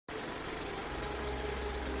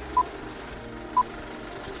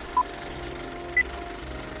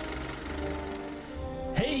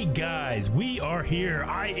guys? We are here.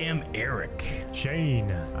 I am Eric.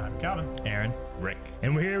 Shane. I'm Calvin. Aaron. Rick.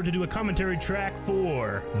 And we're here to do a commentary track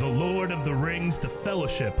for The Lord of the Rings, The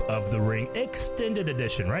Fellowship of the Ring Extended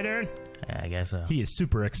Edition. Right, Aaron? I guess so. He is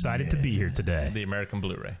super excited to be here today. The American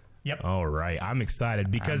Blu-ray. Yep. All right. I'm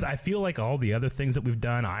excited because I feel like all the other things that we've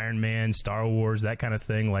done, Iron Man, Star Wars, that kind of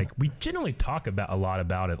thing, like we generally talk about a lot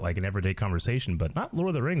about it, like in everyday conversation, but not Lord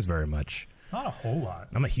of the Rings very much. Not a whole lot.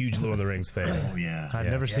 I'm a huge Lord of the Rings fan. Oh yeah. I've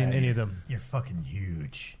Yeah. never seen any of them. You're fucking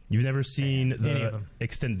huge. You've never seen Any of the them.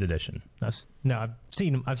 extended edition? No, I've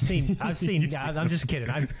seen them. I've seen. Yeah, I'm just kidding.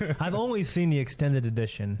 I've only seen the extended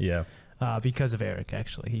edition. Yeah. Because of Eric,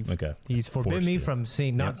 actually. Okay. He's forbidden Forced me you. from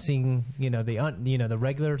seeing, not seeing, the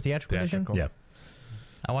regular theatrical edition. Yeah.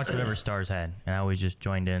 I watched whatever Stars had, and I always just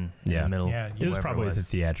joined in the middle. Yeah, It was whoever probably it the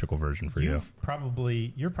theatrical version for you.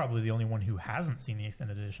 You're probably the only one who hasn't seen the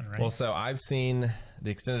extended edition, right? Well, so I've seen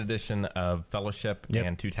the extended edition of Fellowship Yep.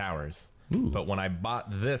 and Two Towers. Ooh. But when I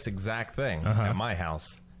bought this exact thing at my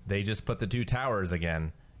house, they just put the Two Towers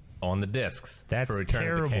again on the discs That's for Return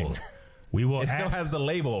of the terrible. King. We will It still ask, has the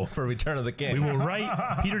label for Return of the King. we will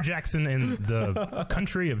write Peter Jackson in the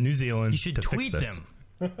country of New Zealand You should to tweet fix this. them.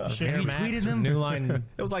 Have you tweeted them? New Line.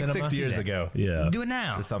 It was like Cinema. 6 years ago. Yeah. Do it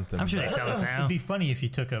now. Or something. I'm sure they sell this now. It'd be funny if you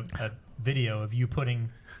took a video of you putting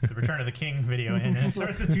the Return of the King video in, and it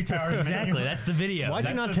starts the Two Towers. Exactly. menu. That's the video. Why'd you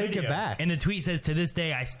That's not the take it video. back? And the tweet says, "To this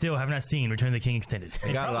day, I still have not seen Return of the King extended."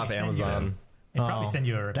 I got it off probably send you Amazon. They'd probably Oh. send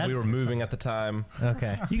you a. That's- We were moving at the time.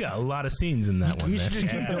 Okay. You got a lot of scenes in that one. You man. should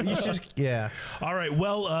just keep going. You should just, yeah. All right.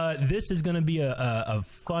 Well, this is going to be a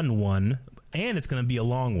fun one, and it's going to be a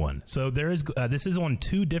long one. So there is this is on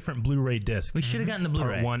two different Blu-ray discs. We should have gotten the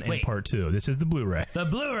Blu-ray. Part 1 and Wait, Part 2. This is the Blu-ray. the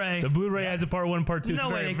Blu-ray. The Blu-ray has a Part 1, Part 2. No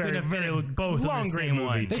It's way very, they couldn't very, have very fit both in the long, great same movie.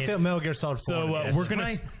 one. They filmed Metal Gear Solid 4. So I guess.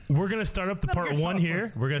 we're gonna start up the Metal part Gear one Solid here.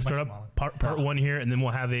 was We're gonna start much up part one here, and then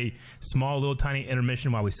we'll have a small little tiny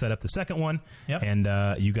intermission while we set up the second one. Yep.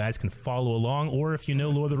 And you guys can follow along, or if you know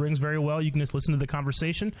Lord of the Rings very well, you can just listen to the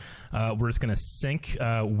conversation. We're just gonna sync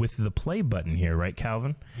with the play button here, right,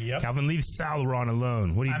 Calvin? Yep. Calvin, leave Sauron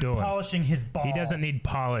alone. What are you I'm doing? polishing his ball. He doesn't need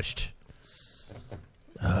polished.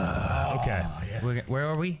 Okay. Yes. Where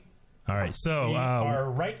are we? All right. So We are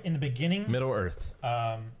right in the beginning. Middle Earth.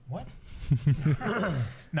 What?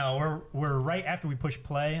 No, we're right after we push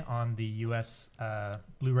play on the U.S.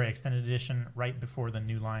 Blu-ray Extended Edition, right before the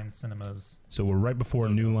New Line Cinemas. So we're right before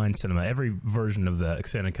New Line Cinema. Every version of the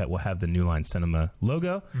extended cut will have the New Line Cinema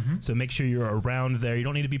logo. So make sure you're around there. You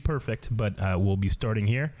don't need to be perfect, but we'll be starting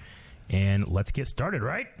here. And let's get started,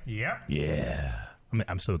 right? Yep. Yeah.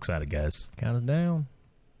 I'm so excited, guys. Count it down.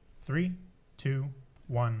 3, 2,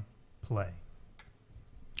 1, play.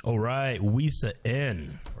 All right, Weesa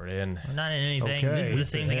in. We're in. We're not in anything. Okay. This is the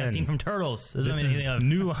same thing I've And seen from Turtles. This, This is anything is of.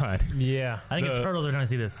 New Line. Yeah. I think the- if Turtles are trying to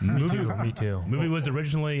see this. Me too. Movie was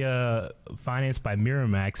originally financed by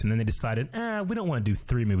Miramax, and then they decided, we don't want to do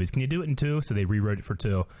 3 movies. Can you do it in 2? So they rewrote it for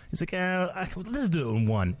 2. He's like, let's do it in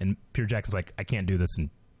 1. And Peter Jackson's like, I can't do this in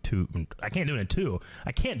 2. I can't do it in 2.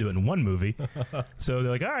 I can't do it in 1 movie. So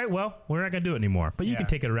they're like, all right, well, we're not going to do it anymore. But you can Yeah.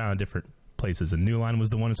 take it around different places. And New Line was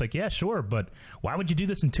the one that's like, yeah, sure, but why would you do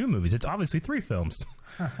this in 2 movies? It's obviously 3 films.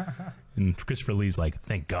 And Christopher Lee's like,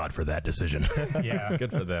 thank God for that decision. Yeah, Good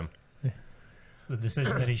for them. it's the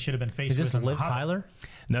decision that he should have been faced Is this with. in Liv The Hobbit. Tyler?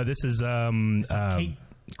 No, this is,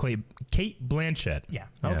 Kate Blanchett. Yeah.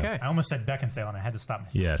 Okay. I almost said Beckinsale, and I had to stop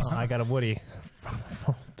myself. Yes. Oh, I got a Woody.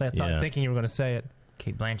 Thinking you were going to say it.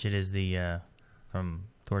 Kate Blanchett is the from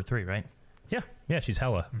Thor 3, right? Yeah, she's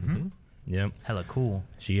hella. Yep. Hella cool.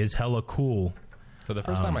 She is hella cool. So the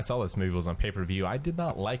first time I saw this movie was on pay-per-view. I did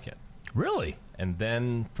not like it. Really? And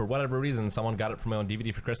then, for whatever reason, someone got it for me on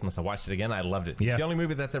DVD for Christmas. I watched it again. I loved it. Yeah. It's the only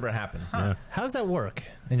movie that's ever happened. Yeah. How does that work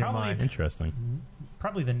in your probably- mind? Interesting.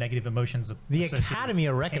 Probably the negative emotions of The associated Academy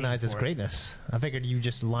with recognizes paying for it. greatness. I figured you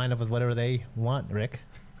just line up with whatever they want, Rick.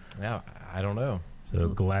 Yeah, I don't know. So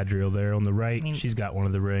Galadriel there on the right, I mean- she's got one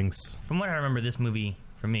of the rings. From what I remember, this movie,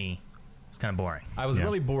 for me, was kind of boring. I was Yeah.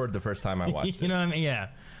 really bored the first time I watched You it. know what I mean? Yeah.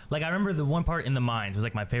 Like, I remember the one part in the mines was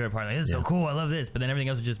like my favorite part. Like, this is so Yeah. cool. I love this. But then everything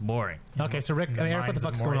else was just boring. Okay, so Rick, The Eric, what Mines the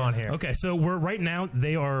of fuck's going on Moria. here? Okay, so we're right now,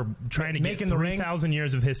 they are trying to get Making the ring? 3,000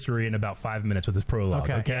 years of history in about 5 minutes with this prologue,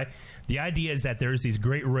 Okay. okay? The idea is that there's these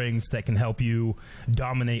great rings that can help you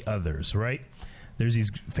dominate others, right? There's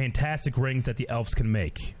these fantastic rings that the elves can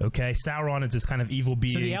make, okay? Sauron is this kind of evil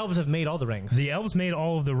being. So the elves have made all the rings. The elves made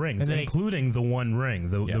all of the rings, And they- including the one ring,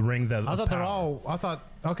 the ring that I of thought they're power. all. I thought.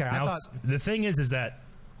 Okay, I Now, thought. the thing is that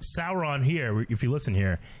Sauron here, if you listen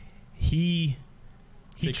here, he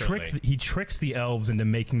Secretly. he tricks the elves into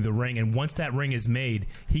making the ring, and once that ring is made,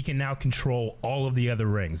 he can now control all of the other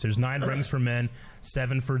rings. There's 9 rings for men,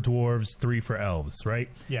 7 for dwarves, 3 for elves, right?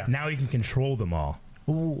 Yeah. Now he can control them all.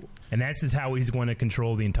 Ooh. And that's just how he's going to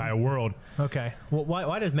control the entire world. Okay. Well,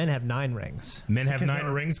 why does men have 9 rings? Men have Because 9 there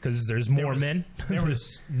were- rings because there's more men. There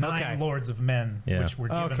was 9 Okay. lords of men, Yeah. which were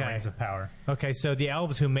given Okay. rings of power. Okay, so the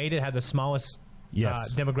elves who made it had the smallest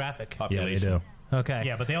Yes. demographic. Yeah, they Population. do. Okay.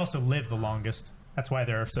 Yeah, but they also live the longest. That's why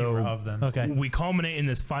there are So- fewer of them. Okay. We culminate in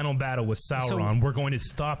this final battle with Sauron. We're going to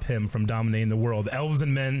stop him from dominating the world. Elves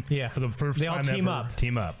and men, Yeah. for the first They all time team ever, up.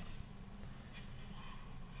 team up.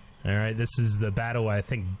 All right, this is the battle, I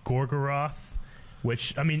think, Gorgoroth,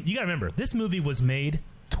 which, I mean, you got to remember, this movie was made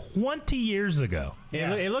 20 years ago,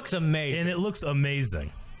 Yeah. It looks amazing. and it looks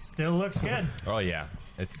amazing. Still looks good. Oh yeah,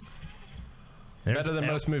 it's There's better than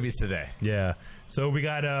most movies today. Yeah. So we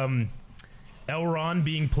got Elrond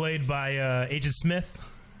being played by Agent Smith.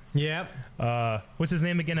 Yep. What's his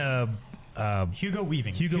name again? Hugo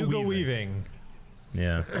Weaving. Hugo Weaving.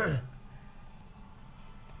 Yeah.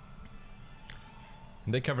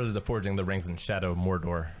 They covered the Forging the Rings in Shadow of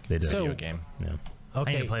Mordor They did. video So- game. Yeah.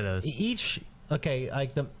 Okay. I need to play those.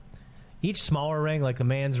 Each smaller ring, like the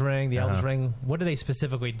man's ring, the elf's Uh-huh. ring, what do they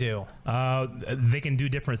specifically do? They can do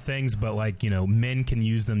different things, but like, men can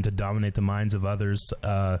use them to dominate the minds of others.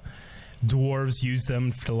 Dwarves use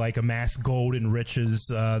them to like amass gold and riches.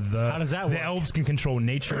 How does that The work? elves can control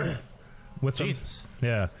nature with them. Jesus.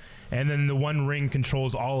 Yeah. And then the one ring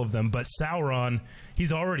controls all of them. But Sauron,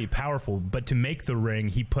 he's already powerful, but to make the ring,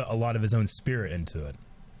 he put a lot of his own spirit into it.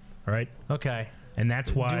 All right? Okay. And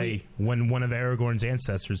that's why when one of Aragorn's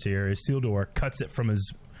ancestors here, Isildur, cuts it from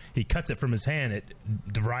his hand, it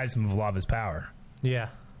derives him of a lot of his power. Yeah.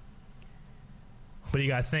 But you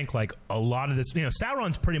gotta think, like, a lot of this,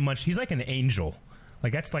 Sauron's pretty much, he's like an angel.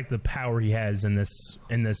 Like, that's like the power he has in this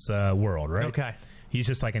world, right? Okay. He's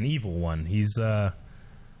just like an evil one. He's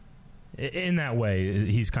in that way,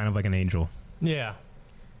 he's kind of like an angel. Yeah.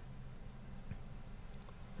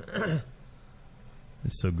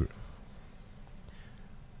 It's so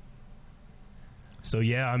So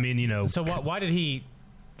yeah, I mean, So why did he?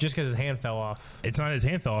 Just because his hand fell off. it's not his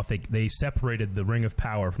hand fell off. They separated the Ring of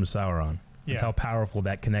Power from Sauron. That's Yeah. how powerful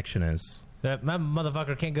that connection is. That my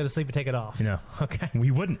motherfucker can't go to sleep and take it off. Okay. We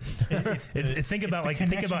wouldn't. It's think the about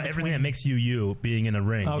connection everything between- that makes you being in a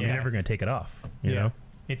ring. Okay. You're never going to take it off. You Yeah. know.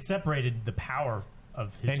 It separated the power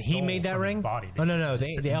of his And he soul made that from his ring. body. Oh no,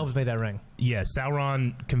 the elves made that ring. Yeah,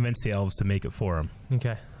 Sauron convinced the elves to make it for him.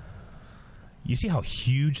 Okay. You see how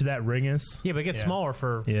huge that ring is? Yeah, but it gets Yeah. smaller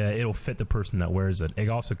for. Yeah, it'll fit the person that wears it. It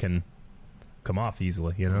also can come off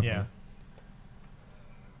easily. Yeah.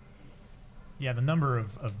 Yeah, the number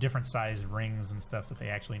of different sized rings and stuff that they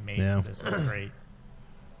actually made Yeah. for this is great.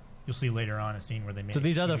 You'll see later on a scene where they made. So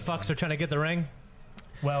these a other huge fucks one. are trying to get the ring.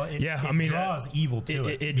 Well, it draws evil to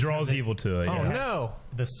it. It draws because evil to it. Oh, Yeah. no.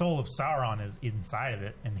 The soul of Sauron is inside of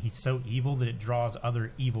it, and he's so evil that it draws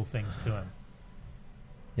other evil things to him.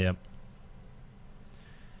 Yep.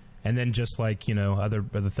 And then just like other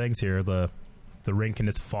things here, the ring can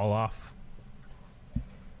just fall off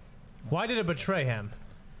Why did it betray him?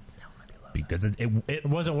 because it It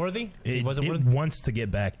wasn't worthy. It wasn't worthy. wants to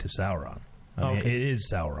get back to Sauron. I mean, Okay. it is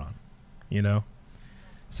Sauron,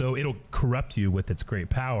 So it'll corrupt you with its great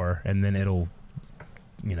power, and then it'll,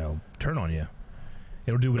 turn on you.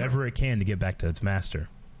 It'll do whatever it can to get back to its master.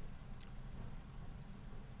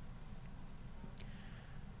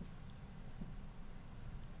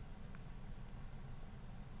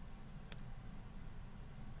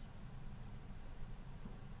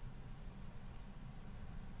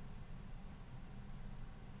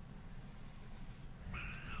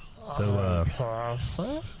 So,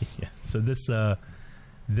 yeah. So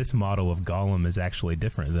this model of Gollum is actually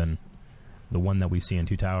different than the one that we see in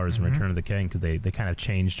Two Towers and Return of the King, because they kind of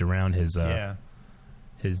changed around his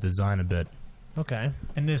design a bit. Okay.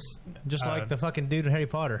 And this, Just like the fucking dude in Harry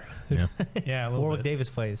Potter. Yeah. yeah, a little Warwick bit. Davis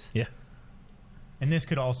plays. Yeah. And this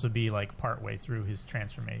could also be like partway through his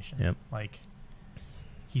transformation. Yep. Like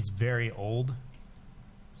he's very old,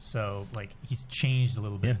 so like he's changed a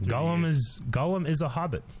little Yeah. bit. through the years. Gollum is a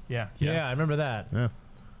hobbit. Yeah. Yeah, I remember that. Yeah.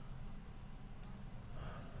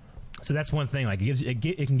 So that's one thing. Like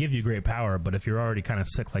it can give you great power, but if you're already kind of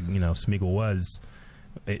sick, like Smeagol was,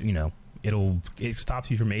 it stops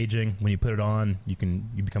you from aging. When you put it on, you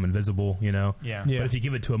become invisible. Yeah. Yeah. But if you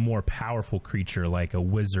give it to a more powerful creature like a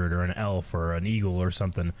wizard or an elf or an eagle or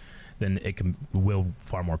something, then it can wield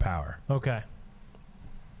far more power. Okay.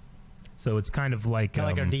 So it's kind of like Kind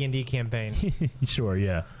of like our D&D campaign. sure,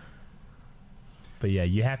 yeah. But yeah,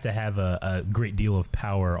 you have to have a great deal of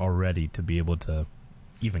power already to be able to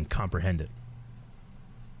even comprehend it.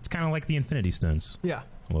 It's kind of like the Infinity Stones, Yeah.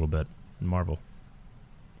 a little bit in Marvel.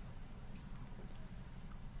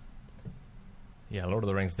 Yeah, Lord of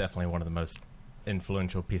the Rings is definitely one of the most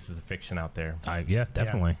influential pieces of fiction out there. Yeah,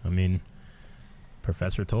 definitely. I mean,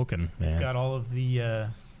 Professor Tolkien, man. It's got all of the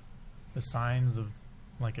signs of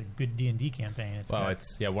like a good D&D campaign. It's Well, got,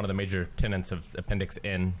 it's one of the major tenets of Appendix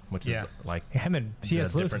N, which Yeah. is like Him and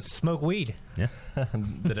C.S. The Lewis different- smoke weed.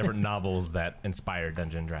 the different novels that inspired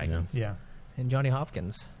Dungeons and Dragons. yeah. And Johnny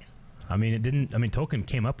Hopkins. I mean, Tolkien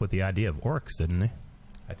came up with the idea of orcs, didn't he?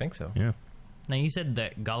 I think so. Yeah. Now, you said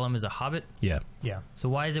that Gollum is a hobbit. Yeah. Yeah. So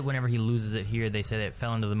why is it whenever he loses it here, they say that it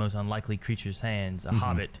fell into the most unlikely creature's hands, a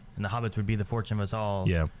hobbit, and the hobbits would be the fortune of us all?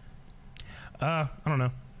 Yeah. I don't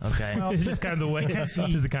know. Okay. Well, It's just kind of the way. It's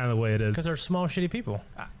just the kind of the way it is. Because they're small, shitty people.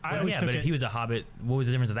 I Well, always yeah, took but it, if he was a hobbit, what was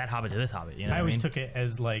the difference of that hobbit to this hobbit? You know I what always mean? took it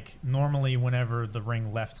as like normally whenever the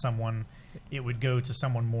ring left someone, it would go to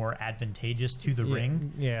someone more advantageous to the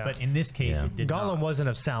ring. Yeah. But in this case, Yeah. it did Gollum not. wasn't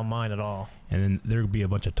of sound mind at all. And then there would be a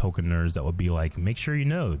bunch of Tolkien nerds that would be like, make sure you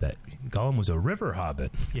know that Gollum was a river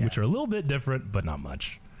hobbit, Yeah. which are a little bit different, but not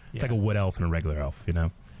much. It's Yeah. like a wood elf and a regular elf, you know?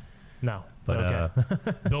 No. But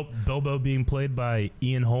okay. Bilbo being played by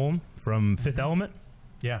Ian Holm from Fifth Element.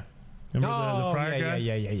 Yeah. Remember the friar guy?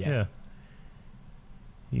 yeah.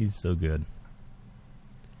 He's so good.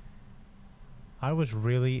 I was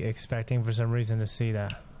really expecting for some reason to see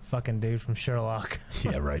that fucking dude from Sherlock.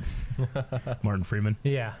 Yeah, right. Martin Freeman.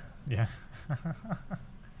 Yeah. Yeah.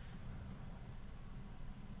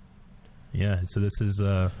 Yeah, so this is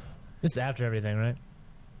This is after everything, right?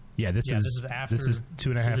 this Yeah, is this is after- this is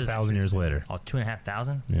 2,500 years later. Oh,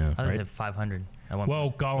 2,500? Yeah, I thought right. they had 500 at one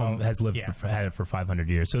Well, point. Gollum has lived yeah. had it for 500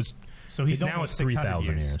 years, so it's So he's now almost it's 600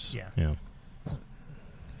 3,000 years. Yeah.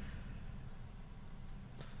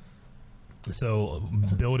 So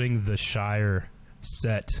building the Shire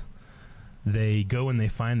set, they go and they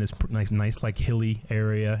find this nice like hilly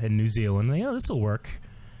area in New Zealand. They, this will work.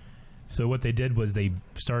 So what they did was they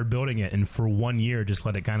started building it, and for 1 year just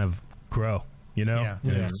let it kind of grow. You know, Yeah.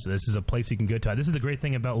 And Yeah. this is a place you can go to. This is the great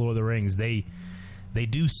thing about Lord of the Rings. They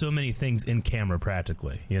do so many things in camera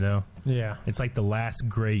practically. You know, Yeah. it's like the last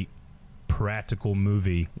great practical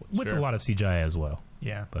movie with Sure. a lot of CGI as well.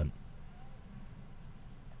 Yeah. But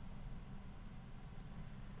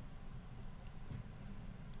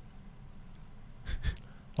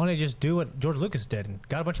Why don't they just do what George Lucas did and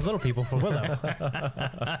got a bunch of little people for Willow?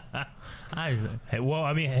 hey, well,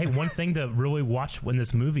 I mean, hey, one thing to really watch in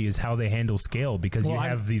this movie is how they handle scale, because Well, you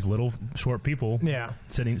have these little short people Yeah.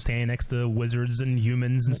 standing next to wizards and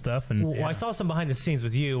humans and stuff, and Well, I saw some behind the scenes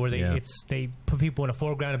with you where they Yeah. they put people in a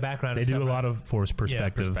foreground and background. they and do a stuff, lot of force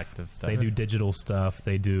perspective. Perspective stuff. They do digital stuff.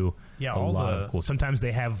 They do Yeah. a All lot the of cool. Sometimes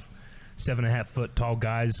they have 7.5 foot tall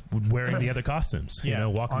guys wearing the other costumes. yeah, You know,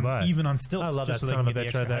 walking on, by. even on stilts. I love just that so they son can of a get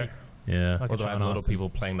bitch the right extra there. Yeah. Like Or a they'll have John little Austin. people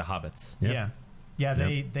playing the hobbits. Yep. Yeah. Yeah,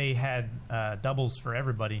 they had doubles for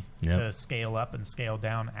everybody Yep. to scale up and scale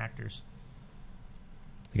down actors.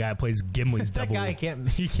 The guy that plays Gimli's That double. guy can't.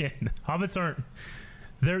 He can't. Hobbits aren't.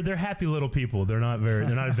 They're happy little people. They're not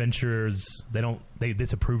adventurers. They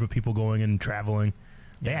disapprove of people going and traveling.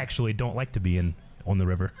 They Yeah. actually don't like to be on the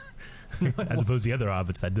river, as opposed to the other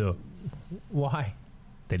hobbits that do. Why?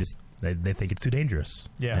 They think it's too dangerous.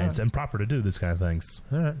 Yeah. And it's improper to do this kind of things.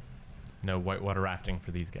 All right. No whitewater rafting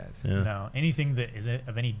for these guys. Yeah. No, anything that is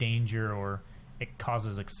of any danger or it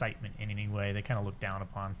causes excitement in any way, they kind of look down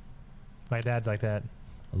upon. My dad's like that.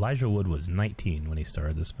 Elijah Wood was 19 when he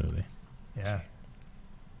started this movie. Yeah.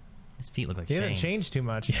 His feet look like He hasn't chains. changed too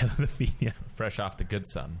much. Yeah, the feet. Yeah. Fresh off the good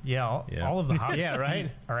sun. Yeah, all, Yeah. all of the hobbits' Yeah, right?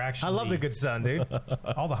 feet are actually. I love the good son, dude.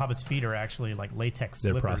 All the hobbits' feet are actually like latex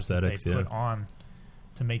They're slippers that prosthetics, they yeah. put on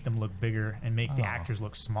to make them look bigger and make the Oh. actors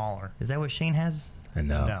look smaller. Is that what Shane has? And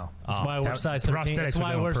no. No. That's why I wear that- size the 13. prosthetics That's are why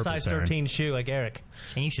I done on wear purpose, size Aaron. 13 shoe like Eric.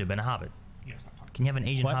 Shane, you should have been a hobbit. Yeah, stop talking. Can you have an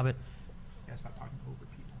Asian What? hobbit? Yeah, stop talking over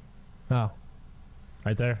people. Oh.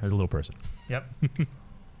 Right there, there's a little person. Yep.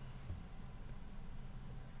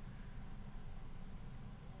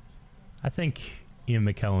 I think Ian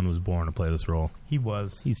McKellen was born to play this role. He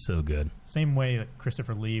was. He's so good. Same way that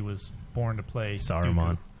Christopher Lee was born to play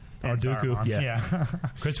Saruman. Dooku. Or And Dooku, Saruman. yeah.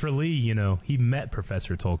 Christopher Lee, you know, he met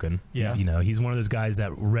Professor Tolkien. Yeah. You know, he's one of those guys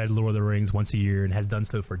that read Lord of the Rings once a year and has done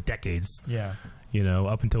so for decades, Yeah. you know,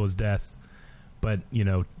 up until his death. But, you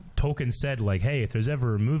know, Tolkien said, like, hey, if there's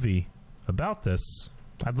ever a movie about this,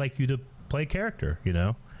 I'd like you to play a character, you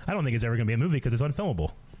know. I don't think it's ever going to be a movie because it's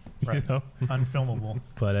unfilmable. Right. You know? Unfilmable.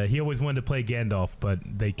 But he always wanted to play Gandalf, but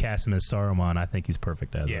they cast him as Saruman. I think he's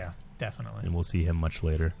perfect as it. Yeah, definitely. And we'll see him much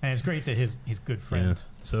later. And it's great that his good friend. Yeah.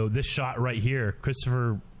 So this shot right here,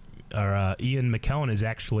 Christopher Ian McKellen is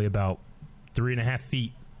actually about 3.5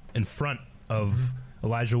 feet in front of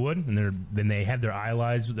Elijah Wood, and then they have their eye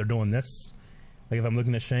lines. They're doing this, like if I'm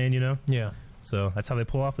looking at Shane, Yeah. So that's how they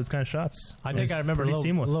pull off those kind of shots. I think I remember a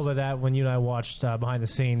little bit of that when you and I watched behind the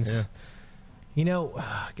scenes. Yeah. You know,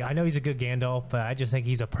 I know he's a good Gandalf, but I just think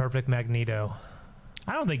he's a perfect Magneto.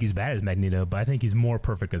 I don't think he's bad as Magneto, but I think he's more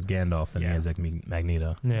perfect as Gandalf than he is as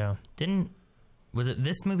Magneto. Yeah. Was it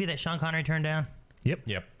this movie that Sean Connery turned down? Yep.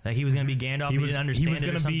 That he was going to be Gandalf. He didn't understand he was it or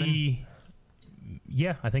gonna something. be.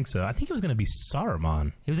 Yeah, I think so. I think he was going to be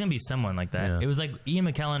Saruman. He was going to be someone like that. Yeah. It was like Ian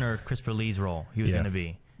McKellen or Christopher Lee's role. He was going to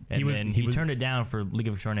be. And he turned it down for League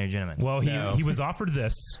of Extraordinary Gentlemen. Well, he was offered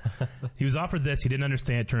this. He was offered this. He didn't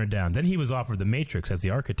understand it, turned it down. Then he was offered The Matrix as the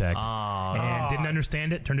architect and didn't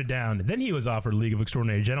understand it, turned it down. Then he was offered League of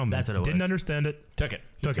Extraordinary Gentlemen. That's what it was. Didn't understand it. Took it.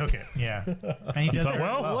 Took it. Yeah. And he does Thought, it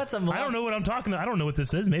well, What's a I don't know what I'm talking about. I don't know what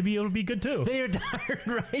this is. Maybe it'll be good too. They retired,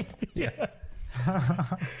 right? Yeah.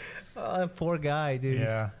 Oh, that poor guy, dude.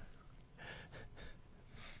 Yeah.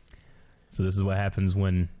 So this is what happens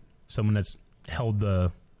when someone that's held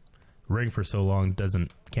the ring for so long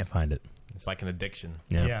can't find it. It's like an addiction.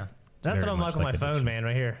 Yeah. That's Very what I'm much like on my like phone, addiction. man,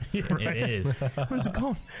 right here. It is. Where's it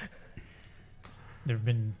going? There have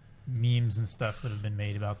been memes and stuff that have been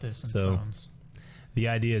made about this in So- phones. The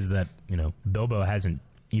idea is that Bilbo hasn't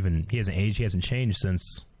aged, he hasn't changed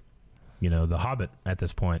since The Hobbit at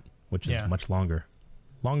this point, which is much long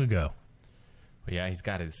ago. But yeah, he's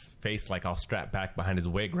got his face like all strapped back behind his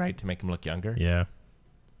wig, right, to make him look younger. Yeah.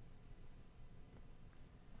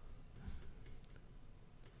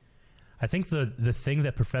 I think the thing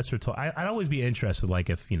that Professor Tolkien, I'd always be interested, like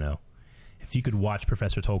if you could watch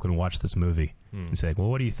Professor Tolkien watch this movie and say, well,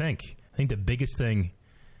 what do you think? I think the biggest thing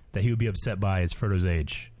that he would be upset by is Frodo's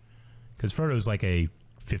age, because Frodo's like a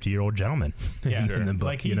 50-year-old gentleman in the book.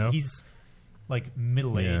 Like he's like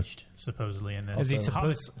middle-aged, supposedly, in this. Is he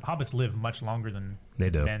Hobbits live much longer than They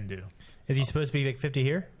do. men do. Is he supposed to be like 50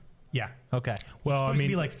 here? Yeah. Okay. Well, Supposed I mean,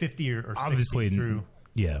 to be like 50 or 60 obviously, through.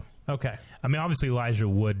 yeah. Okay. I mean, obviously, Elijah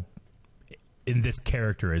Wood in this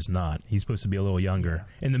character is not. He's supposed to be a little younger.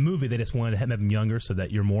 Yeah. In the movie, they just wanted to have him younger so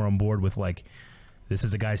that you're more on board with, like, this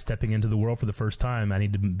is a guy stepping into the world for the first time. I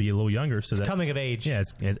need to be a little younger. So It's that coming of age. Yeah,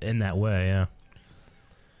 it's in that way, yeah.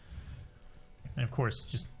 And of course,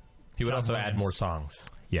 just He would John also add Williams. more songs.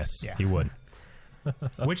 Yes, Yeah. he would.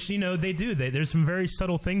 Which, they do. There's some very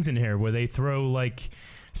subtle things in here where they throw, like,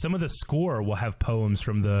 some of the score will have poems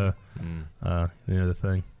from the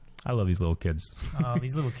thing. I love these little kids.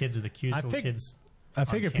 these little kids are the cutest little kids. I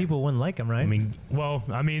figured camera. people wouldn't like him, right? I mean,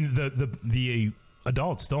 the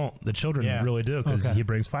adults don't. The children Yeah. really do, because Okay. he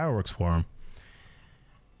brings fireworks for them.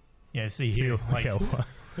 Yeah, see here, like,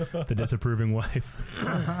 The disapproving wife.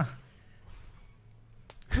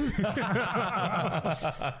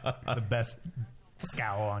 the best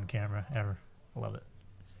scowl on camera ever. I love it.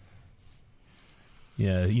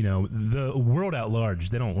 Yeah, the world at large,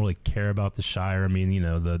 they don't really care about the Shire. I mean,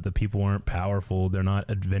 the people aren't powerful. They're not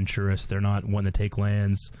adventurous. They're not wanting to take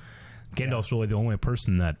lands. Gandalf's really the only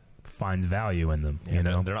person that finds value in them, They're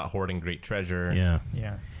not hoarding great treasure. Yeah.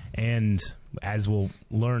 Yeah. And as we'll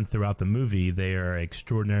learn throughout the movie, they are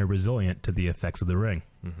extraordinarily resilient to the effects of the ring.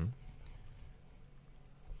 Mm-hmm.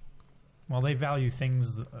 Well, they value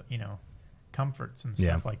things, comforts and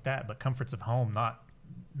stuff like that, but comforts of home,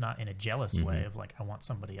 not in a jealous way of like, I want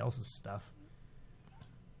somebody else's stuff.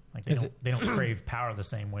 Like they don't crave power the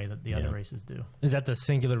same way that the other races do. Is that the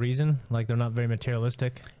singular reason? Like they're not very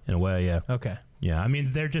materialistic? In a way, yeah. Okay. Yeah, I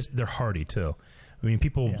mean, they're hardy, too. I mean,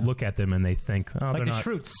 people look at them and they think, oh, Like they're the not...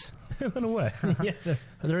 Shroots. In a way. Yeah, they're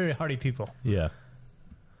very hardy people. Yeah.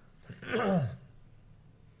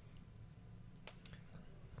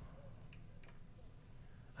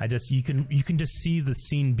 You can just see the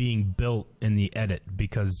scene being built in the edit,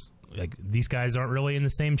 because like these guys aren't really in the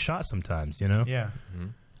same shot sometimes, Yeah. Mm-hmm.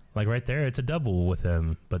 Like right there, it's a double with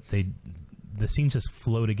them, but the scenes just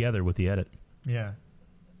flow together with the edit. Yeah.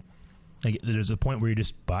 Like there's a point where you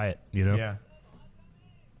just buy it, Yeah.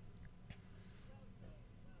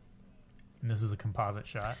 And this is a composite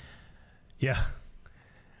shot. Yeah.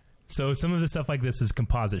 So some of the stuff like this is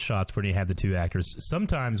composite shots where you have the two actors.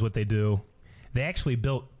 Sometimes what they do, they actually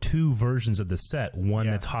built two versions of the set, one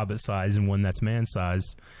that's Hobbit size and one that's man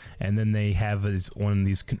size, and then they have one of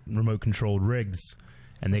these remote controlled rigs,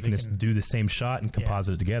 and they can just do the same shot and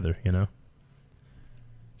composite it together.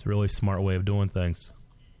 It's a really smart way of doing things.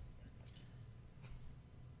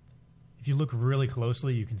 If you look really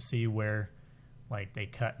closely, you can see where, like, they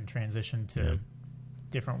cut and transition to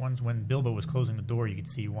different ones. When Bilbo was closing the door, you could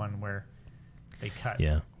see one where they cut.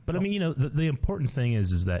 Yeah, but I mean, the important thing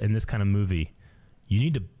is that in this kind of movie, you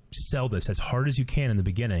need to sell this as hard as you can in the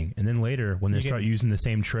beginning, and then later when they start using the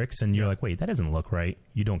same tricks, and you're like, wait, that doesn't look right.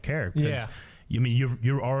 You don't care because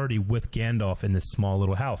you're already with Gandalf in this small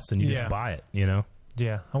little house, and you just buy it. You know?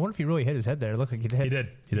 Yeah. I wonder if he really hit his head there. It looked like he did.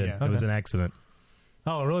 He did. Yeah. It was an accident.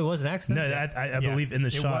 Oh, it really was an accident? No, I believe in the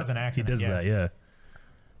shot was an accident, he does that. Yeah.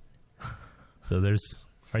 So there's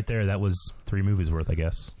right there. That was 3 movies worth, I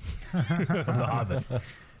guess. From The Hobbit.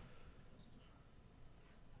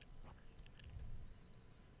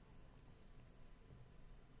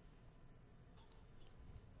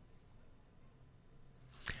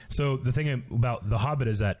 So the thing about The Hobbit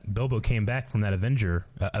is that Bilbo came back from that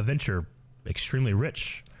adventure extremely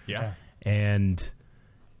rich. Yeah. And,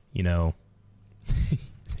 you know,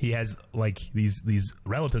 he has like these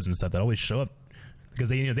relatives and stuff that always show up because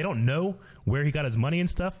they don't know where he got his money and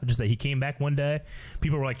stuff. Just that he came back one day.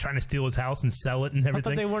 People were like trying to steal his house and sell it and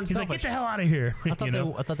everything. I thought they weren't He's selfish. like, get the hell out of here. I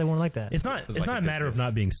thought they weren't like that. It's not. It's like not a matter of Odysseus.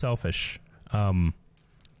 not being selfish.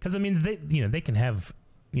 Because I mean, they can have.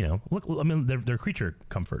 Look. I mean, they're creature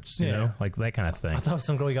comforts. You know, like that kind of thing. I thought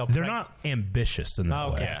some girl got They're pregnant. not ambitious in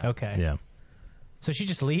that way. Okay. Yeah. So she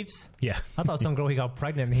just leaves? Yeah. I thought some girl he got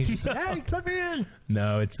pregnant and he's just like, hey, let me in.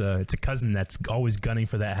 No, it's a cousin that's always gunning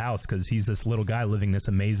for that house because he's this little guy living this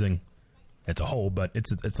amazing. It's a hole, but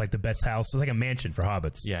it's like the best house. It's like a mansion for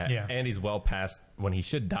hobbits. Yeah. And he's well past when he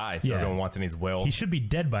should die, so everyone wants in his will. He should be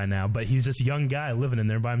dead by now, but he's this young guy living in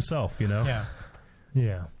there by himself. You know. Yeah.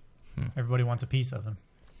 Yeah. Everybody wants a piece of him.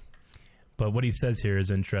 But what he says here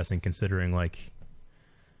is interesting, considering like,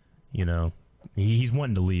 he's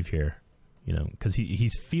wanting to leave here. Because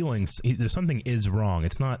he's feeling there's something is wrong.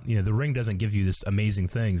 It's not, the ring doesn't give you this amazing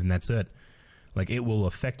things and that's it. Like it will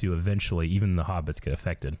affect you eventually. Even the hobbits get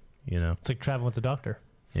affected, It's like traveling with the doctor.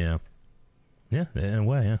 Yeah. Yeah, in a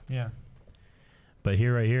way, yeah. Yeah. But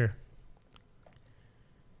right here.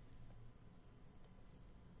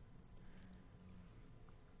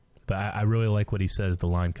 But I really like what he says, the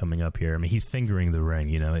line coming up here. I mean, he's fingering the ring,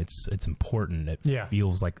 it's important. It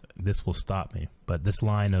feels like this will stop me. But this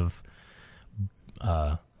line of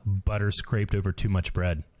butter scraped over too much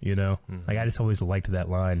bread, Like I just always liked that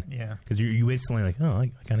line. Yeah. Because you instantly like, oh,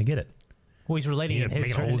 I kind of get it. Well, he's relating it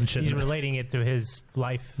making holes and shit. He's relating it to his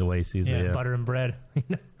life. The way he sees it, yeah. Butter and bread.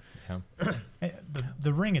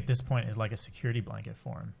 The ring at this point is like a security blanket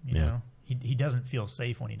for him. You know, he doesn't feel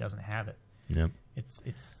safe when he doesn't have it. Yep.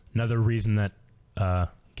 It's another reason that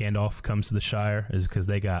Gandalf comes to the Shire is because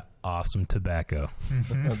they got awesome tobacco.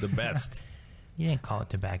 The best. You didn't call it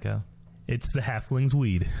tobacco. It's the halfling's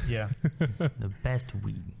weed. Yeah. The best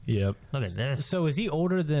weed. Yep. Look at this. So is he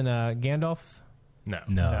older than Gandalf?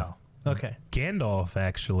 No. Okay. Gandalf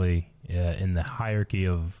actually, in the hierarchy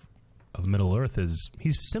of Middle Earth,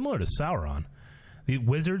 he's similar to Sauron. The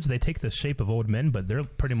wizards, they take the shape of old men, but they're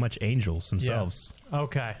pretty much angels themselves. Yeah.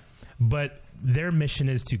 Okay. But their mission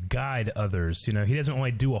is to guide others. He doesn't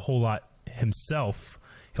really do a whole lot himself.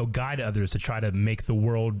 He'll guide others to try to make the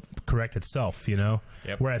world correct itself, Yep.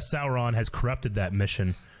 Whereas Sauron has corrupted that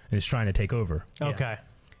mission and is trying to take over. Okay.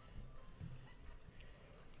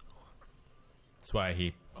 That's why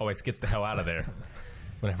he always gets the hell out of there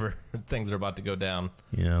whenever things are about to go down.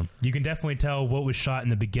 Yeah. You can definitely tell what was shot in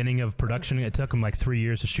the beginning of production. It took him like 3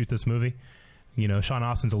 years to shoot this movie. Sean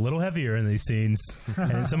Austin's a little heavier in these scenes.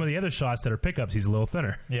 And in some of the other shots that are pickups, he's a little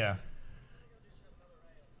thinner. Yeah.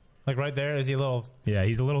 Like right there, is he a little? Yeah,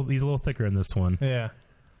 he's a little thicker in this one. Yeah.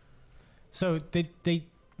 So they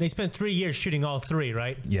spent 3 years shooting all three,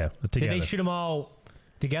 right? Yeah, together. Did they shoot them all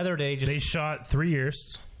together? Or They shot 3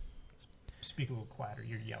 years. Speak a little quieter.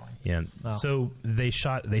 You're yelling. Yeah. Oh. So they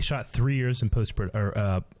shot 3 years in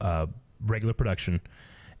regular production,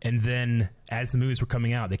 and then as the movies were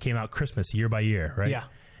coming out, they came out Christmas year by year, right? Yeah.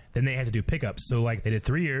 Then they had to do pickups. So like they did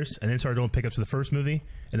 3 years, and then started doing pickups for the first movie,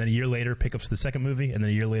 and then a year later pickups for the second movie, and then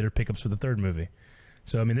a year later pickups for the third movie.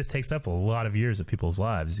 So I mean, this takes up a lot of years of people's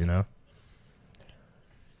lives,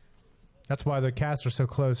 That's why the casts are so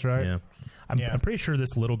close, right? Yeah. I'm pretty sure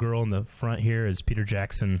this little girl in the front here is Peter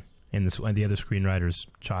Jackson and the other screenwriter's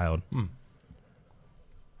child.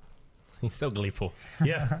 He's so gleeful.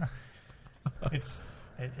 Yeah. It's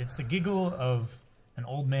the giggle of an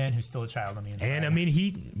old man who's still a child on the inside. And I mean,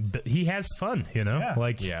 he has fun, Yeah.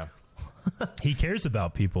 Like, Yeah. he cares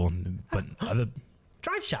about people, but other,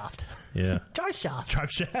 Drive shaft. yeah. Drive shaft. Drive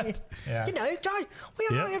shaft. Yeah. drive. We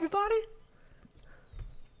Yeah. are everybody.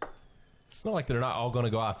 It's not like they're not all going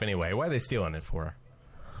to go off anyway. Why are they stealing it for?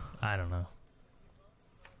 I don't know.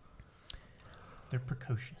 They're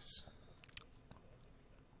precocious.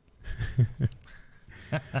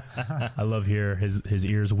 I love here his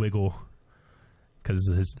ears wiggle because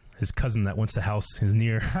his his cousin that wants the house is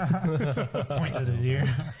near. Points at his ear.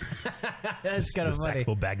 That's kind of funny.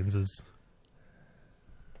 Sackville Bagginses.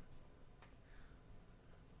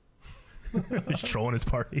 Just trolling his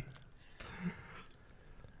party.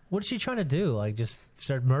 What is she trying to do? Like, just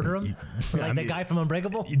start murder him? Like that guy from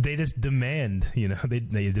Unbreakable? They just demand,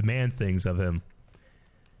 they demand things of him.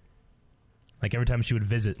 Like every time she would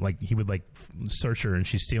visit, like he would like search her, and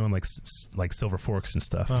she's stealing like silver forks and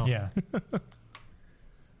stuff. Oh. Yeah.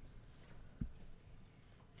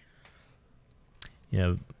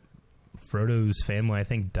 Yeah, Frodo's family, I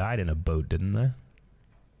think, died in a boat, didn't they?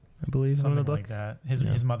 I believe Something in the book. like that.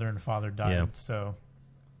 His mother and father died, Yeah. so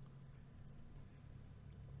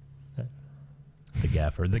The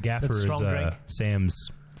Gaffer. The Gaffer That's is strong drink.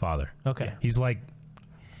 Sam's father. Okay. Yeah.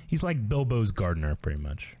 He's like Bilbo's gardener, pretty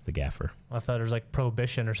much. The Gaffer. I thought there was like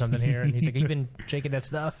prohibition or something here. And he's like, you been drinking that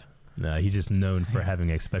stuff? No, he's just known for having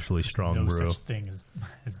a especially strong no brew. such thing as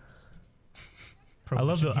I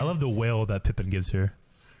love the wail that Pippin gives her.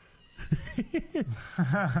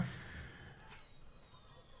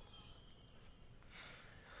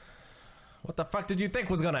 What the fuck did you think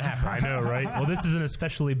was going to happen? I know, right? Well, this is an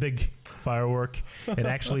especially big firework. It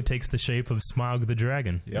actually takes the shape of Smaug the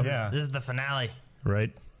dragon, Yep. Yeah, This is the finale.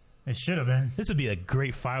 right? it should have been. This would be a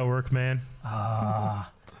great firework, man.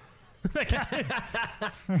 It's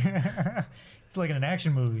like in an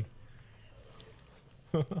action movie.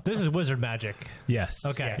 This is wizard magic. Yes.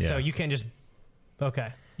 Okay. Yeah. So you can't just.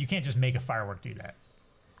 Okay. You can't just make a firework do that.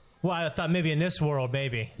 Well, I thought maybe in this world,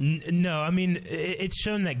 maybe. No, I mean it's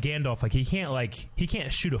shown that Gandalf he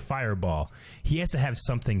can't shoot a fireball. He has to have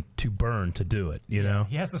something to burn to do it. You know,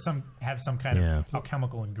 He has to have some kind of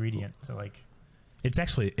alchemical ingredient to like. it's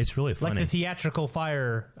really funny. Like the theatrical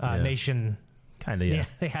fire nation. Kind of, yeah.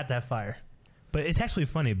 They had that fire. But it's actually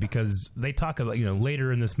funny because they talk about,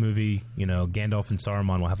 later in this movie, Gandalf and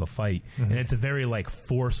Saruman will have a fight. And it's a very,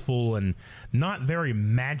 forceful and not very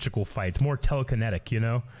magical fight. It's more telekinetic,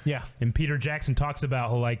 Yeah. And Peter Jackson talks about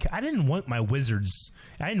how, I didn't want my wizards,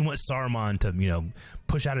 I didn't want Saruman to,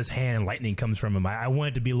 push out his hand and lightning comes from him. I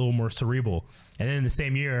wanted it to be a little more cerebral. And then in the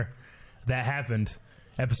same year that happened,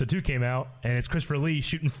 Episode 2 came out, and it's Christopher Lee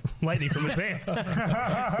shooting lightning from his hands. And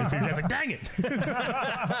Peter Jackson's like, dang it!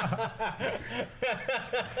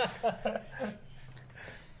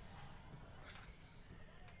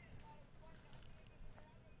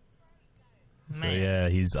 So yeah,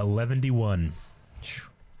 he's 11-1.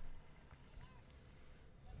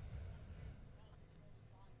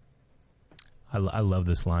 I love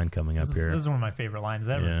this line coming up here. This is one of my favorite lines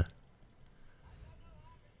ever. Yeah.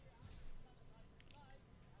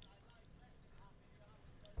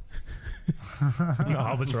 The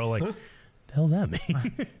hobbits are all like, the hell's that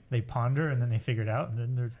mean? They ponder and then they figure it out, and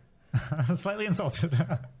then they're slightly insulted.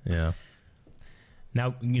 Yeah.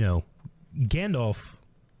 Now, Gandalf,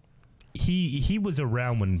 he was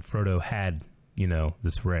around when Frodo had,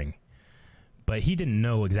 this ring. But he didn't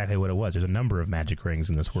know exactly what it was. There's a number of magic rings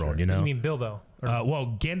in this world, You mean Bilbo?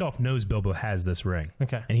 Well, Gandalf knows Bilbo has this ring.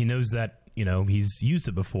 Okay. And he knows that, he's used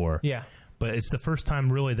it before. Yeah. But it's the first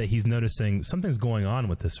time really that he's noticing something's going on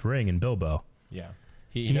with this ring in Bilbo. Yeah.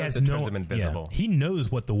 He knows it turns him invisible. Yeah, he knows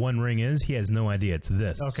what the One Ring is. He has no idea it's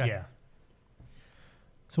this. Okay. Yeah.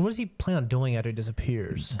 So what does he plan on doing after he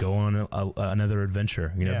disappears? Go on another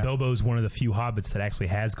adventure. Yeah. Bilbo's one of the few hobbits that actually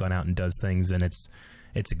has gone out and does things, and it's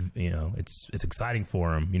exciting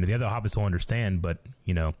for him. The other hobbits will understand, but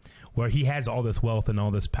where he has all this wealth and all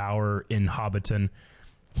this power in Hobbiton,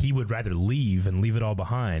 he would rather leave and leave it all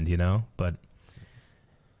behind. But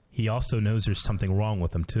he also knows there's something wrong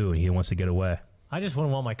with him too, and he wants to get away. I just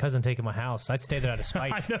wouldn't want my cousin taking my house. I'd stay there out of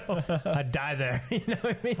spite. I know. I'd die there. You know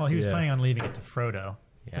what I mean? Well, he was Yeah. planning on leaving it to Frodo.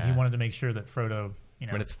 But he Yeah. wanted to make sure that Frodo,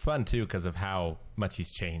 But it's fun, too, because of how much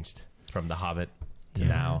he's changed from The Hobbit to Yeah.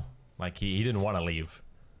 now. Like, he didn't want to leave.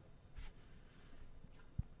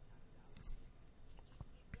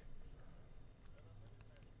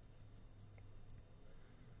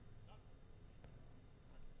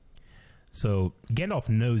 So Gandalf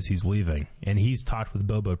knows he's leaving, and he's talked with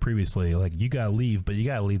Bilbo previously, like, you gotta leave, but you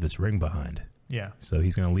gotta leave this ring behind. yeah. So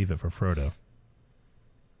he's gonna leave it for Frodo.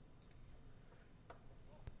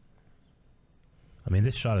 I mean,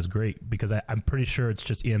 this shot is great because I'm pretty sure it's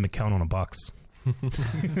just Ian McKellen on a box.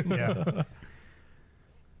 Yeah.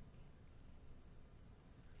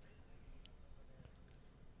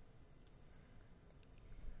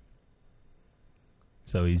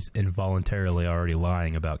 So he's involuntarily already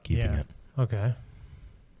lying about keeping Yeah. it. Okay.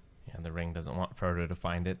 Yeah, the ring doesn't want Frodo to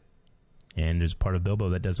find it. And there's part of Bilbo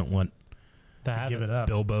that doesn't want Give it up.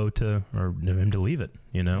 Bilbo to, or him to leave it,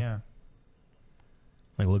 Yeah.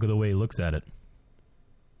 Like, look at the way he looks at it.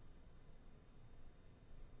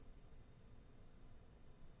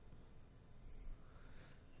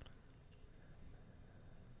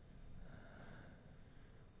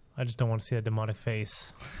 I just don't want to see that demonic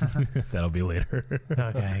face. That'll be later.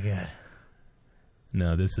 Okay, good.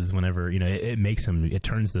 No, this is whenever, it makes him, it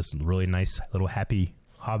turns this really nice little happy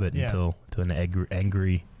hobbit into an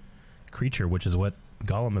angry creature, which is what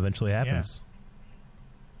Gollum eventually happens.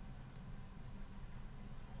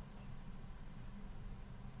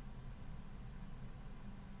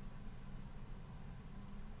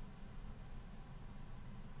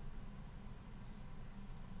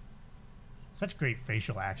 Such great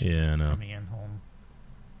facial action Yeah, I know. from Ian Holm.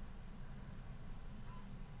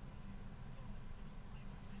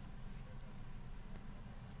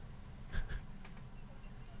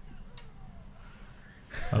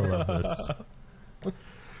 I love this.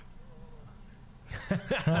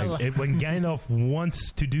 When Gandalf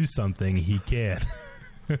wants to do something, he can.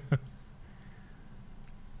 I'm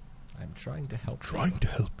trying to help.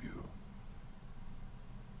 You.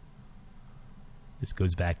 This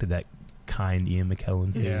goes back to that kind Ian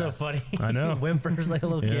McKellen It's face. so funny. I know. Whimpers like a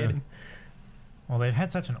little Yeah. kid. Well, they've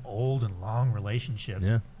had such an old and long relationship,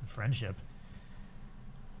 Yeah. and friendship.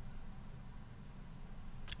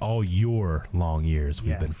 All your long years,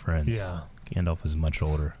 we've Yeah. been friends. Yeah. Gandalf is much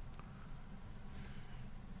older.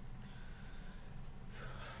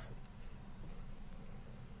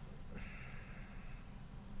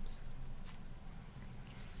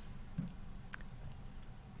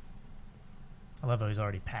 I love how he's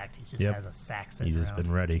already packed. He just Yep. has a sack sitting He's just around.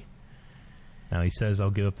 been ready. Now he says, I'll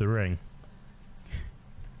give up the ring.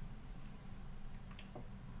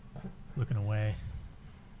 Looking away.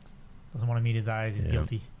 Doesn't want to meet his eyes. He's Yeah.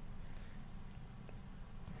 guilty.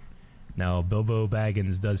 Now, Bilbo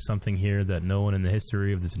Baggins does something here that no one in the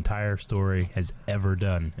history of this entire story has ever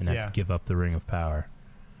done, and that's Yeah. give up the Ring of Power.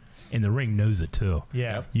 And the ring knows it, too.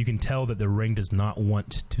 Yeah. Yep. You can tell that the ring does not want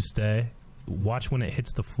to stay. Watch when it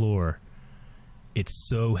hits the floor. It's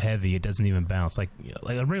so heavy, it doesn't even bounce. Like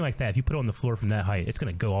a ring like that, if you put it on the floor from that height, it's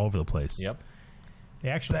going to go all over the place. Yep. They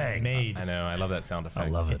actually Bang. made. I know. I love that sound effect. I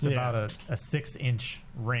love it. It's about a 6-inch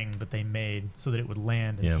ring that they made so that it would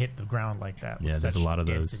land and Yep. hit the ground like that. with Yeah, there's a such lot of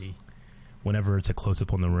those. density. Whenever it's a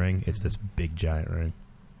close-up on the ring, it's this big, giant ring.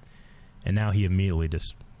 And now he immediately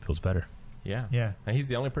just feels better Yeah. Yeah, And he's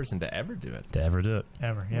the only person to ever do it. to ever do it.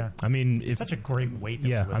 ever. Yeah. I mean, if Such a great weight. that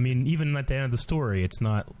yeah, was I mean, even at the end of the story, it's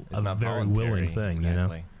not It's a not very voluntary. willing thing,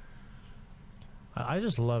 Exactly. I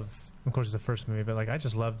just love, of course, it's the first movie, but like I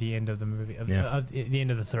just love the end of the movie, of the end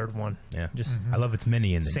of the third one. Yeah. Just Mhm. I love its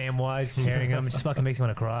many endings. Samwise carrying him, it just fucking makes me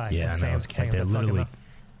want to cry. Yeah, When I know. Sam's Like carrying they're him, fucking literally up.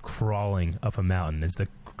 crawling up a mountain. Is the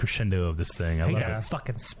crescendo of this thing. I He love got a Yeah.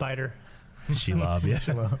 fucking spider. it. Shelob, yeah.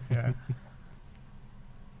 Yeah.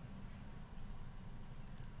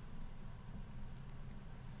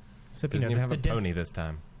 Except, Doesn't even have the a dense- pony this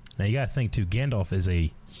time. Now you got to think too. Gandalf is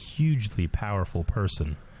a hugely powerful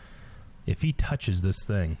person. If he touches this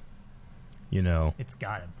thing, It's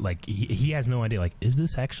got him. like he has no idea. Like, is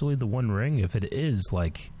this actually the One Ring? If it is,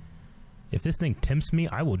 like, if this thing tempts me,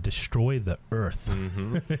 I will destroy the earth.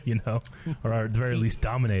 Or at the very least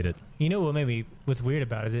dominate it. You know what maybe what's weird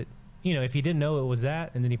about it is if he didn't know it was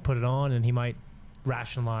that and then he put it on and he might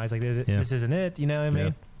rationalize like this isn't it, you know what I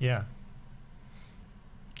mean? Yeah.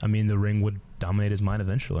 I mean, the ring would dominate his mind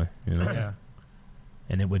eventually. Yeah.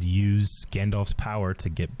 And it would use Gandalf's power to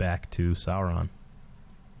get back to Sauron.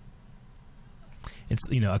 It's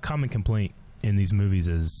a common complaint in these movies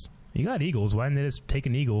is you got eagles. Why didn't they just take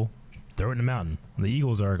an eagle, throw it in the mountain? The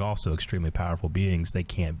eagles are also extremely powerful beings. They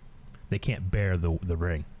can't bear the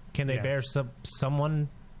ring. Can they Yeah. bear someone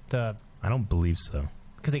to I don't believe so.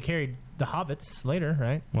 because they carried the hobbits later,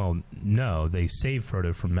 right? Well, no, they saved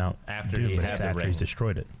Frodo from Mount After Doom, he but had it's the after ring. he's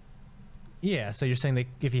destroyed it. Yeah, so you're saying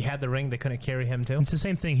if he had the ring, they couldn't carry him too? It's the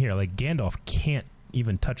same thing here. Like Gandalf can't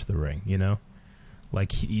even touch the ring.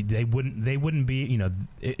 Like they wouldn't be.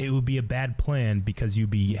 It would be a bad plan because you'd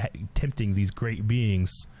be tempting these great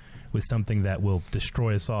beings with something that will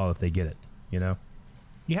destroy us all if they get it.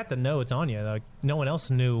 You have to know it's on you. Like no one else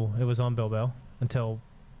knew it was on Bilbo until,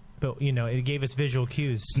 it gave us visual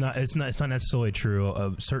cues. It's not necessarily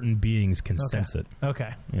true. Certain beings can sense it.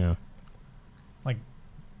 Okay. Yeah. Like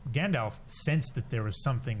Gandalf sensed that there was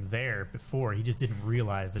something there before. He just didn't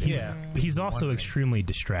realize that. He's also One ring. extremely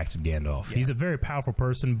distracted, Gandalf. Yeah. He's a very powerful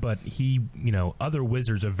person, but other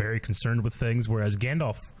wizards are very concerned with things, whereas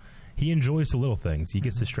Gandalf, he enjoys the little things. He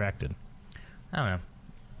gets distracted. I don't know.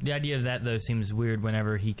 The idea of that, though, seems weird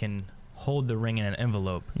whenever he can hold the ring in an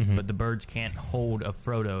envelope, but the birds can't hold a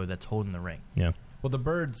Frodo that's holding the ring. Yeah. Well, the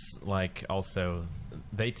birds, also,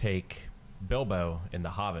 they take Bilbo in The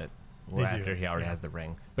Hobbit They after do, he already yeah. has the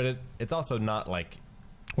ring. But it's also not like...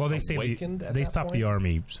 Well, they save Awakened at they that stop point? the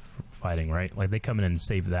army fighting, right? Like they come in and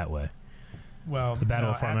save that way. Well, The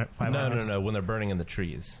Battle of Five No, Armies? when they're burning in the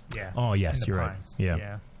trees. Yeah. Oh, yes, in the you're right. pines. Yeah.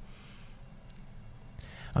 Yeah.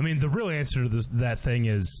 I mean, the real answer to that thing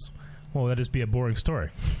is, well, that'd just be a boring story.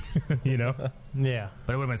 You know? Yeah.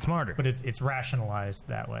 But it would have been smarter. But it's rationalized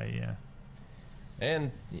that way. Yeah.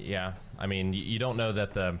 And, yeah, I mean, you don't know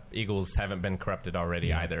that the eagles haven't been corrupted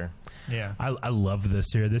already either. Yeah. I love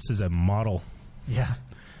this here. This is a model. Yeah.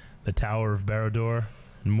 The Tower of Barad-dûr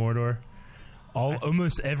in Mordor.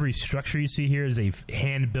 Almost every structure you see here is a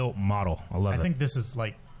hand-built model. I love it. I think this is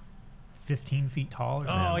like 15 feet tall or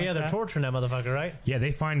something. Oh, like yeah, they're that. torturing that motherfucker, right? Yeah,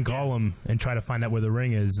 they find Gollum and try to find out where the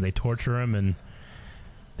ring is. They torture him, and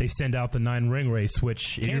they send out the 9 ring race,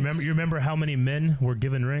 which, you remember how many men were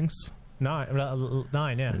given rings? 9,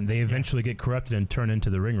 yeah. And they eventually get corrupted and turn into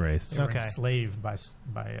the ring race. They were Okay. enslaved by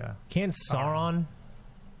Can Sauron,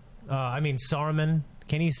 Saruman,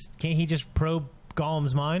 can he just probe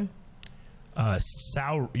Gollum's mind? You're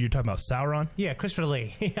talking about Sauron? Yeah, Christopher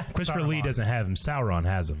Lee. Yeah. Christopher Lee Saruman. doesn't have him. Sauron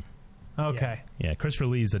has him. Okay. Yeah, Christopher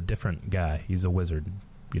Lee's a different guy. He's a wizard.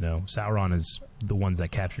 You know, Sauron is the ones that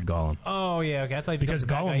captured Gollum. Oh, yeah, okay. I thought he Because becomes a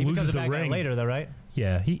bad guy. Gollum He becomes loses a the bad guy ring. later, though, right?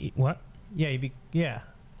 Yeah, what? Yeah, yeah.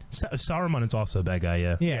 Saruman is also a bad guy,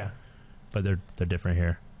 yeah. Yeah. But they're different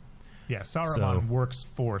here. Yeah, Saruman So- works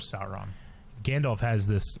for Sauron. Gandalf has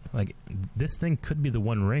this, like, this thing could be the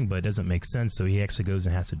One Ring, but it doesn't make sense, so he actually goes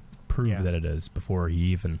and has to prove that it is before he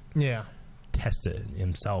even Yeah. tests it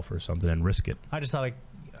himself or something and risk it. I just thought, like,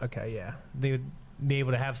 okay, yeah. They would be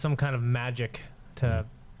able to have some kind of magic to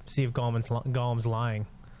see if Gollum's lying.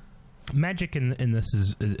 Magic in this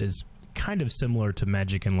is kind of similar to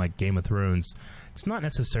magic in, like, Game of Thrones. It's not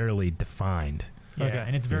necessarily defined. Yeah, Okay.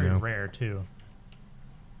 and it's very You know? rare too.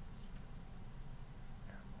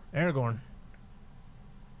 Aragorn.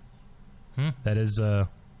 That is, Yeah,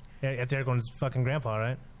 that's Aragorn's fucking grandpa,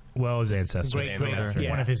 right? well, his ancestors. Great Ancestor. Yeah.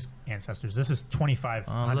 One of his ancestors. This is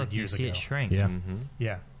 2,500 Oh, look, you years see ago. it shrink. Yeah, Mm-hmm.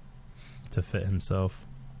 Yeah. to fit himself.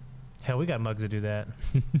 Hell, we got mugs that do that.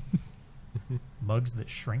 Mugs that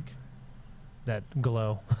shrink. That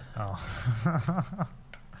glow. Oh.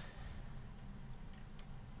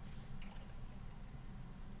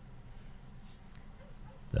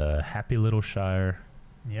 The happy little Shire.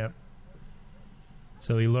 Yep.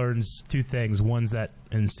 So he learns 2 things. One's that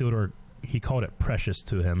in Isildur, he called it precious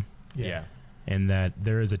to him, Yeah. and that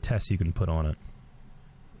there is a test you can put on it.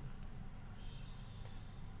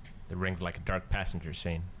 The ring's like a dark passenger,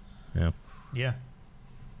 Shane. Yeah. Yeah.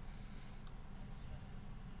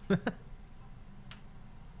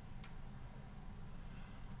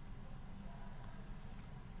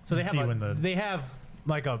 So they Let's have see when the- they have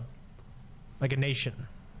like a nation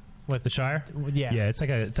with The Shire? yeah. Yeah, it's like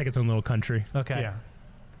its own little country. Okay. Yeah.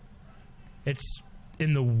 It's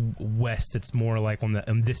in the west. It's more like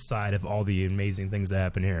on this side of all the amazing things that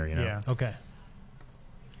happen here. You know. Yeah. Okay.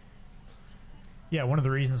 Yeah. One of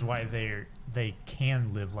the reasons why they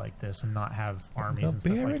can live like this and not have armies and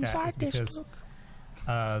stuff like that is because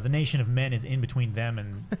the nation of men is in between them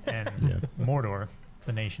and Yeah. Mordor,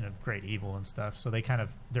 the nation of great evil and stuff. So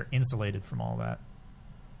they're insulated from all that.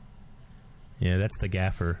 Yeah, that's the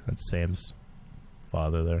gaffer. That's Sam's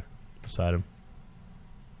father there beside him.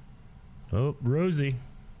 Oh, Rosie.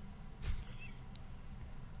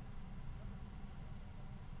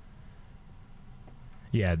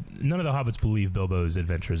 Yeah, none of the hobbits believe Bilbo's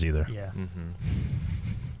adventures either. Yeah. Mm-hmm.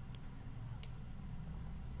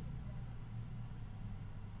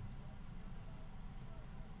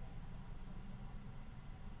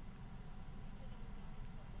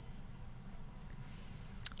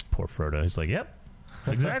 Poor Frodo. He's like, yep,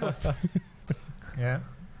 exactly. Yeah.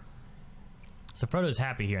 So Frodo's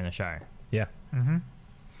happy here in the Shire. Yeah, Mm-hmm.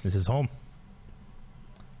 this is home.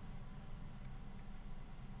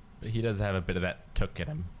 But he does have a bit of that took in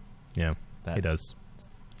him. Yeah, That he does.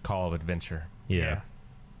 call of adventure. Yeah.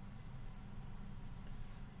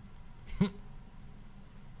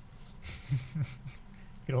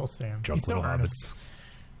 Good old Sam. Drunk He's so little earnest. hobbits.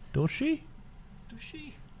 Does she? Does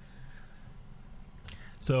she?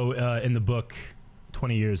 So in the book,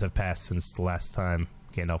 20 years have passed since the last time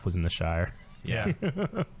Gandalf was in the Shire. Yeah.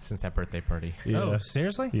 Since that birthday party. Oh,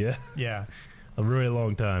 seriously? Yeah. Yeah. A really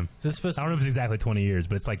long time. Is this supposed I don't know if it's exactly 20 years,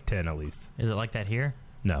 but it's like 10 at least. Is it like that here?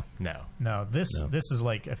 No. No. No, this No. is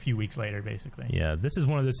like a few weeks later, basically. Yeah, this is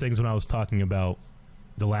one of those things when I was talking about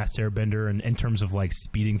The Last Airbender and in terms of like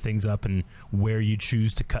speeding things up and where you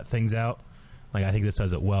choose to cut things out. Like I think this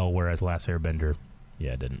does it well, whereas Last Airbender,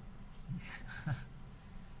 yeah, it didn't.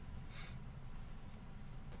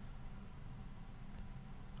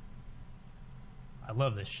 I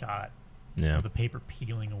love this shot Yeah. of the paper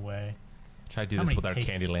peeling away. Try to do How this many with our takes?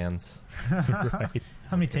 Candylands. Right.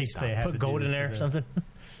 How many takes they have Put to gold do in for there or this? something.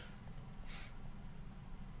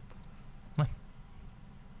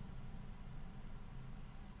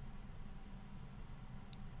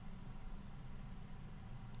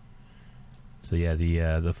 So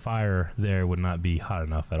yeah, the fire there would not be hot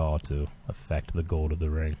enough at all to affect the gold of the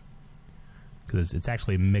ring, because it's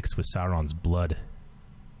actually mixed with Sauron's blood.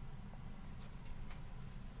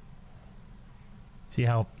 See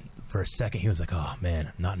how for a second he was like, "Oh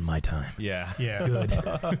man, not in my time." Yeah. Yeah. Good.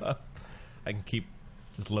 I can keep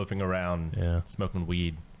just loafing around, Yeah. smoking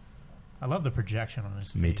weed. I love the projection on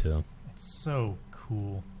his face. Me too. It's so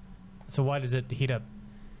cool. So why does it heat up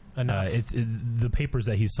enough? The papers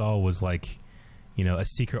that he saw was like, a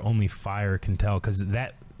secret only fire can tell, because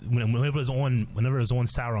that whenever it was on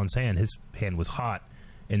Sauron's hand, his hand was hot,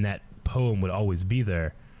 and that poem would always be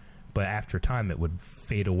there. But after time, it would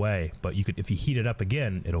fade away. But if you heat it up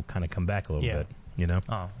again, it'll kind of come back a little bit.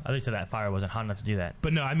 Oh, at least that fire wasn't hot enough to do that.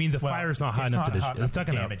 But no, I mean the fire's not hot it's enough not to hot enough It's not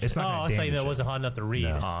to gonna. damage It's it. not oh, gonna I thought damage that it. wasn't hot enough to read.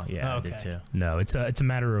 No. Oh, yeah, Okay. I did too. No, it's a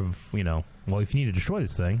matter of well, if you need to destroy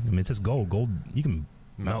this thing, I mean, it's just gold. Gold, you can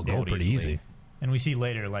melt gold pretty easily. easy. And we see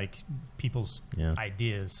later, like, people's Yeah.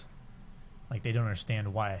 ideas. Like, they don't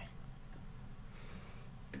understand why.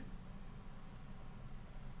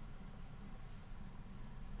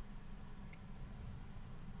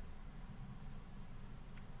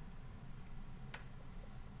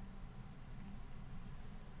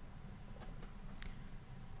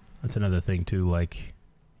 That's another thing too. Like,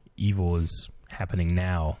 evil is happening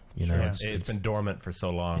now. Sure. Yeah. It's been dormant for so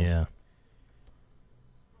long. Yeah.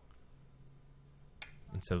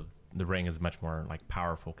 And so the ring is much more like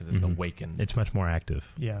powerful because it's Mhm. awakened. It's much more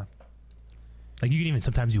active. Yeah. Like, you can even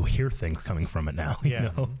sometimes you'll hear things coming from it now. Yeah.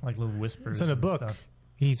 You know? Like little whispers. So in the and book, stuff.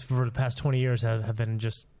 he's for the past 20 years have been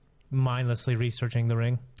just mindlessly researching the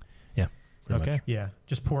ring. Pretty Okay. much. Yeah.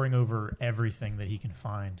 Just poring over everything that he can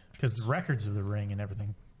find. Because the records of the ring and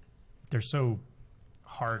everything, they're so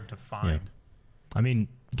hard to find. I mean,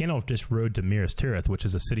 Gandalf just rode to Minas Tirith, which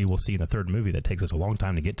is a city we'll see in the third movie that takes us a long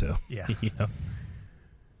time to get to. Yeah. You know,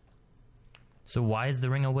 So why is the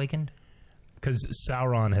ring awakened? because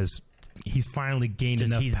Sauron he's finally gained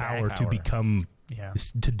Just enough he's back power to power. become Yeah.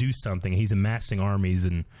 to do something. He's amassing armies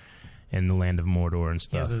in the land of Mordor and He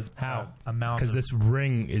stuff. has How? amount Because of, this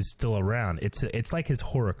ring is still around. It's like his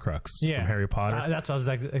Horcrux from Harry Potter. That's what I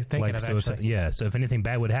was thinking of, so actually. so if anything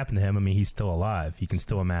bad would happen to him, I mean, he's still alive. He can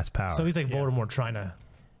still amass power. So he's like Yeah. Voldemort trying to...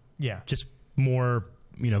 yeah. just more,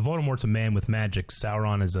 Voldemort's a man with magic.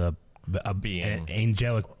 Sauron is a Being. an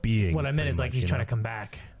angelic being. What I meant pretty is like much, he's you trying know? to come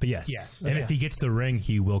back. But yes. Yes. And Okay. if he gets the ring,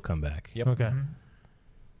 he will come back. Yep. Okay. Mhm.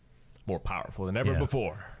 More powerful than ever Yeah.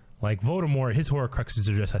 before. Like Voldemort, his Horcruxes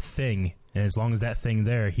are just a thing, and as long as that thing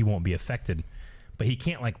there, he won't be affected. But he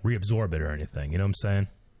can't like reabsorb it or anything. You know what I'm saying?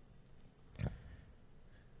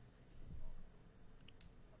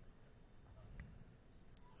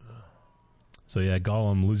 So yeah,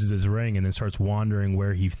 Gollum loses his ring and then starts wandering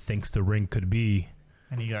where he thinks the ring could be,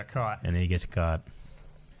 And he got caught. and then he gets caught.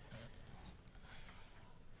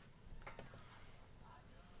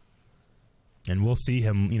 And we'll see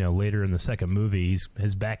him, later in the second movie.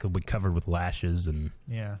 His back will be covered with lashes and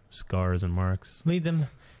Yeah. scars and marks. Lead them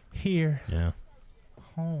here. Yeah,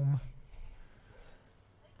 Home.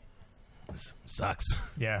 this sucks.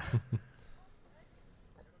 Yeah.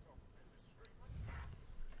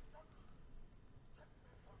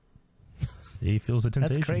 He feels the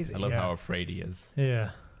temptation. That's crazy. I love Yeah. how afraid he is.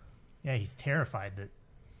 Yeah. Yeah, he's terrified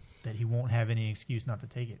that he won't have any excuse not to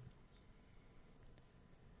take it.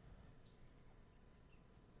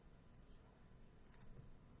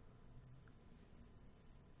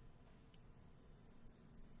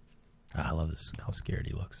 I love this. How scared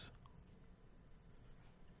he looks.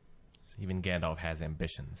 Even Gandalf has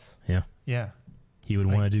ambitions. Yeah, Yeah. he would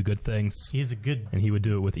Like- want to do good things, He is a good, and he would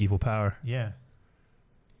do it with evil power. yeah.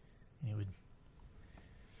 And he would,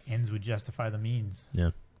 ends would justify the means.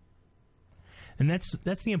 Yeah. And that's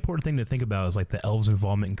the important thing to think about, is like the elves'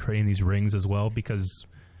 involvement in creating these rings as well, because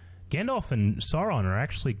Gandalf and Sauron are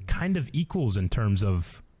actually kind of equals in terms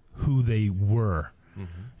of who they were,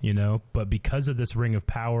 but because of this ring of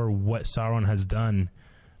power, what Sauron has done,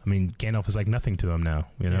 I mean, Gandalf is like nothing to him now,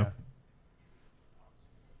 Yeah.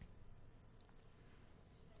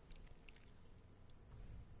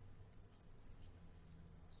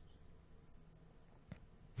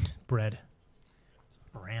 Bread.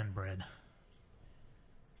 Bran bread.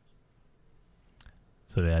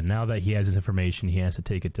 So yeah, now that he has his information, he has to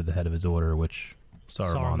take it to the head of his order, which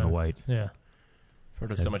Saruman the Saruman. White. Yeah.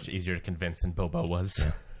 Frodo's so much easier to convince than Bilbo was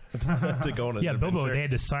to go on a Yeah, Bilbo, adventure. they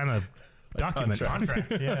had to sign a document.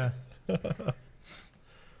 contract. Yeah.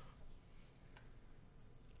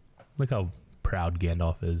 Look how proud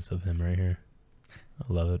Gandalf is of him right here.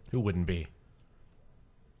 I love it. Who wouldn't be?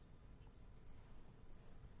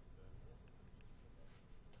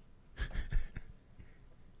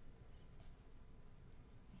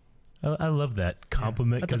 I love that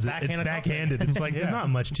compliment That's a because it's backhanded backhanded. It's like there's not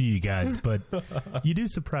much to you guys, but you do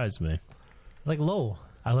surprise me. Like low.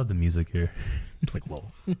 I love the music here. It's like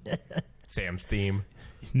whoa. Sam's theme.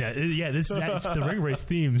 No, yeah, this is the ring race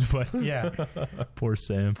themes, but Yeah. poor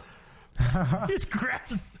Sam. It's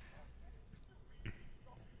crap.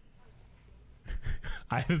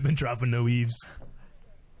 I haven't been dropping no eaves.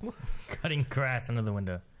 Cutting grass under the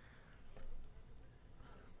window.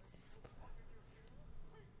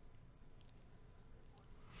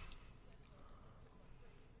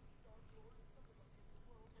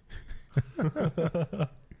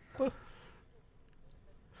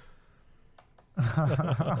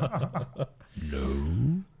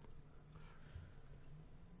 No.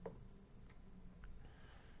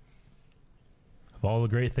 Of all the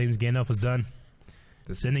great things Gandalf has done,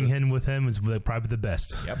 sending him with him was probably the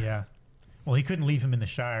best. Yep. Yeah. Well, he couldn't leave him in the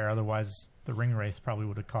Shire, otherwise the ring wraith probably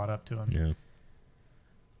would have caught up to him. Yeah.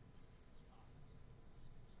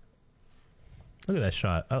 Look at that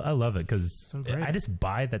shot. I love it because So great. I just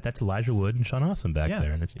buy that that's Elijah Wood and Sean Austin back Yeah.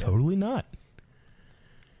 there, and it's totally not.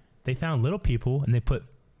 They found little people and they put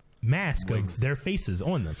masks of their faces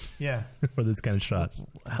on them Yeah. for those kind of shots.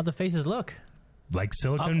 How'd the faces look? Like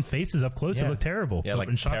silicone faces up close, Yeah. they look terrible. Yeah, But like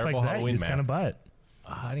in shots like terrible that, you Halloween just kind of masks. buy it.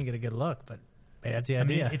 I didn't get a good look, but hey, that's the I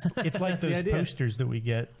mean, idea. it's like That's the those idea. posters that we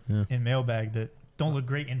get Yeah. in mailbag that don't look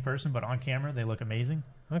great in person, but on camera they look amazing.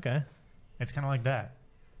 Okay. It's kind of like that.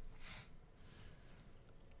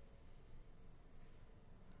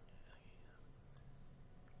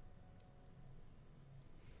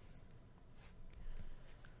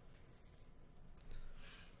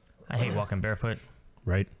 I hate walking barefoot.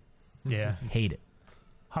 Right? Yeah, Hate it.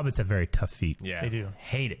 Hobbits have very tough feet. Yeah. they do.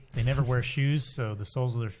 Hate it. They never wear shoes, so the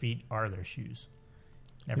soles of their feet are their shoes.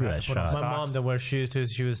 Never Look at have to that put on shot. My socks. mom that wears shoes till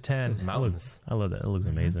she was 10. Mountains. I love that. It looks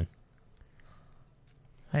Mm-hmm. amazing.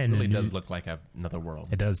 I It had really New- does look like another world.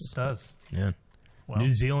 It does. It does. Yeah. Well,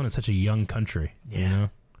 New Zealand is such a young country. You Yeah. know?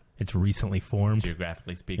 It's recently formed.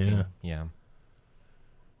 Geographically speaking. Yeah. Yeah.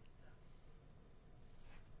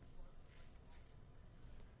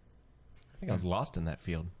 I think I was lost in that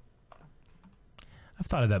field. I've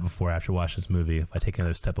thought of that before after watching this movie. If I take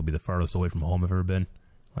another step, it'll be the farthest away from home I've ever been.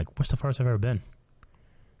 Like, what's the farthest I've ever been?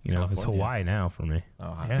 You know, it's California. Hawaii now for me.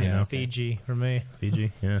 Oh, Yeah. You know? Fiji for me.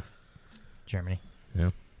 Fiji, yeah. Germany. Yeah.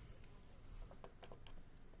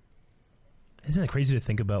 Isn't it crazy to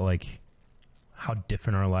think about, like, how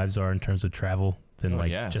different our lives are in terms of travel than,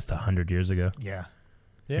 just 100 years ago? yeah.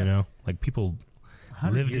 Yeah. You know? Like, people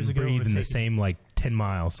 100 lived years and ago, it breathed would in the take same, like, 10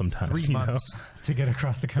 miles sometimes, 3 you know? months to get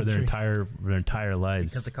across the For country. their entire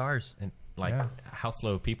lives. Because the cars. And like Yeah. how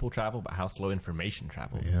slow people travel, but how slow information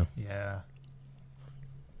travels. Yeah. Yeah.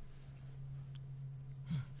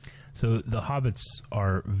 So the hobbits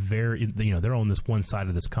are very, you know, they're on this one side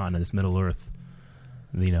of this continent, this Middle Earth,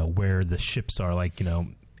 you know, where the ships are, like, you know,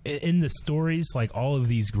 in the stories, like, all of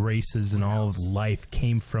these races and all of life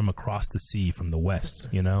came from across the sea from the west,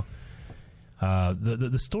 you know.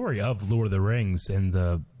 The story of Lord of the Rings and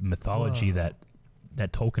the mythology that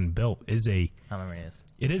Tolkien built is I remember this.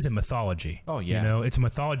 it is a mythology. Oh, yeah. You know, it's a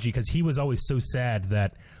mythology because he was always so sad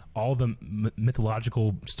that all the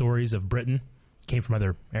mythological stories of Britain came from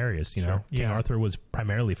other areas, you know. Sure. King Yeah. Arthur was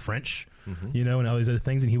primarily French, you know, and all these other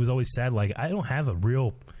things, and he was always sad, like, I don't have a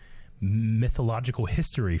real mythological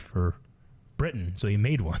history for Britain, so he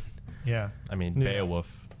made one. Yeah. I mean, Yeah.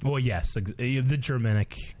 Beowulf, Well, yes, the Germanic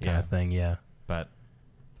kind Yeah. of thing, yeah. but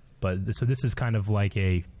So this is kind of like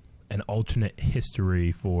an alternate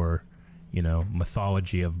history for, you know,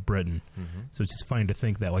 mythology of Britain. So it's just funny to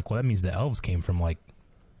think that, like, well, that means the elves came from, like,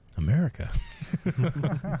 America.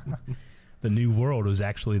 The New World was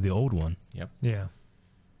actually the old one. yep. Yeah.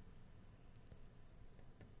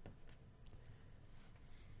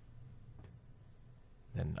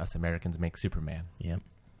 And us Americans make Superman. Yep.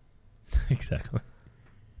 Exactly.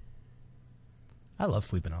 I love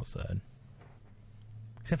sleeping outside.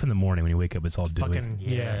 Except in the morning when you wake up, it's all dewy. Fucking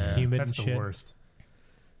Yeah. humid That's and the shit. worst.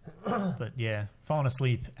 But yeah, falling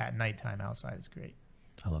asleep at nighttime outside is great.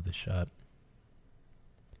 I love this shot.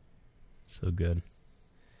 So good.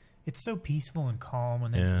 It's so peaceful and calm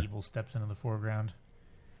when then Yeah. evil steps into the foreground.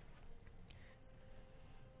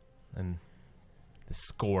 And the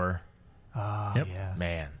score, Ah, Yep. yeah.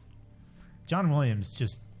 man. John Williams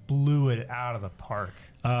just blew it out of the park.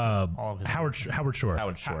 All of his Howard Shore. Howard Shore.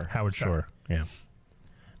 Howard Shore. Yeah.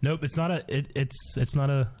 Nope, it's not a. It's not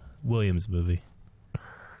a Williams movie.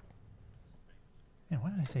 Yeah, why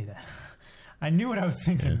did I say that? I knew what I was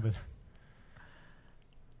thinking, but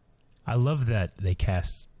I love that they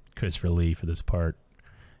cast Christopher Lee for this part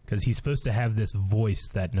because he's supposed to have this voice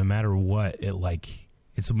that no matter what,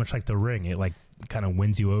 it's so much like The Ring. It like kind of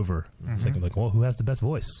wins you over. It's like, well, who has the best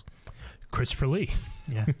voice? Christopher Lee.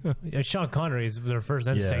 Yeah. Sean Connery is their first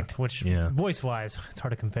instinct, which voice-wise, it's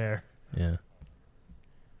hard to compare. Yeah.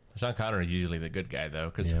 Sean Connery is usually the good guy, though.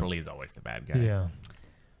 Christopher Lee is always the bad guy. Yeah.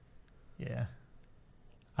 Yeah.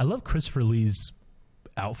 I love Christopher Lee's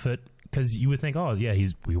outfit because you would think, oh, yeah, he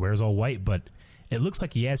wears all white, but it looks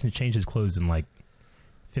like he hasn't changed his clothes in like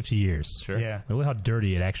 50 years. Sure. Yeah. Look how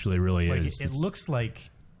dirty it actually really is. It looks like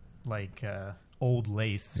old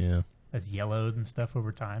lace. Yeah. That's yellowed and stuff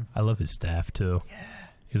over time. I love his staff too. Yeah.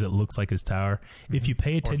 Because it looks like his tower. If you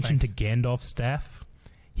pay attention to Gandalf's staff,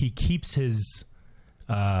 he keeps his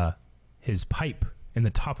pipe in the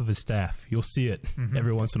top of his staff. You'll see it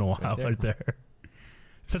every once in a while right there.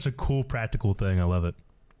 It's such a cool practical thing. I love it.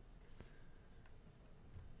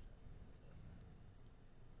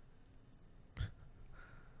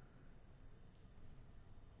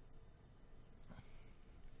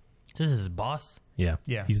 This is his boss, Yeah.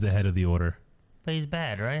 Yeah. He's the head of the order. but he's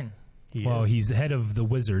bad, right? He's the head of the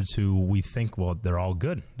wizards who we think, well, they're all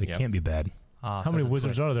good. They can't be bad. How many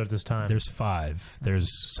wizards are there at this time? There's 5. There's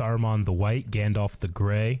Saruman the white, Gandalf the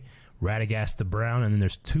gray, Radagast the brown, and then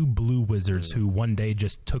there's 2 blue wizards who one day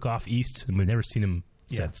just took off east, and we've never seen him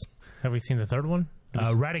since. Have we seen the third one?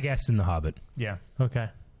 Radagast in The Hobbit. Yeah. Okay.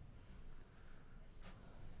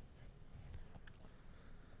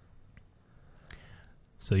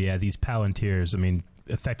 So yeah, these Palantirs, I mean,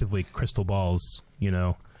 effectively crystal balls,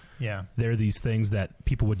 Yeah. they're these things that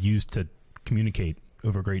people would use to communicate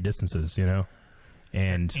over great distances, And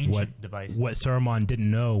Ancient devices. what Saruman didn't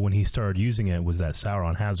know when he started using it was that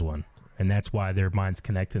Sauron has one. And that's why their minds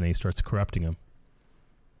connect and he starts corrupting them.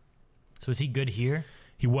 So is he good here?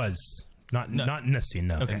 He was. Not in this scene,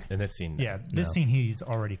 no. Okay. In this scene. Yeah. This scene, he's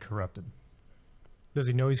already corrupted. Does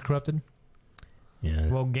he know he's corrupted? Yeah.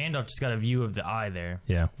 Well, Gandalf just got a view of the eye there.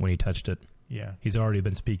 Yeah, when he touched it. Yeah. He's already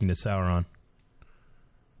been speaking to Sauron.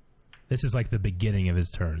 This is like the beginning of his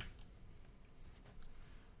turn.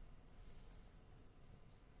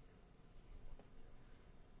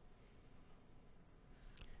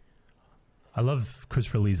 I love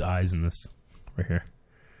Christopher Lee's eyes in this right here.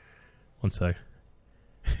 One sec.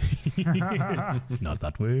 Not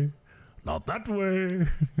that way. Not that way.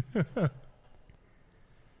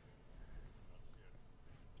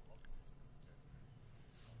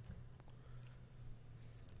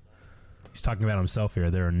 He's talking about himself here.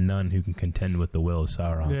 There are none who can contend with the will of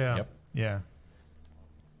Sauron. Yeah. Yep. Yeah.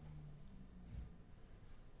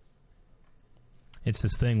 It's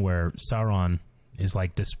this thing where Sauron is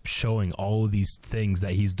like just showing all of these things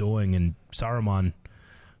that he's doing, and Saruman,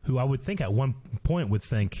 who I would think at one point would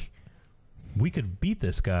think we could beat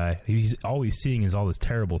this guy. He's always seeing is all these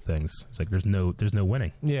terrible things. It's like there's no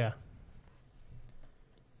winning. Yeah.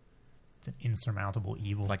 It's an insurmountable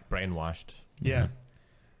evil. It's like brainwashed. Yeah.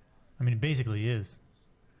 I mean, it basically is.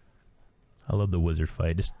 I love the wizard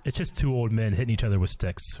fight. It's just 2 old men hitting each other with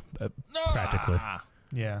sticks, practically.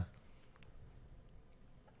 Yeah.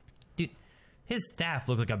 Dude, his staff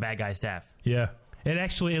looked like a bad guy's staff. Yeah,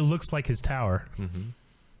 it looks like his tower.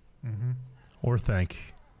 Or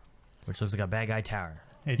think. Which looks like a bad guy tower.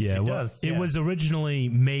 It Well, does. It was originally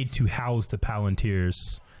made to house the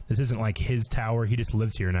Palantirs. This isn't like his tower. He just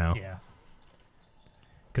lives here now. Yeah.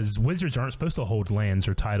 Because wizards aren't supposed to hold lands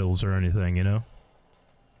or titles or anything, They're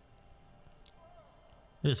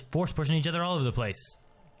just force pushing each other all over the place.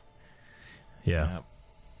 Yeah.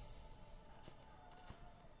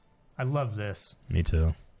 I love this. Me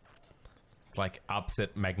too. It's like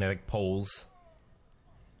opposite magnetic poles.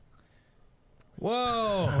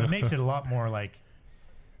 Whoa! Well, it makes it a lot more like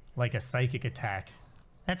a psychic attack.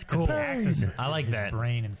 That's cool. The axis I like his that.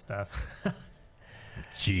 brain and stuff.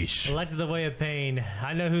 Sheesh. Elected the way of pain.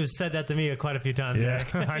 I know who's said that to me quite a few times. Yeah,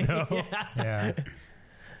 Eric. I know. Yeah.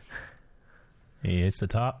 He hits the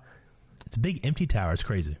top. It's a big empty tower. It's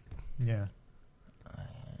crazy. Yeah.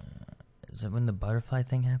 Is it when the butterfly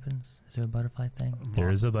thing happens? Is there a butterfly thing? There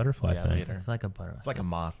is a butterfly thing. later. It's like a butterfly. It's like a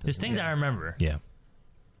moth. There's things I remember. Yeah.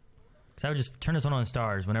 Because I would just turn this on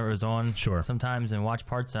Stars whenever it was on. Sure. Sometimes and watch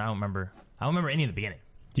parts that I don't remember. I don't remember any of the beginning.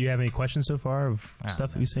 Do you have any questions so far of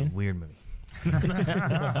stuff that we've It's a seen? weird movie.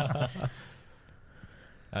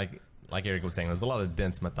 Like Eric was saying, there's a lot of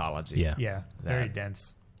dense mythology. Yeah. Yeah. Very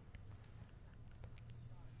dense.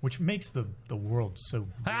 Which makes the world so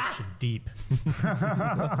rich and deep.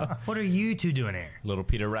 What are you two doing here? Little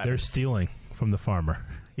Peter Rabbit. They're stealing from the farmer.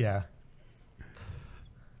 Yeah.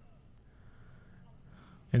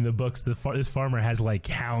 In the books, this farmer has like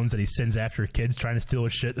hounds that he sends after kids trying to steal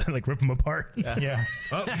his shit and like rip them apart. Yeah.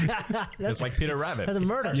 It's like Peter Rabbit. That's a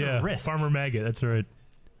murder. Yeah, risk. Farmer Maggot. That's right.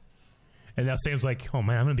 And now Sam's like, "Oh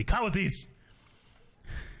man, I'm gonna be caught with these."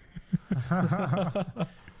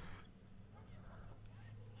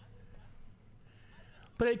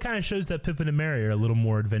 But it kind of shows that Pippin and Merry are a little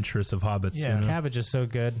more adventurous of hobbits. Yeah. you know? Cabbage is so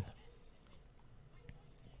good.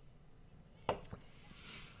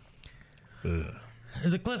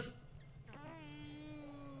 There's a cliff.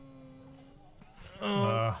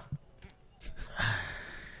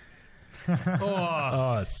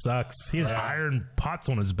 Oh, it sucks. He has iron pots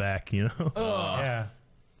on his back, you know? Yeah.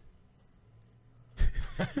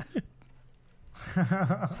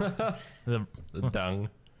 The dung.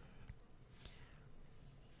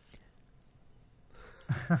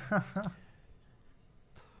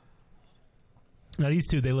 Now, these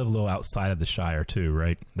two, they live a little outside of the Shire, too,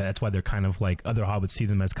 right? That's why they're kind of like, other hobbits see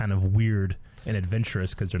them as kind of weird and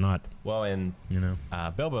adventurous because they're not, Well, and you know?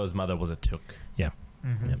 Bilbo's mother was a Took. Yeah.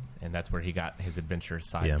 Mm-hmm. Yep. And that's where he got his adventurous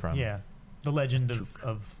side Yeah. from. Yeah. The legend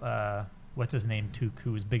of what's his name, Took,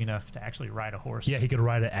 who was big enough to actually ride a horse. Yeah, he could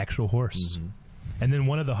ride an actual horse. Mhm. And then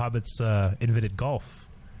one of the hobbits invented golf.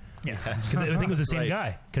 Yeah. Because I think it was the same Right.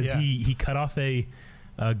 guy. Because Yeah. he cut off a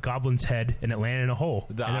goblin's head and it landed in a hole.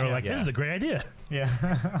 And they were like, Yeah. this is a great idea. Yeah.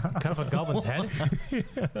 Cut off a goblin's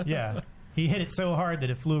head. Yeah. He hit it so hard that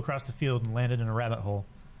it flew across the field and landed in a rabbit hole.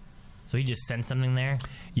 So he just sent something there?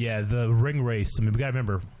 Yeah, the ring race. I mean, we got to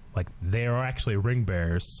remember, like, they are actually ring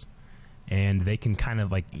bearers. And they can kind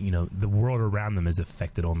of, like, you know, the world around them is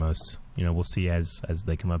affected almost. You know, we'll see as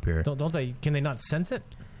they come up here. Don't they? Can they not sense it?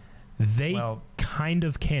 They Well- kind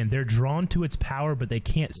of can. They're drawn to its power, but they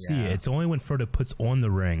can't see Yeah. it. It's only when Frodo puts on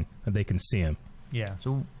the ring that they can see him. Yeah.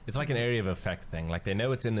 So It's like an area of effect thing. Like they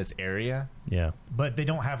know it's in this area. Yeah. But they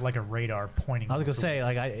don't have like a radar pointing. I was gonna to say, it.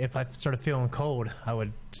 like, if I started feeling cold, I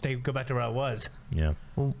would go back to where I was. Yeah.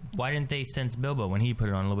 well, why didn't they sense Bilbo when he put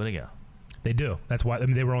it on a little bit ago? They do. That's why. I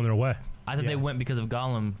mean, they were on their way. I thought they Yeah. went because of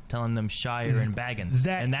Gollum telling them Shire and Baggins,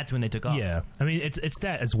 and that's when they took off. Yeah. I mean, it's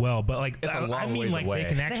that as well. But like, It's a I long mean, ways like away. they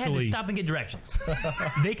can They had to actually stop and get directions.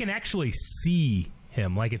 they can actually see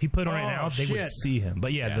him. Like if you put it right Oh, now, they would shit. see him.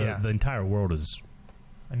 But yeah, Yeah. the entire world is,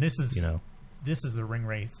 And this is you know, this is the ring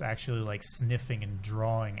wraith actually like sniffing and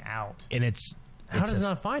drawing out. and it's How it's does a- it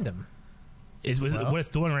not find him? what it's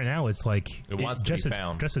doing right now. It's like It wants to just be its,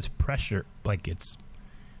 found. Just its pressure, like it's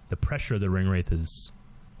the pressure of the ring wraith is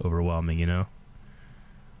overwhelming. You know,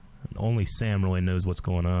 and only Sam really knows what's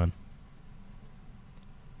going on.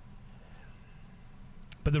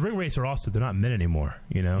 But the ring wraiths are also, they're not men anymore.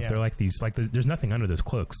 You know, Yeah. they're like these, like there's nothing under those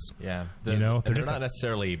cloaks. Yeah. You know, and they're they're just not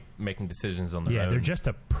necessarily making decisions on their Yeah, own. they're just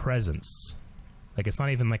a presence. Like it's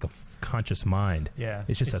not even like a conscious mind. Yeah.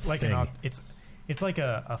 It's just a like thing. It's like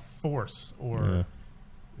a force or Yeah.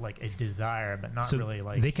 like a desire, but not So really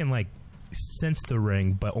like they can like sense the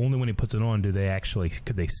ring, but only when he puts it on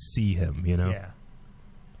could they see him, you know? Yeah.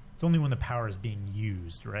 It's only when the power is being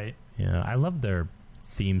used, right? Yeah, I love their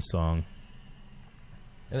theme song.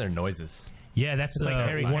 and their noises. Yeah, that's It's like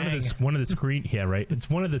Harry one Kang. of the screen. Yeah, right. It's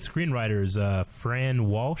one of the screenwriters, Fran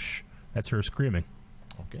Walsh. That's her screaming.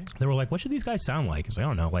 Okay. They were like, "What should these guys sound like?" It's like, I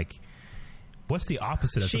don't know. Like, what's the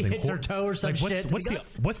opposite of She something? hits her toe or some like, shit.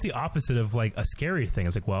 what's the opposite of like a scary thing?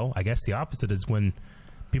 It's like, well, I guess the opposite is when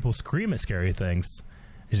people scream at scary things.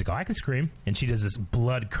 She's like, "Oh, I can scream," and she does this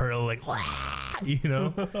blood curdle, like, "Wah!" You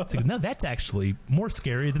know. It's like, no, that's actually more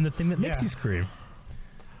scary than the thing that makes Yeah. you scream.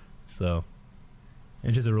 So,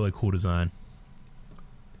 it's just a really cool design.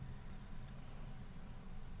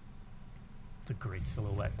 It's a great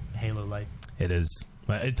silhouette halo light. It is.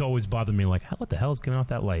 It's always bothered me, like, what the hell is giving off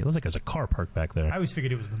that light? It looks like there's a car parked back I there. always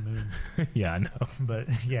figured it was the moon, Yeah, I know. but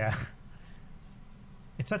yeah.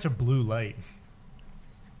 It's such a blue light.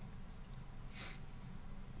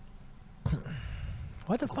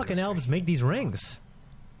 Why the fucking elves make these rings?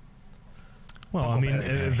 Well, I mean,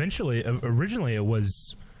 Huckleberry. originally it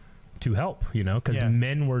was to help, you know, because Yeah.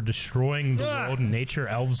 men were destroying the Ah! world and nature.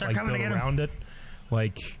 Elves They're like coming built to get 'em. around it.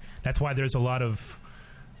 Like that's why there's a lot of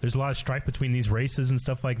strife between these races and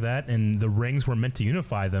stuff like that. And the rings were meant to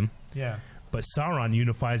unify them, Yeah. but Sauron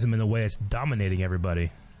unifies them in a way that's dominating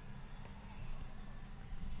everybody.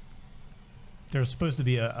 There's supposed to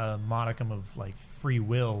be a modicum of like free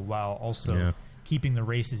will while also Yeah. keeping the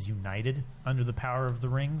races united under the power of the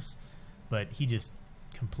rings, but he just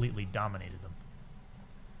completely dominated them.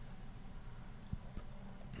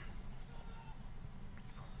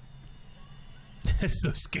 It's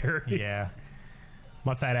so scary. Yeah.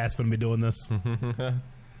 My fat ass wouldn't be doing this.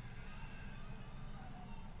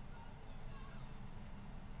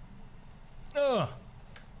 Ugh.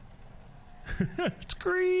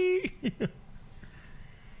 Scree.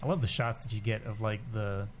 I love the shots that you get of like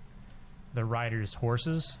the riders'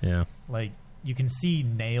 horses. Yeah. Like you can see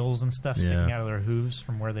nails and stuff sticking out of their hooves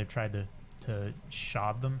from where they've tried to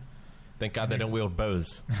shod them. Thank God they don't wield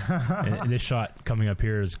bows. And this shot coming up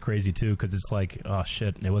here is crazy too, because it's like, oh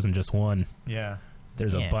shit, it wasn't just one. Yeah.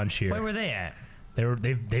 There's a bunch here. Where were they at?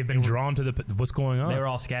 They've been drawn to what's going on. They were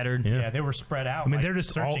all scattered. Yeah, they were spread out. I mean, like, they're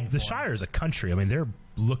just all, searching the for Shire them. is a country. I mean, they're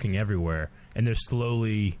looking everywhere, and they're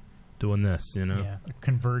slowly doing this. You know, Yeah,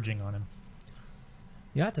 converging on him.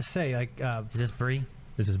 You have to say, like, Is this Bree?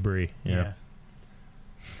 this is Bree. Yeah,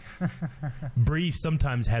 Bree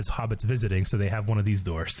sometimes has hobbits visiting, so they have one of these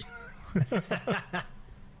doors.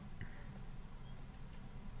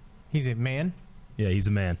 he's a man. Yeah, he's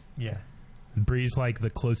a man. Yeah. Bree's like the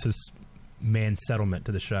closest man settlement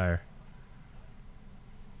to the Shire.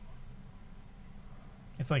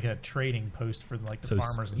 It's like a trading post for like the So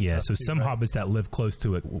farmers and yeah, stuff. so too, some right? hobbits that live close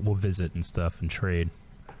to it will visit and stuff and trade.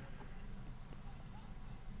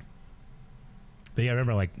 But yeah, I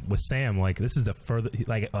remember like with Sam, like this is the furthest.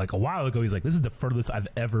 Like a while ago, he's like, "This is the furthest I've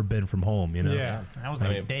ever been from home." You know? Yeah. That was I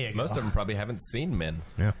like mean, a day ago. most of them probably haven't seen men.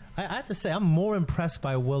 Yeah. I have to say, I'm more impressed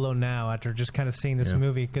by Willow now after just kind of seeing this Yeah.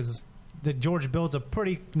 movie, because George builds a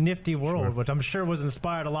pretty nifty world, Sure. which I'm sure was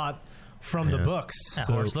inspired a lot from the Yeah. books. That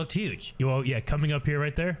So- horse looked huge. Well, yeah, coming up here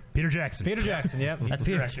right there, Peter Jackson. Peter Jackson, yep. That's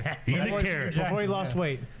Peter Jackson. He before, didn't care. before he lost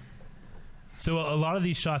weight. So a lot of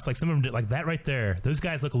these shots, like some of them, like that right there, those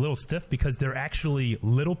guys look a little stiff because they're actually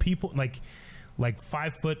little people, like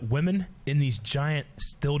 5-foot women in these giant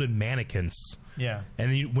stilted mannequins. Yeah.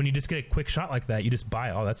 And then when you just get a quick shot like that, you just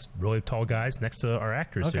buy, oh, that's really tall guys next to our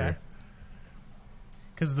actors Okay. here.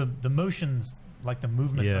 Because the motions, like the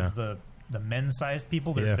movement Yeah. of the men-sized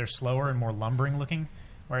people, Yeah. they're slower and more lumbering looking,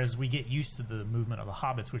 whereas we get used to the movement of the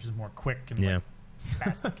hobbits, which is more quick and Yeah. like,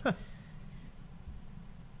 spastic.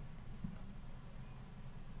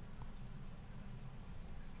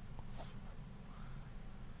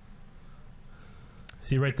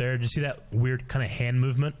 See right there? Did you see that weird kind of hand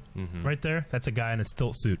movement Mm-hmm. right there? That's a guy in a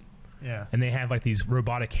stilt suit. Yeah. And they have like these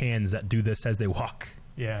robotic hands that do this as they walk.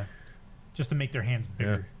 Yeah. Just to make their hands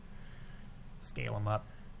bigger. Scale them up.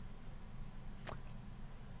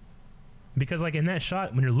 Because like in that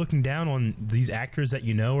shot, when you're looking down on these actors that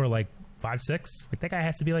you know are like 5'6", like that guy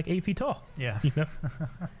has to be like 8 feet tall. Yeah. You know?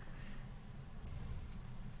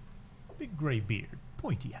 Big gray beard,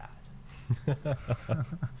 pointy hat.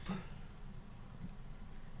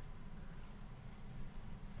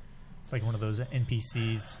 It's like one of those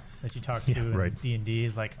NPCs that you talk to Yeah, in right. D&D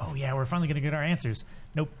is like, oh yeah, we're finally going to get our answers.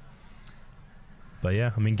 Nope. But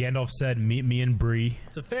yeah, I mean Gandalf said, "Meet me in Bree,"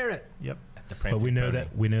 It's a ferret. Yep. The but prancing we know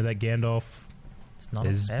pony. that Gandalf It's not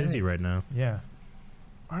is a busy ferret. right now. Yeah.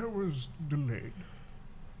 I was delayed.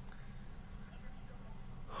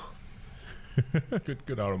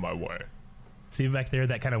 Get out of my way. See back there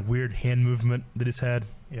that kind of weird hand movement that he's had.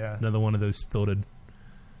 Yeah. Another one of those stilted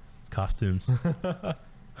costumes.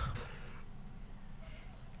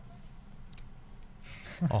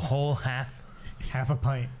 A whole half. Half a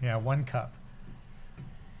pint. Yeah, 1 cup.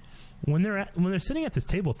 when they're sitting at this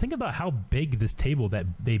table, think about how big this table that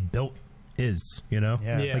they built is. You know,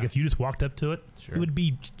 Yeah. Yeah. like if you just walked up to it, Sure. it would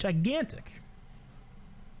be gigantic.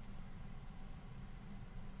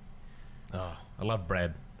 Oh, I love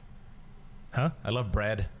bread. Huh? I love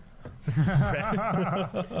bread.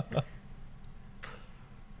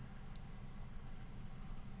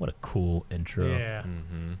 What a cool intro. Yeah.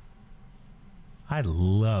 Mm-hmm. I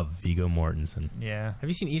love Viggo Mortensen. Yeah. Have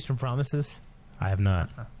you seen Eastern Promises? I have not.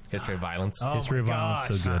 History of Violence. Oh History my of Violence,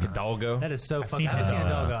 so gosh. good. Hidalgo. That is so I've fucking. seen I've seen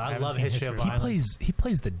Hidalgo. Hidalgo. I I haven't love seen History of History. Violence. He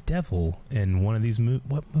plays the devil in one of these movies.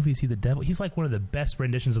 What movie is he the devil? He's like one of the best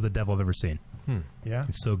renditions of the devil I've ever seen. Yeah.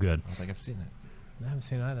 It's so good. I don't think I've seen it. I haven't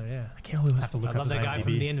seen it either. Yeah. I can't believe I have to look I up love his that guy IMDb.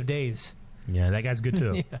 from The End of Days. Yeah, that guy's good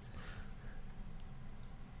too. Yeah.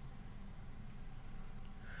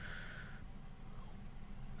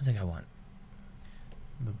 What think I want?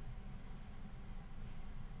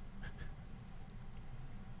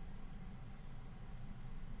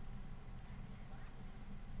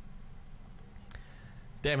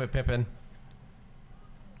 Damn it, Pippin.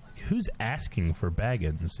 Who's asking for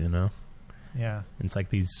Baggins? You know, Yeah. it's like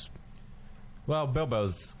these Well,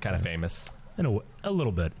 Bilbo's kind of famous. in a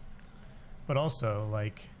little bit. But also,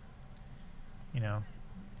 like, you know,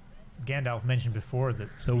 Gandalf mentioned before that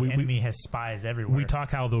So the we enemy has spies everywhere. We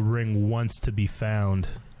talk how the ring wants to be found,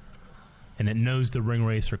 and it knows the ring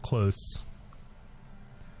race are close.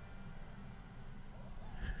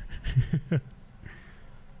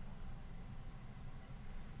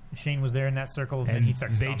 If Shane was there in that circle, then And he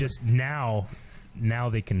starts. they stomping. just now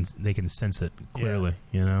they can sense it clearly.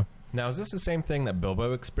 You know. Now, is this the same thing that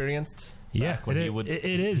Bilbo experienced? Yeah, back when it he would, it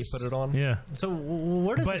he is. put it on? Yeah, So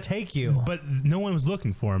where does it take you? but no one was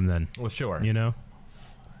looking for him then. Well, sure. You know,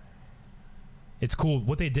 it's cool.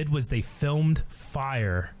 What they did was they filmed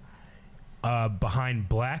fire behind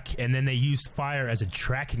black, and then they used fire as a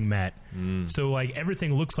tracking mat. So like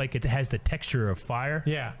everything looks like it has the texture of fire.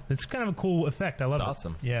 Yeah. It's kind of a cool effect. I love That's it.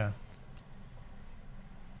 awesome. Yeah.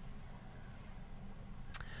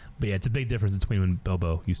 But yeah, it's a big difference between when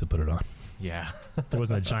Bilbo used to put it on. Yeah. There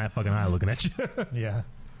wasn't a giant fucking eye looking at you. Yeah.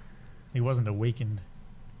 He wasn't awakened.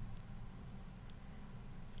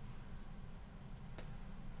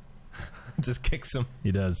 Just kicks him.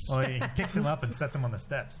 He does. Well, he picks him up and sets him on the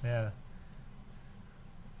steps. Yeah.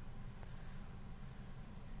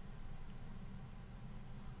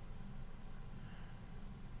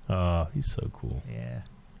 Oh, he's so cool. Yeah.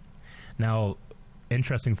 Now,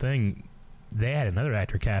 interesting thing, they had another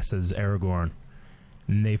actor cast as Aragorn,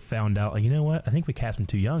 and they found out, like, you know what? I think we cast him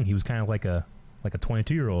too young. He was kind of like a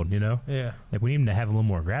 22-year-old, you know? Yeah. Like, we need him to have a little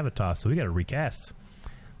more gravitas, so we got to recast.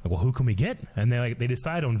 Like, well, who can we get? And they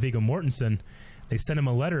decide on Viggo Mortensen. They sent him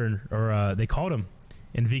a letter, or they called him,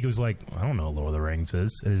 and Viggo's like, I don't know what Lord of the Rings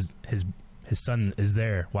is. His son is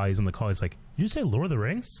there while he's on the call. He's like, did you say Lord of the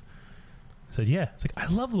Rings? I said, yeah. It's like, I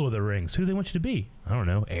love Lord of the Rings. Who do they want you to be? I don't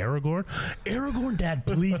know. Aragorn? Aragorn, Dad,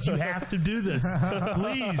 please, you have to do this.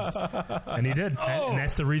 Please. And he did. And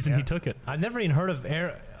that's the reason he took it. I've never even heard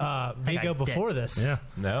of Viggo before this. Yeah.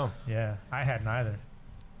 No. Yeah. I hadn't either.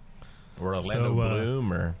 Or Orlando So,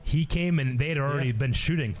 Bloom, or He came, and they had already been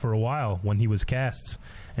shooting for a while when he was cast.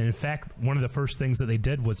 And in fact, one of the first things that they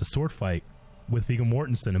did was a sword fight with Viggo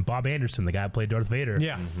Mortensen and Bob Anderson, the guy who played Darth Vader.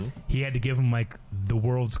 Yeah. He had to give him like the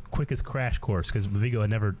world's quickest crash course because Viggo had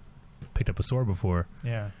never picked up a sword before.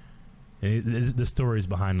 Yeah. And the stories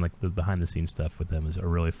behind like the behind the scenes stuff with them are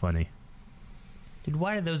really funny. Dude,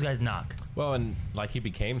 why did those guys knock? well, and like he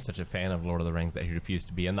became such a fan of Lord of the Rings that he refused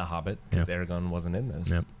to be in The Hobbit because Aragorn wasn't in those.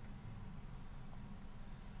 Yep.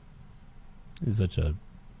 He's such a.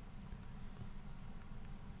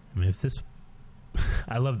 I mean, if this,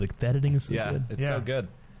 I love the editing is so good. It's Yeah. so good.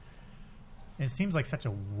 It seems like such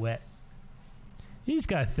a wet. You just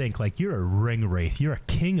gotta think like you're a ring wraith. You're a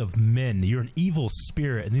king of men. You're an evil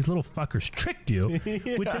spirit, and these little fuckers tricked you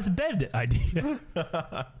with this bed idea.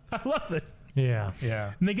 I love it. Yeah.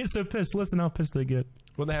 Yeah. And they get so pissed. Listen how pissed they get.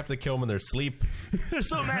 Well, they have to kill him in their sleep. They're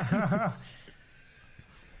so mad.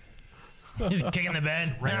 He's kicking the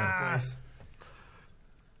bed.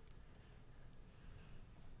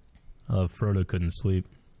 Frodo couldn't sleep.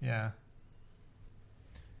 Yeah.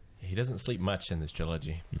 He doesn't sleep much in this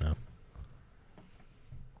trilogy. No.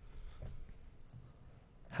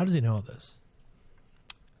 How does he know all this?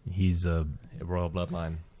 He's a Royal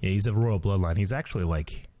bloodline. he's of royal bloodline. He's actually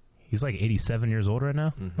he's 87 years old right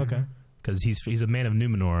now. Okay. Because he's a man of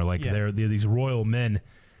Numenor. Like Yeah. they're these royal men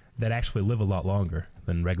that actually live a lot longer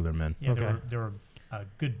than regular men. Yeah. Okay. They were a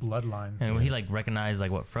good bloodline. And he recognized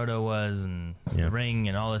what Frodo was and Yeah. the ring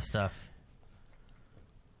and all this stuff.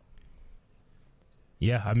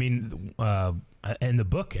 Yeah, I mean, in the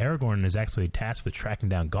book, Aragorn is actually tasked with tracking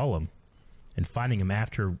down Gollum and finding him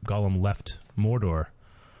after Gollum left Mordor.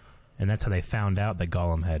 And that's how they found out that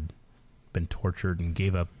Gollum had been tortured and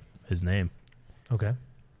gave up his name. Okay.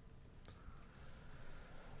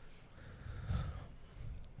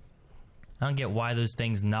 I don't get why those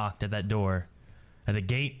things knocked at that door, at the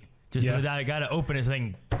gate. Just Yeah. I got to open it so they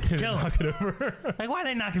can kill him. Knock it over. Like, why are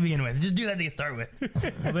they not to begin with? Just do that to start with.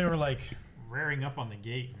 Well, they were rearing up on the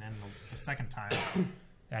gate, and then the second time,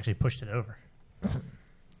 they actually pushed it over.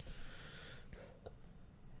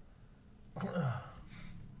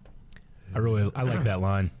 I like that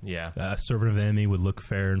line. Yeah. A servant of the enemy would look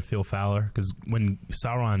fair and feel fouler. Because when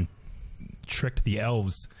Sauron tricked the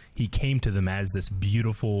elves, he came to them as this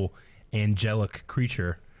beautiful, angelic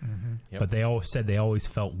creature. Mm-hmm. Yep. But they always said they always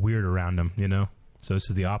felt weird around him, you know? So this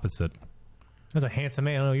is the opposite. That's a handsome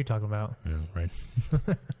man. I don't know what you're talking about. Yeah, right.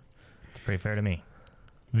 It's pretty fair to me.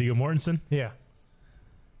 Viggo Mortensen? Yeah.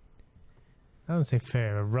 I wouldn't say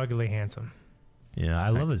fair, but ruggedly handsome. Yeah, I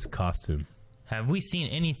love his costume. Have we seen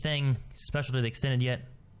anything special to the extended yet?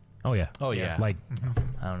 Oh, yeah. Oh, yeah. Like,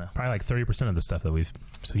 I don't know. probably 30% of the stuff that we've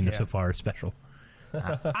seen Yeah. so far is special.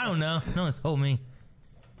 I don't know. No one's told me.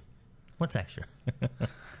 What's extra?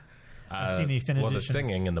 I've seen the extended Well, the editions.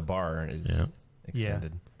 singing in the bar is Yeah.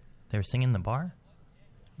 extended. They were singing in the bar?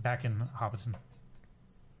 Back in Hobbiton.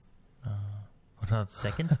 What about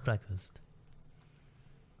second breakfast?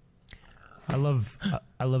 I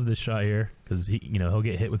love this shot here because he'll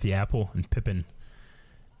get hit with the apple, and Pippin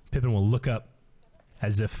will look up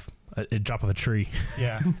as if a drop of a tree.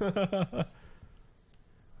 Yeah.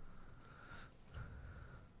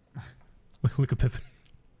 Look at Pippin.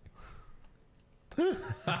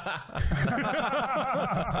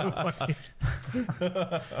 So funny.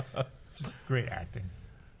 It's just great acting,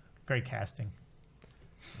 great casting.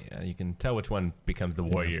 Yeah, you can tell which one becomes the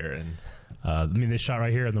warrior. And I mean, this shot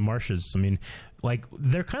right here in the marshes. I mean, like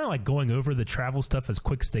they're kind of like going over the travel stuff as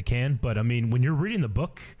quick as they can. But I mean, when you're reading the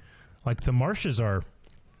book, like the marshes are,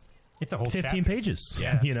 it's a whole 15 chapter. pages.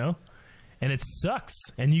 Yeah. And it sucks.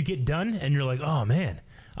 And you get done, and you're like, oh man,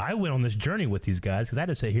 I went on this journey with these guys because I had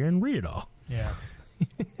to sit here and read it all. Yeah.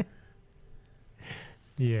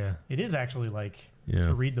 Yeah. It is actually like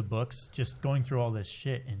to read the books, just going through all this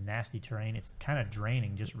shit in nasty terrain. It's kind of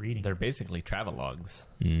draining just reading. they're basically travelogues.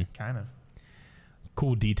 Kind of.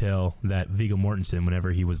 Cool detail that Viggo Mortensen,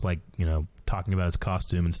 whenever he was like, talking about his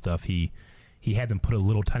costume and stuff, he had them put a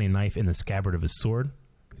little tiny knife in the scabbard of his sword.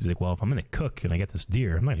 He's like, well, if I'm going to cook and I get this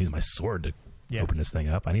deer, I'm not going to use my sword to open this thing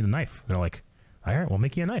up. I need a knife. And they're like, all right, we'll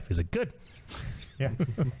make you a knife. He's like, good. Yeah.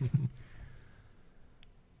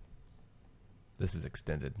 This is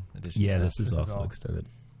extended edition. Yeah, stuff. this is also all. extended.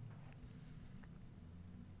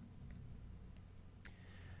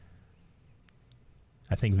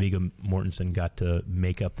 I think Viggo Mortensen got to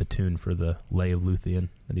make up the tune for the Lay of Luthien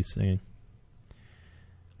that he's singing.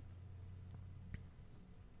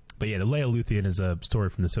 But yeah, the Lay of Luthien is a story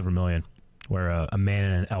from the Silvermillion where a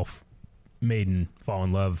man and an elf maiden fall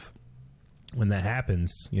in love. When that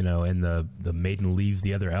happens, and the maiden leaves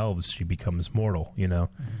the other elves, she becomes mortal,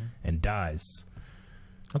 and dies.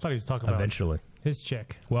 I thought he was talking about Eventually. his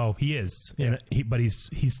chick. Well, he is, Yeah. but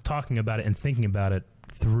he's talking about it and thinking about it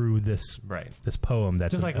through this this poem.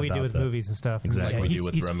 That's Just like we do about with movies and stuff. Exactly. Like we he's, do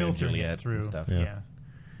with he's Romeo and filtering Juliet it through. and stuff. Yeah.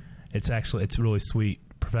 It's really sweet.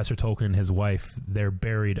 Professor Tolkien and his wife, they're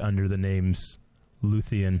buried under the names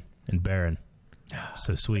Luthien and Beren.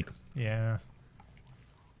 So sweet. Yeah.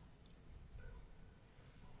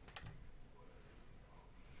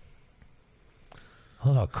 I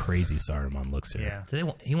love how crazy Saruman looks here. Yeah.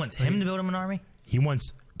 So he wants him to build him an army? He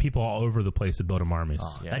wants people all over the place to build him armies.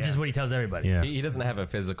 Yeah. That's just what he tells everybody. Yeah. He doesn't have a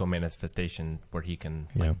physical manifestation where he can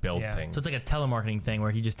build Yeah. things. So it's like a telemarketing thing where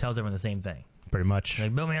he just tells everyone the same thing. Pretty much.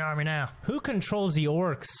 Like, build me an army now. Who controls the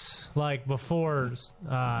orcs like before?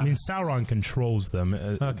 I mean, Sauron controls them.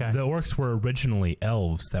 Okay. The orcs were originally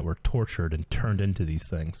elves that were tortured and turned into these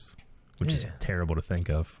things, which is terrible to think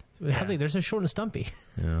of. they're so short and stumpy.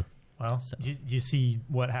 Yeah. Well, you see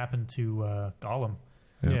what happened to Gollum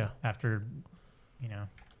Yeah. after,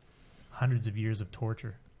 hundreds of years of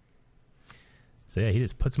torture. So yeah, he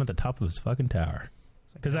just puts him at the top of his fucking tower.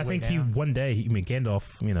 It's like Because I way think down.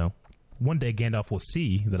 Gandalf, one day Gandalf will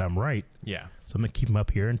see that I'm right. Yeah. So I'm going to keep him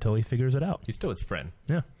up here until he figures it out. He's still his friend.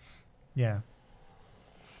 Yeah. Yeah.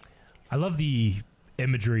 I love the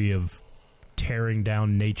imagery of tearing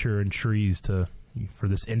down nature and trees for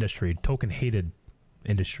this industry. Tolkien hated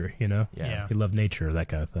industry, Yeah. He loved nature, that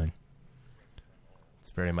kind of thing. It's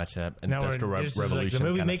very much an Now industrial this is revolution. like the movie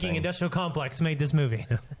kind of making thing. industrial complex made this movie.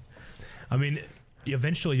 I mean,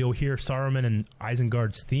 eventually you'll hear Saruman and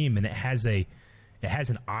Isengard's theme, and it has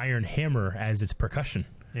an iron hammer as its percussion.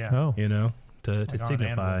 Yeah. Oh. To Like on an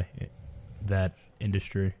signify that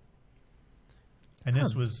industry. And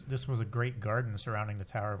this was a great garden surrounding the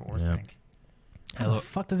Tower of Orthanc. How the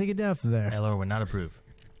fuck does he get down from there? Elor would not approve.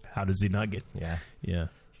 How does he not get? Yeah. Yeah.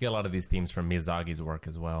 You get a lot of these themes from Miyazaki's work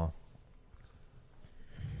as well.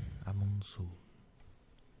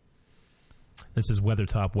 This is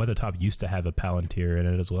Weathertop. Weathertop used to have a Palantir in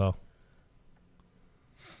it as well.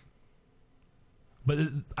 But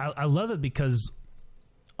I love it because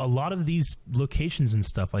a lot of these locations and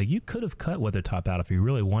stuff, like, you could have cut Weathertop out if you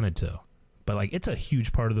really wanted to. But, like, it's a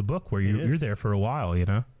huge part of the book where you're there for a while,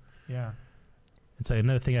 Yeah. It's like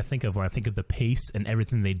another thing I think of when I think of the pace and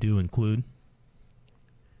everything they do include.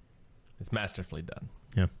 It's masterfully done.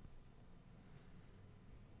 Yeah.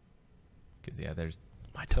 Because, there's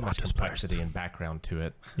My so much tomatoes complexity burst. and background to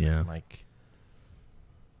it. Yeah. Like,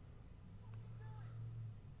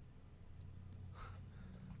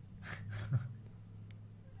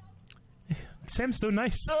 Sam's so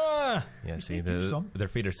nice. see, do some. their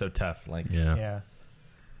feet are so tough. Like, Yeah. Yeah. Of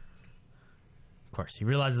course, he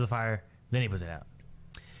realizes the fire, then he puts it out.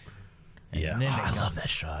 Yeah. And then I they love that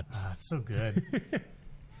shot. It's so good.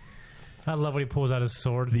 I love when he pulls out his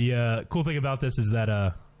sword. The cool thing about this is that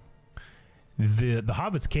the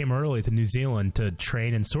hobbits came early to New Zealand to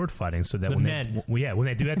train in sword fighting, so that The when men.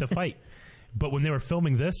 they do have to fight. But when they were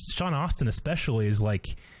filming this, Sean Astin especially is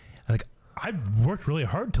like I worked really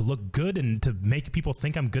hard to look good and to make people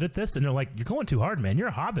think I'm good at this. And they're like, you're going too hard, man. You're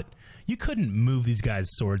a hobbit. You couldn't move these guys'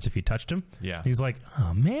 swords if you touched them. Yeah. And he's like,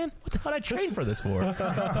 oh, man, what the hell did I train for this for?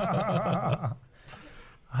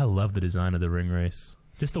 I love the design of the ring race.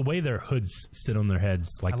 Just the way their hoods sit on their heads.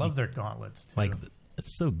 Like I love their gauntlets, too. Like,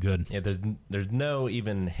 it's so good. Yeah, there's no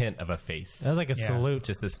even hint of a face. That's like a salute.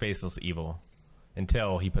 Just this faceless evil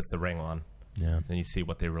until he puts the ring on. Yeah. Then you see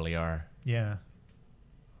what they really are. Yeah.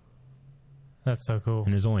 That's so cool.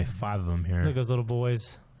 And there's only 5 of them here. Look at those little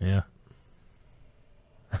boys. Yeah.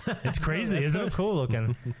 It's crazy, It's isn't so it? cool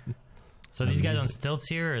looking. So these guys on stilts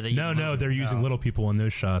here? Or are they No, they're using little people in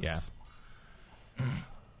those shots. Yeah.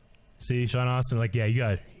 See, Sean Austin, like, yeah, you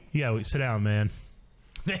got to sit down, man.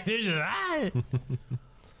 They're just, Yeah,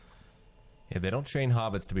 they don't train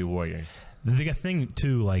hobbits to be warriors. The thing,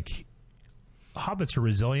 too, like, hobbits are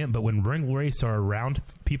resilient, but when ring wraiths are around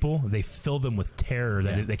people, they fill them with terror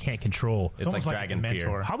that they can't control. It's like almost dragon a fear.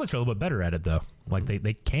 mentor. Hobbits are a little bit better at it, though. Like,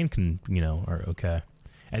 they can are okay.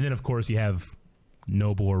 And then, of course, you have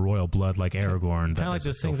noble or royal blood like Aragorn. Kind of like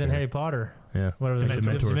those things in Harry Potter. Yeah. Whatever the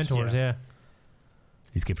mentors, yeah.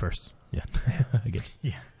 He's kid first. Yeah. I get it.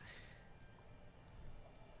 Yeah.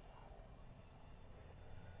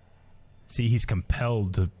 See, he's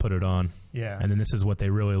compelled to put it on. Yeah. And then this is what they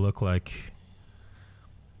really look like.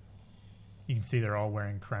 You can see they're all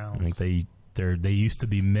wearing crowns. I think they used to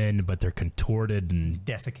be men, but they're contorted and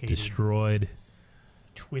desiccated, destroyed,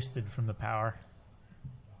 twisted from the power.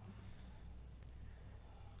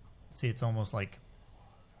 See, it's almost like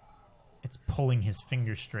it's pulling his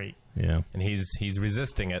finger straight. Yeah. And he's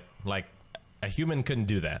resisting it like a human couldn't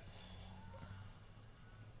do that.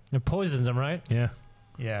 It poisons them, right? Yeah.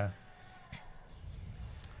 Yeah.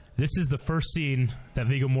 This is the first scene that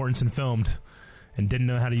Viggo Mortensen filmed and didn't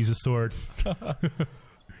know how to use a sword.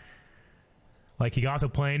 Like, he got off the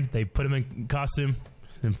plane, they put him in costume,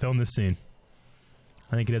 and filmed this scene.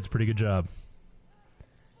 I think he does a pretty good job.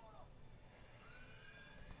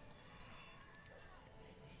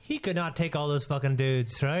 He could not take all those fucking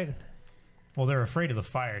dudes, right? Well, they're afraid of the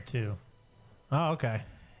fire, too. Oh, okay.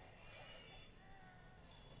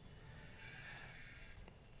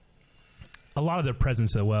 A lot of their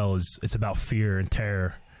presence as well is it's about fear and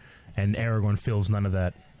terror, and Aragorn feels none of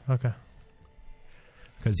that Okay.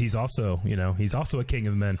 because he's also a king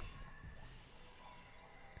of men.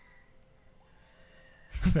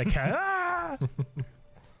 That guy. Ah!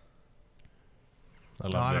 I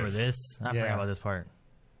love I remember this. I Yeah. forgot about this part.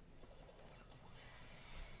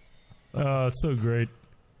 Oh, so great.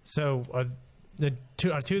 So, are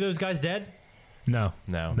two of those guys dead? No,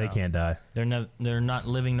 No. they can't die. They're not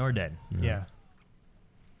living nor dead. Yeah.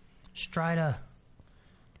 Strider.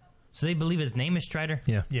 So they believe his name is Strider?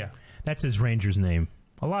 Yeah, Yeah. that's his ranger's name.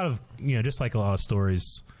 A lot of just like a lot of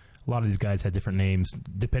stories, a lot of these guys had different names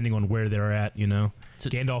depending on where they're at. So-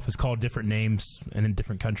 Gandalf is called different names and in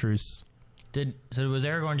different countries. So was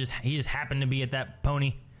Aragorn just happened to be at that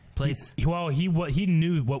pony place? He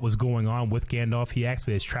knew what was going on with Gandalf. He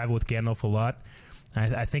actually has traveled with Gandalf a lot.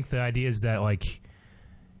 I think the idea is that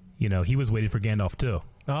he was waiting for Gandalf too.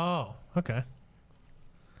 Oh, okay.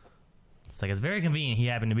 It's like it's very convenient he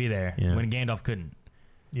happened to be there when Gandalf couldn't.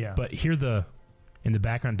 Yeah. But hear in the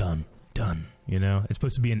background, done. It's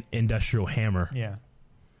supposed to be an industrial hammer. Yeah.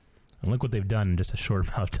 And look what they've done in just a short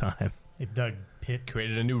amount of time. They dug pits.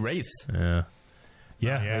 Created a new race. Yeah,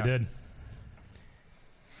 Yeah. they did.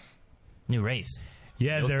 New race.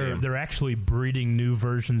 Yeah, You'll see 'em. they're actually breeding new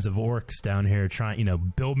versions of orcs down here, trying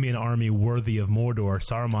build me an army worthy of Mordor.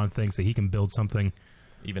 Saruman thinks that he can build something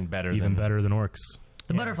Even better better than orcs.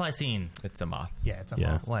 The Yeah. butterfly scene. It's a moth. Yeah, it's a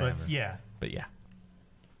Yeah. moth. Whatever. But yeah. But yeah.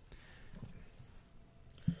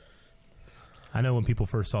 I know when people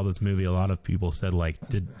first saw this movie, a lot of people said,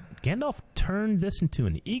 did Gandalf turn this into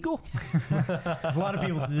an eagle? A lot of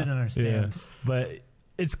people didn't understand. But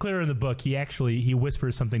it's clear in the book. He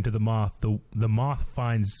whispers something to the moth. The moth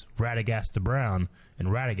finds Radagast the Brown, and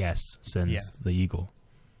Radagast sends the eagle.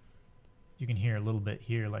 You can hear a little bit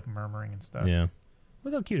here, like murmuring and stuff. Yeah.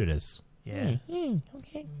 Look how cute it is. Yeah.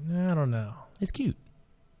 Okay. I don't know. It's cute.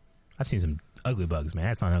 I've seen some ugly bugs, man.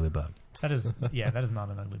 That's not an ugly bug. That is that is not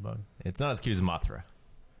an ugly bug. It's not as cute as Mothra.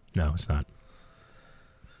 No, it's not.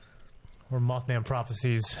 Or Mothman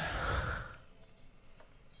prophecies.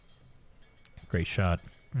 Great shot.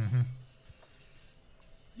 Mm-hmm.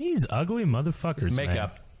 These ugly motherfuckers, It's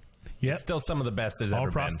makeup. Man. Yep. It's still some of the best there's All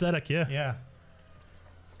ever prosthetic, yeah. Yeah.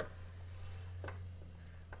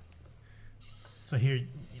 So here,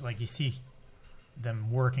 you see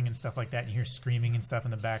them working and stuff like that, and you hear screaming and stuff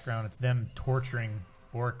in the background. It's them torturing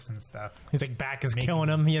orcs and stuff. He's like back is killing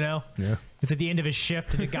him, you know? Yeah. It's at the end of his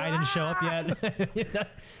shift and the guy didn't show up yet.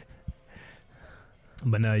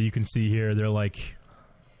 But now you can see here, they're like...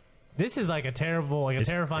 This is like a terrible, like a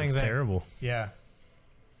terrifying it's thing. terrible. Yeah.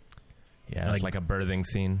 Yeah, it's like a birthing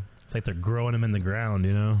scene. It's like they're growing him in the ground,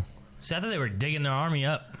 you know? So I thought they were digging their army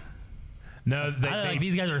up. No, like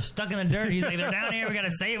these guys are stuck in the dirt. He's like, they're down here. We got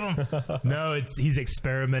to save them. No, he's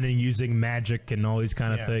experimenting using magic and all these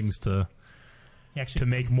kind of things to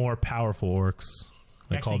make more powerful orcs.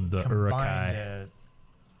 They're called the Urukai.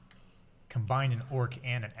 Combined an orc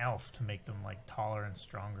and an elf to make them like taller and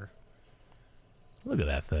stronger. Look at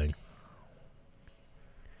that thing.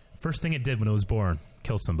 First thing it did when it was born,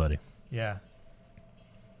 kill somebody. Yeah.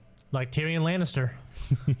 Like Tyrion Lannister.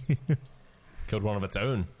 Killed one of its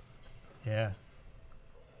own. Yeah.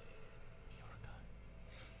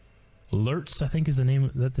 Lurtz, I think is the name.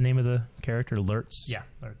 Is that the name of the character? Lurtz? Yeah,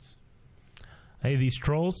 Lurtz. Hey, these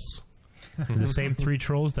trolls are the same 3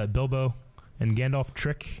 trolls that Bilbo and Gandalf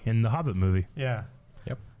trick in the Hobbit movie. Yeah.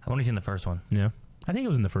 Yep. I've only seen the first one. Yeah. I think it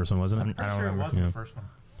was in the first one, wasn't it? I don't Sure remember. it was in the first one.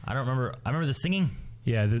 I don't remember. I remember the singing.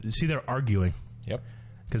 Yeah, see, they're arguing. Yep.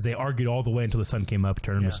 Because they argued all the way until the sun came up,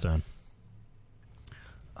 turned them to stone.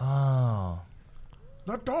 Oh.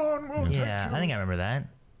 The dawn will take Yeah, you. I think I remember that.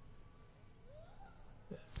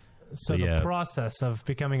 So the process of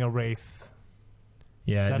becoming a wraith.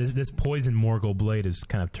 Yeah, this poison Morgul blade is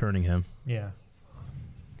kind of turning him. Yeah.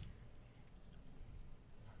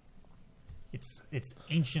 It's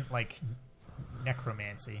ancient, like,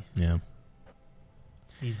 necromancy. Yeah.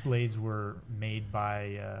 These blades were made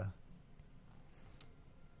by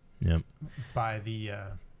the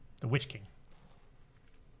Witch King.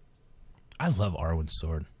 I love Arwen's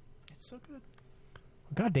sword. It's so good.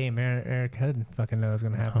 God damn, Eric didn't fucking know it was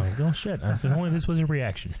going to happen. Oh, shit. If only this was a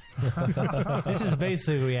reaction. This is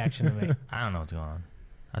basically a reaction to me. I don't know what's going on.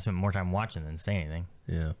 I spent more time watching than saying anything.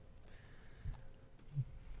 Yeah.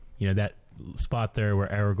 You know, that spot there where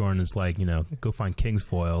Aragorn is like, you know, go find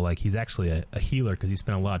Kingsfoil. Like, he's actually a healer because he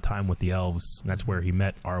spent a lot of time with the elves. And that's where he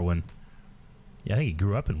met Arwen. Yeah, I think he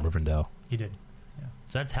grew up in Rivendell. He did. Yeah.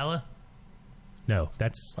 So that's Hela? No,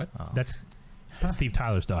 that's Steve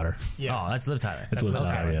Tyler's daughter. Yeah. Oh, that's Liv Tyler. That's Liv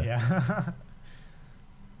Tyler, yeah.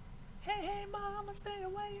 Hey, mama, stay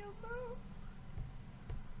away, you move.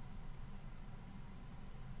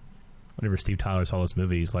 Whenever Steve Tyler saw this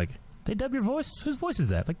movie, he's like, they dub your voice? Whose voice is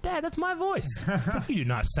that? Like, Dad, that's my voice. It's like, you do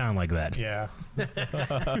not sound like that. Yeah.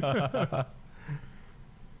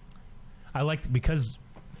 I liked, because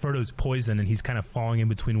Frodo's poison and he's kind of falling in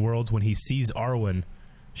between worlds, when he sees Arwen,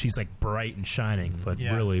 she's like bright and shining, but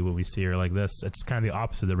really when we see her like this, it's kind of the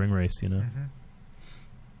opposite of the ring race, you know? Mm-hmm.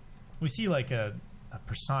 We see like a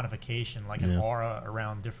personification, like an aura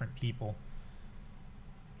around different people.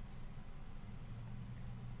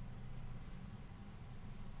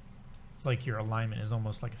 It's like your alignment is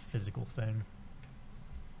almost like a physical thing.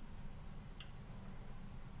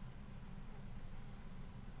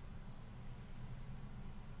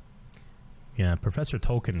 Yeah, Professor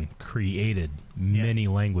Tolkien created many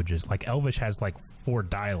languages. Like Elvish has like 4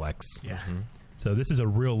 dialects. Yeah. Mm-hmm. So this is a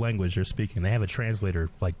real language they're speaking. They have a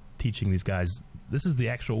translator like teaching these guys, this is the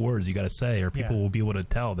actual words you got to say, or people will be able to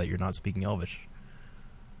tell that you're not speaking Elvish.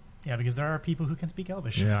 Yeah, because there are people who can speak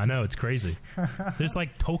Elvish. Yeah, I know, it's crazy. There's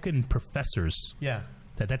like Tolkien professors. Yeah.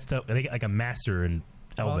 That's they get like a master in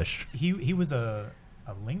Elvish. Well, he was a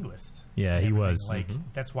linguist. Yeah, he was. Like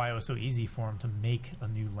that's why it was so easy for him to make a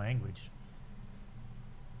new language.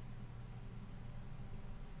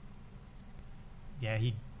 Yeah,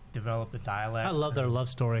 he developed the dialect. I love their love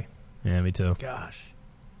story. Yeah, me too. Gosh.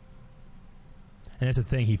 And that's the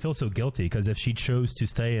thing. He feels so guilty because if she chose to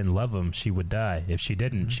stay and love him, she would die. If she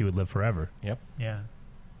didn't, she would live forever. Yep. Yeah.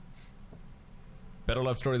 Better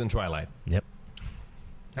love story than Twilight. Yep.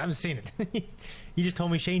 I haven't seen it. You just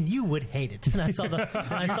told me, Shane, you would hate it. And I saw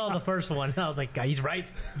the first one, and I was like, he's right.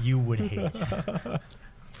 You would hate it.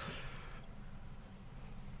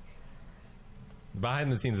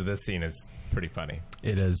 Behind the scenes of this scene is pretty funny.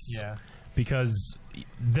 It is. Yeah. Because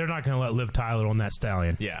they're not going to let Liv Tyler on that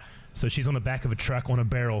stallion. Yeah. So she's on the back of a truck on a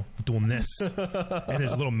barrel doing this. And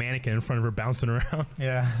there's a little mannequin in front of her bouncing around.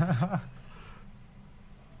 Yeah.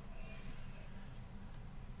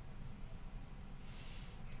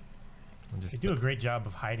 They do a great job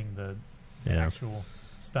of hiding the actual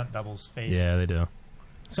stunt double's face. Yeah, they do.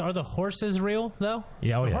 So are the horses real, though?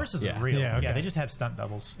 Yeah, The horses are real. Yeah, okay. Yeah, they just have stunt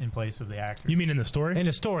doubles in place of the actors. You mean in the story? In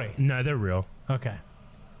the story. No, they're real. Okay.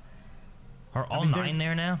 Are all 9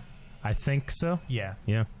 there now? I think so. Yeah.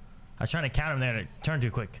 Yeah. I was trying to count them there and it turned too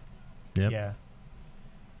quick. Yep. Yeah.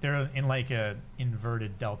 They're in like a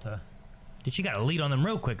inverted delta. She got a lead on them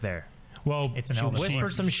real quick there. Well, It's an she elf.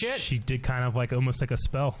 whispered some shit. She did kind of like almost like a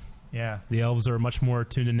spell. Yeah. The elves are much more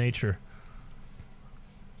attuned to nature.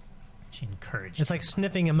 She encouraged. It's like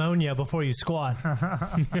sniffing ammonia before you squat.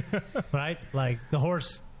 Right? Like the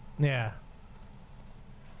horse. Yeah.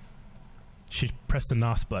 She pressed the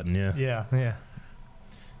NOS button, yeah. Yeah. Yeah.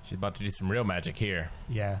 She's about to do some real magic here.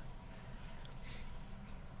 Yeah.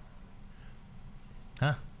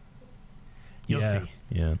 Huh? You'll yeah. see.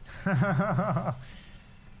 Yeah.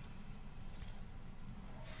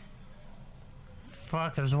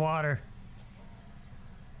 Fuck, there's water.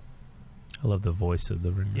 I love the voice of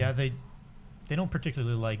the ring. Yeah, they don't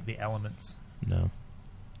particularly like the elements. No.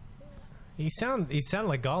 He sounded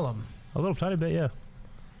like Gollum. A little tiny bit, yeah.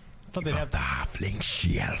 I thought they'd have the halfling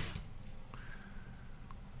shelf.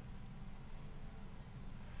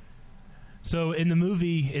 So in the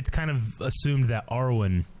movie, it's kind of assumed that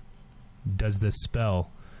Arwen does this spell,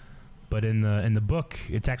 but in the book,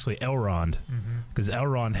 it's actually Elrond, because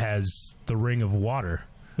Elrond has the Ring of Water.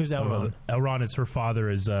 Who's Elrond? Elrond is her father.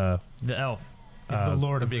 Is The elf. Is the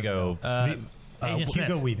Lord of Vigo. Agent Smith.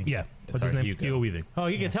 Hugo Weaving. yeah. What's his Sorry, name? Hugo. Hugo Weaving. Oh,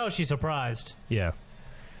 you can tell she's surprised. Yeah.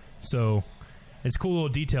 So it's a cool little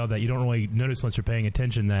detail that you don't really notice unless you're paying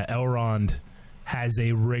attention, that Elrond has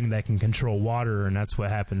a ring that can control water, and that's what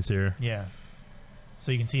happens here. Yeah.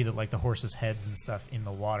 So you can see that like the horses' heads and stuff in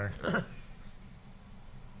the water.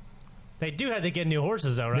 They do have to get new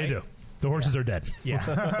horses, though, right? They do. The horses are dead. Yeah.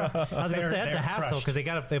 I was gonna say that's a they're hassle crushed.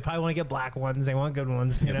 because they probably want to get black ones. They want good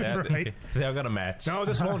ones. You know? Yeah, right. they all got a match. No,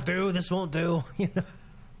 this won't do. This won't do. You know?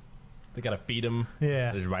 They got to feed them.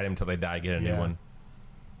 Yeah. Just ride them until they die, get a new Yeah. one.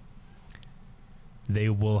 They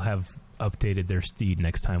will have updated their steed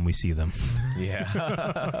next time we see them.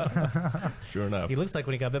 Yeah. Sure enough. He looks like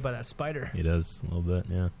when he got bit by that spider. He does a little bit,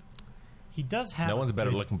 yeah. He does have. No one's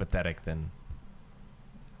better good- looking pathetic than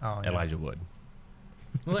Oh, yeah. Elijah Wood.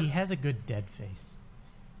 He has a good dead face.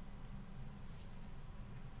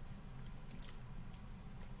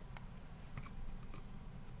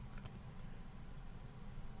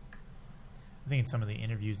 I think in some of the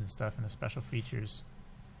interviews and stuff and the special features.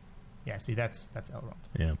 Yeah, see, that's Elrond.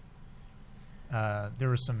 Yeah. There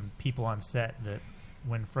were some people on set that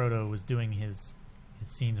when Frodo was doing his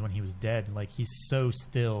scenes when he was dead, like he's so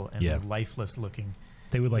still and Yeah. lifeless looking.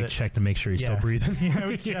 They would like That- check to make sure he's still breathing. Yeah,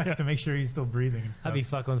 we check to make sure he's still breathing and stuff. I'd be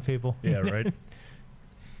fucking with people. Yeah, right.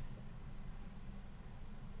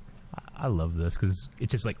 I love this because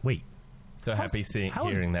it's just like, wait, So happy how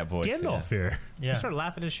is hearing that voice. Gandalf here? You Yeah, start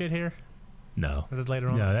laughing at shit here. No, Was it later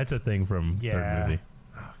on? no, that's a thing from Yeah. third movie.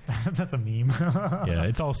 that's a meme. Yeah,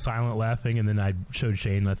 it's all silent laughing, and then I showed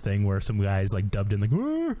Shane a thing where some guys like dubbed in like,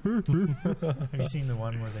 Have you seen the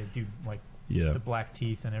one where they do like yeah, the black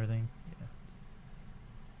teeth and everything? Yeah.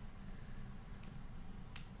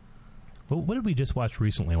 Well, what did we just watch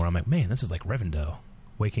recently where I'm like, man, this is like Rivendell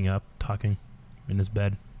waking up, talking in his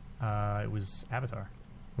bed. It was Avatar.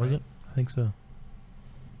 Was Right. it? I think so.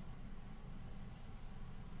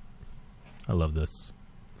 I love this.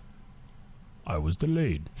 I was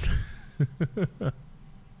delayed.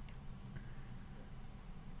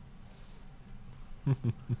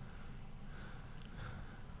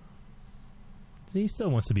 He still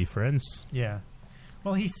wants to be friends. Yeah.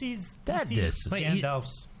 Well, he sees That he sees dis- Wait,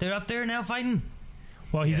 Gandalf's. They're up there now fighting?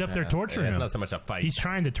 Well, he's Yeah, up there torturing It's him. not so much a fight. He's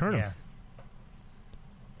trying to turn Yeah. him.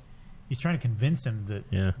 He's trying to convince him that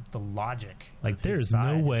Yeah. the logic. Like, of his there's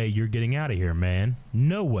no side way is- you're getting out of here, man.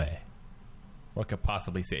 No way. What could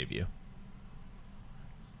possibly save you?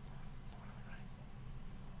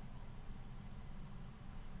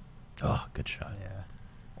 Oh, good shot. Yeah.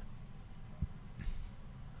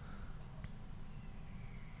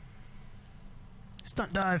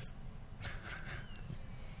 Stunt dive.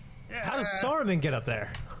 How does Saruman get up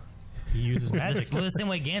there? He uses magic. Well, the same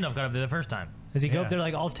way Gandalf got up there the first time. Does he go Yeah. up there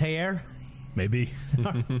like Altair? Maybe.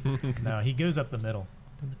 No, he goes up the middle.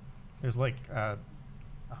 There's like a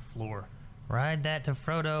floor. Ride that to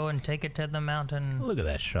Frodo and take it to the mountain. Look at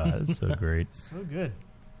that shot. It's so great. So good.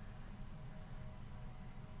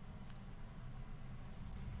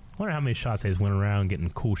 I wonder how many shots they just went around getting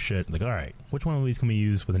cool shit. Like, all right, which one of these can we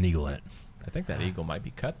use with an eagle in it? I think that eagle might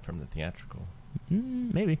be cut from the theatrical.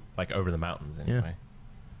 Maybe. Like over the mountains, anyway.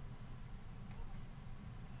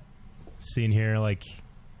 Scene here, like,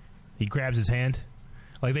 he grabs his hand.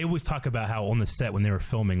 Like, they always talk about how on the set when they were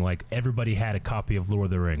filming, like, everybody had a copy of Lord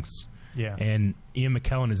of the Rings. Yeah. And Ian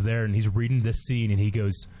McKellen is there, and he's reading this scene, and he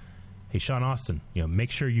goes, hey, Sean Astin,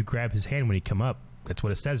 make sure you grab his hand when he come up. That's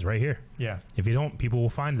what it says right here. Yeah. If you don't, people will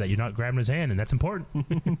find that you're not grabbing his hand, and that's important.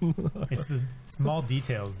 It's the small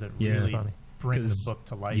details that Yeah. really Funny. bring the book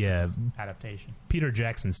to life. Yeah, in this adaptation. Peter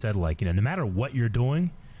Jackson said, like, no matter what you're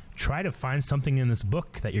doing, try to find something in this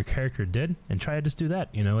book that your character did, and try to just do that.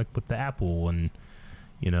 Like with the apple and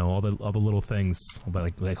all the little things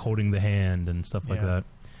about like holding the hand and stuff like that.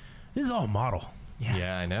 This is all model.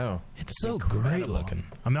 Yeah, I know. It's so great looking.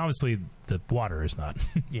 I mean, obviously the water is not.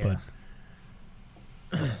 Yeah.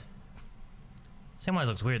 But Samwise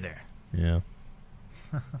looks weird there. yeah.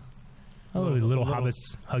 Oh, the little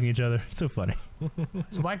hobbits hugging each other. It's so funny.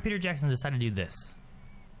 So why did Peter Jackson decide to do this?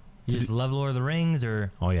 You just love Lord of the Rings,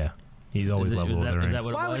 or Oh yeah, he's always loved Lord of the Rings. is that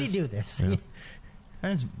what Why it would he was? do this? Yeah.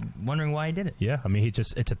 I'm just wondering why he did it. Yeah, I mean,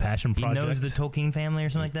 it's a passion He project. knows the Tolkien family or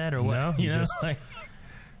something like that, or what? No, he just- like,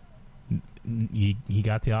 he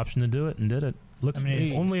got the option to do it and did it. Look, I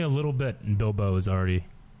mean, only a little bit, and Bilbo is already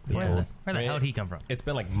this old. where the hell did he come from? It's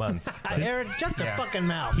been like months. Aaron, shut the fucking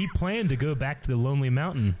mouth. He planned to go back to the Lonely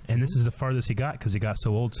Mountain, and this is the farthest he got because he got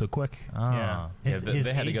so old so quick. Oh. Yeah. Yeah,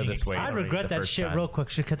 they had to go aging this way. I accelerated. regret the that first shit time. real quick.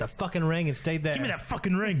 Should cut the fucking ring and stayed there. Give me that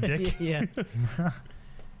fucking ring, Dick. Yeah. I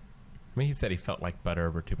mean, he said he felt like butter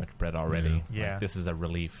over too much bread already. Yeah. Like, this is a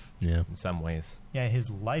relief Yeah. in some ways. Yeah, his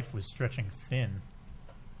life was stretching thin,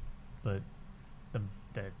 but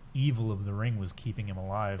the evil of the ring was keeping him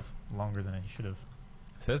alive longer than he should have.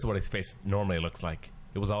 So this is what his face normally looks like.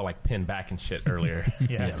 It was all like pinned back and shit earlier.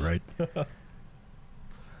 Yeah, right.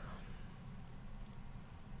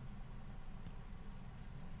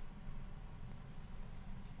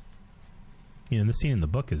 The scene in the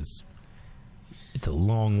book it's a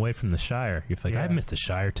long way from the Shire. You're like, Yeah. I missed the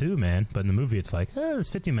Shire too, man. But in the movie, it's like, it's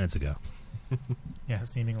 15 minutes ago. Yeah,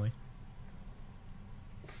 seemingly.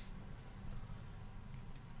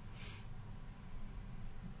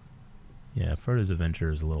 Yeah, Frodo's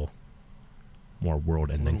adventure is a little more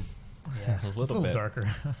world-ending. Yeah, A it's little bit. darker.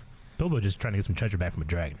 Bilbo just trying to get some treasure back from a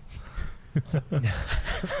dragon.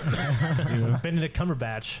 Benedict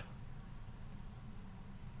Cumberbatch.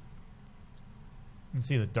 You can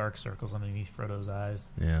see the dark circles underneath Frodo's eyes.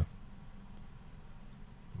 Yeah.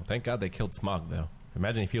 Well, thank God they killed Smaug, though.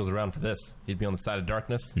 Imagine if he was around for this. He'd be on the side of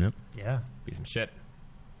darkness. Yep. Yeah. Be some shit.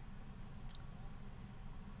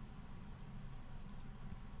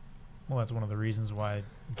 Well, that's one of the reasons why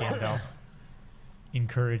Gandalf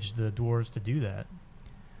encouraged the dwarves to do that.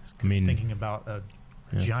 I mean, thinking about a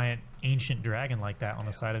yeah. giant ancient dragon like that on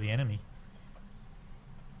the side of the enemy.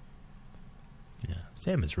 Yeah.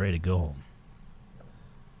 Sam is ready to go home.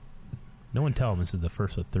 No one tell him this is the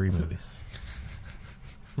first of 3 movies.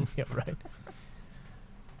 Yeah, right.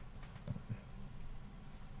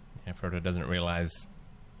 Yeah, Frodo doesn't realize,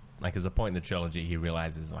 like, there's a point in the trilogy he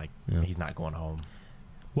realizes, like, Yeah. he's not going home.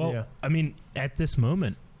 Well, Yeah. I mean, at this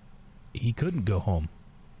moment, he couldn't go home.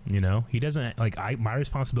 He doesn't like. My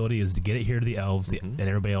responsibility is to get it here to the elves, and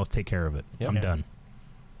everybody else take care of it. Yep. I'm Yeah. done.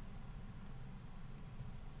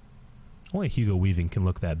 Only Hugo Weaving can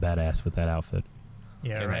look that badass with that outfit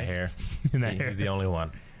Yeah, In right. that hair. in that He's hair. the only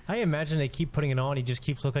one. I imagine they keep putting it on. He just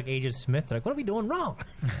keeps looking like Agent Smith. They're like, what are we doing wrong?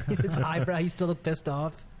 His eyebrow, he still look pissed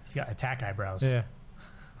off. He's got attack eyebrows. Yeah.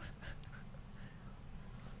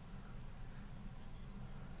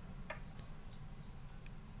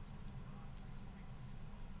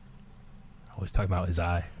 Always talking about his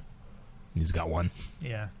eye. He's got one.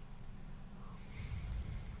 Yeah.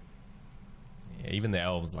 Yeah, even the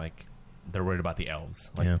elves, like, they're worried about the elves.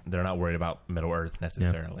 Like, Yeah. they're not worried about Middle Earth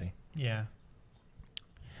necessarily. Yeah.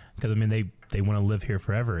 Because I mean, they want to live here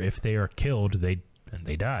forever. If they are killed, they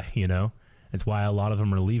die. It's why a lot of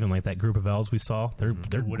them are leaving. Like that group of elves we saw, they're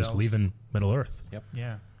Wood just elves. leaving Middle Earth.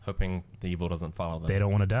 Yeah. Hoping the evil doesn't follow them. They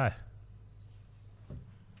don't want to die.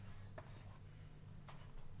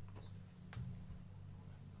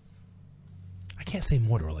 I can't say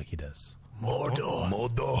Mordor like he does.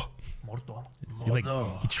 Mordor.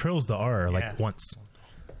 He trills the R Yeah. like once.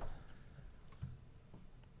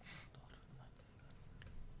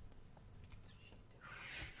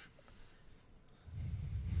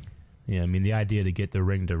 Yeah, I mean the idea to get the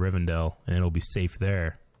ring to Rivendell and it'll be safe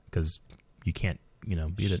there because you can't,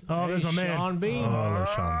 beat it. Oh, there's my man. Sean Bean. Oh, there's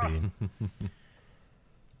Sean Bean.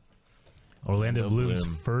 Orlando Bloom's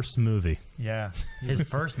first movie. Yeah. His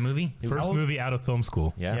first movie? First movie out of film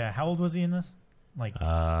school. Yeah. Yeah. How old was he in this? Like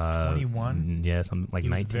 21? 21? Yeah, something like he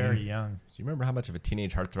was 19. very young. Do you remember how much of a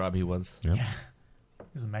teenage heartthrob he was? Yep. Yeah.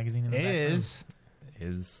 There's a magazine in the back room. Is.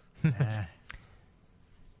 Is Nah.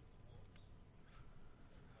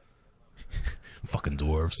 Fucking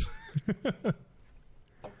dwarves. Well,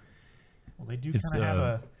 they do It's, kind of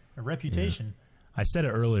have a reputation. I said it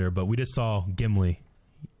earlier, but we just saw Gimli.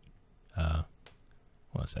 Hold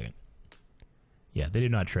on a second. Yeah, they do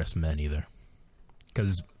not trust men either.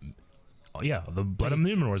 Because yeah, the blood of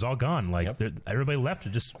Numenor is all gone. Like everybody left are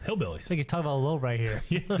just hillbillies. I think he's talking about Low right here.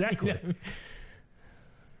 Yeah, exactly.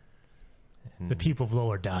 The people of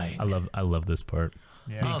Low are dying. I love this part.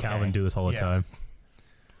 Yeah. Me and Calvin do this all the time.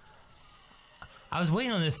 I was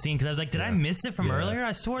waiting on this scene because I was like, did I miss it from earlier?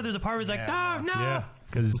 I swore there's a part where he's like, no. Yeah,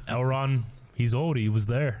 because Elrond, he's old. He was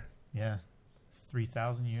there. Yeah.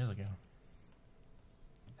 3,000 years ago.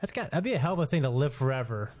 That'd be a hell of a thing to live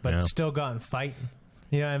forever, but still go out and fight.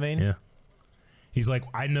 You know what I mean? Yeah. He's like,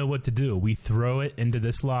 I know what to do. We throw it into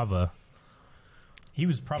this lava. He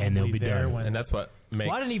was probably there when... And that's what makes...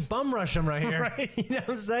 Why didn't he bum rush him right here? Right. You know what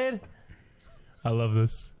I'm saying? I love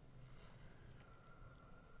this.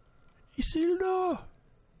 Isildur!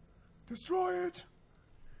 Destroy it!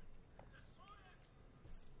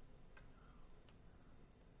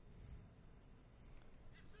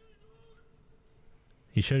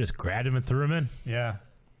 He should have just grabbed him and threw him in. Yeah.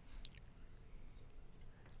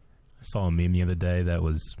 I saw a meme the other day that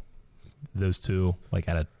was those two like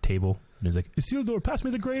at a table, and he's like, "Isildur, pass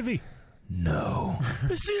me the gravy." No,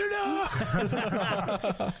 Isildur.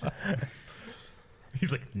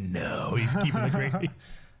 He's like, no, he's keeping the gravy.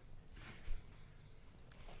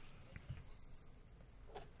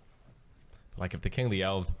 Like if the king of the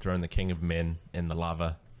elves had thrown the king of men in the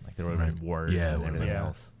lava, like there would have been wars and everything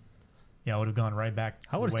else. Yeah, I would have gone right back.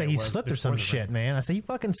 I would say he slipped or some shit, man. I say, you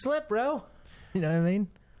fucking slipped, bro. You know what I mean?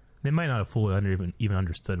 They might not have fully even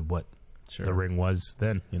understood what the ring was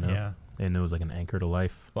then, you know? Yeah. They knew it was like an anchor to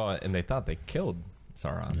life. Well, and they thought they killed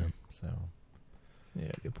Sauron. Yeah. So,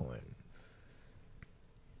 Yeah, good point.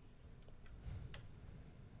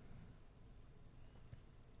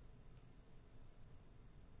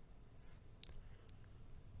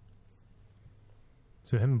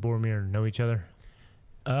 So him and Boromir know each other?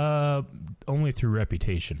 Only through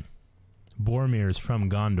reputation. Boromir is from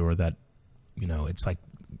Gondor. That, you know, it's like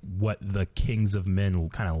what the kings of men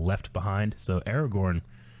kind of left behind. So Aragorn,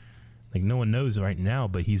 like no one knows right now,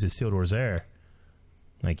 but he's Isildur's heir.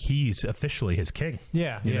 Like he's officially his king.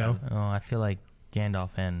 Yeah, you know. Oh, I feel like Gandalf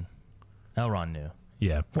and Elrond knew.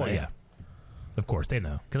 Yeah, well, yeah. Of course, they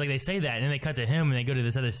know. Because like they say that, and then they cut to him, and they go to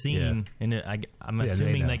this other scene, and I'm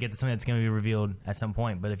assuming like it's something that's going to be revealed at some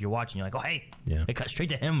point. But if you're watching, you're like, oh hey, they cut straight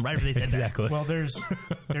to him right after they said exactly. Well,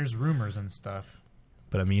 there's rumors and stuff.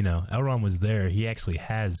 But I mean, you know, Elrond was there. He actually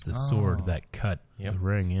has the sword that cut the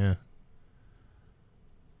ring. Yeah.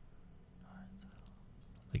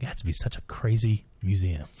 Like it has to be such a crazy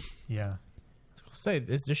museum. Yeah. Say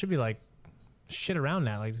there should be like shit around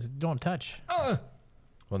that. Like just don't touch. well,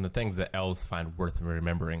 and the things that elves find worth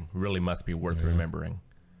remembering really must be worth remembering.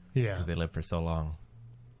 Yeah. Because they lived for so long.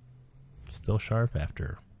 Still sharp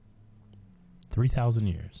after 3,000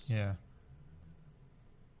 years. Yeah.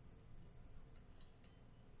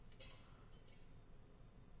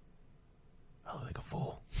 I look like a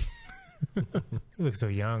fool. He looks so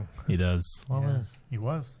young. He does. What was? He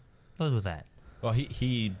was. What was that? Well,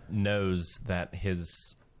 he knows that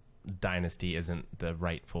his dynasty isn't the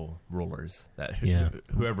rightful rulers. That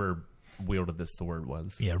whoever wielded this sword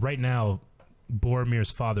was. Yeah, right now,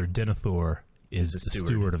 Boromir's father, Denethor, is the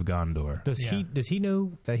steward of Gondor. Does he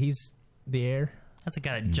know that he's the heir? That's the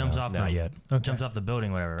guy that jumps off. Not yet. Jumps off the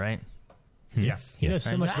building, whatever, right? Yes. He knows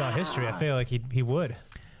so much about history. I feel like he would.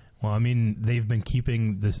 Well, I mean, they've been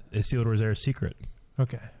keeping this Isildur's heir secret.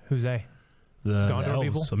 Okay, who's they? The Gondor elves.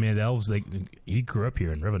 people? I mean, the elves. He grew up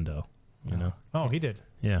here in Rivendell. You know. Oh, he did.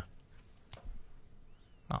 Yeah.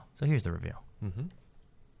 Oh, so here's the reveal. Mm-hmm.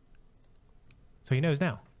 So he knows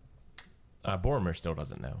now. Boromir still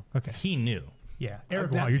doesn't know. Okay. He knew. Yeah.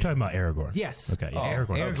 Aragorn. Oh, you're talking about Aragorn. Yes. Okay. Yeah,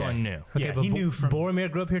 Aragorn knew. Okay, Yeah, but he knew from...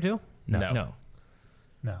 Boromir grew up here too? No.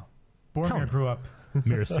 No. Boromir grew up...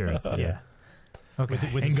 Minas Tirith. Yeah. Okay.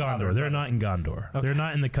 with In his Gondor. father, They're not in Gondor. Okay. They're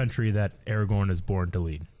not in the country that Aragorn is born to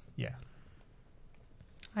lead. Yeah.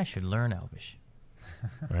 I should learn Elvish.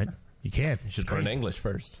 Right? You can. You should learn English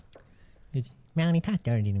first. Melanie talked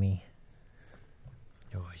dirty to me.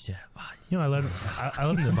 You know, I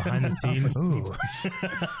love in the behind the scenes.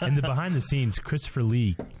 In the behind the scenes, Christopher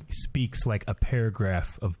Lee speaks like a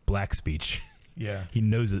paragraph of black speech. Yeah. He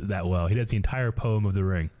knows it that well. He does the entire poem of the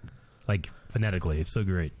ring, like phonetically. It's so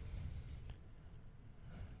great.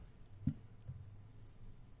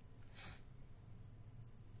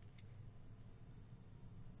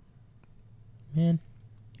 Man,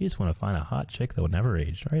 you just want to find a hot chick that will never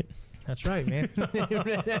age, right? That's right, man.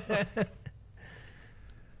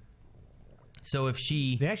 So if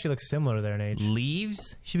she They actually look similar there in age.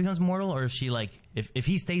 leaves, she becomes mortal, or is she like if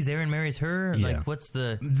he stays there and marries her, Yeah. like what's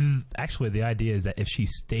the Actually, the idea is that if she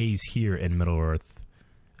stays here in Middle Earth,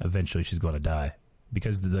 eventually she's going to die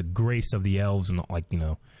because the grace of the elves and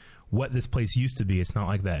what this place used to be. It's not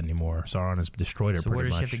like that anymore. Sauron has destroyed it. So where pretty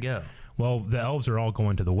does she much. have to go? Well, the elves are all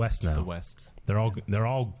going to the west now. The west. They're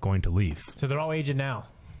all going to leave. So they're all aged now.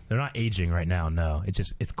 They're not aging right now. No,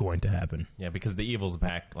 it's going to happen. Yeah, because the evil's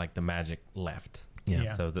back, like the magic left. Yeah.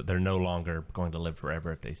 Yeah. So that they're no longer going to live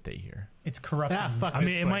forever if they stay here. It's corrupting. fuck I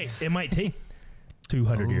mean, it might take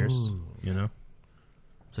 200 years. You know.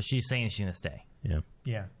 So she's saying she's gonna stay. Yeah.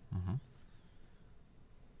 Yeah.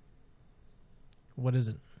 What is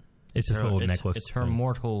it? It's this little necklace. It's her thing.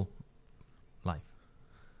 mortal life.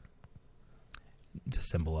 It's a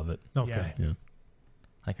symbol of it. Okay. Yeah.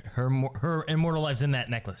 Like her immortal life's in that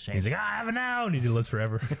necklace, Shane. He's like, I have it now, and he lives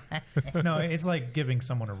forever. No, it's like giving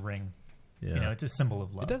someone a ring. Yeah. You know, it's a symbol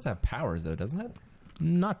of love. It does have powers, though, doesn't it?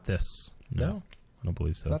 Not this. No? I don't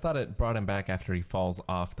believe so. 'Cause I thought it brought him back after he falls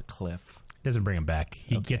off the cliff. It doesn't bring him back.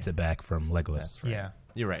 He Okay. gets it back from Legolas. That's right. Yeah.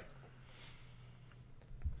 You're right.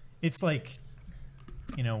 It's like,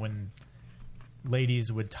 you know, when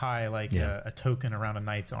ladies would tie like Yeah. a token around a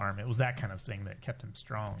knight's arm. It was that kind of thing that kept him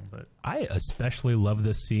strong. But I especially love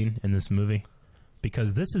this scene in this movie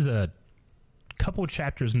because this is a couple of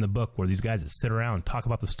chapters in the book where these guys just sit around and talk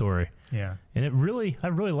about the story, yeah. and I really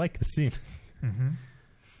like the scene.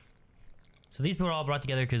 So these people are all brought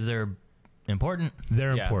together because they're important.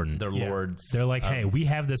 They're Yeah, important. They're Yeah. lords. They're like, hey, we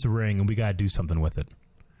have this ring and we got to do something with it.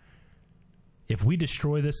 If we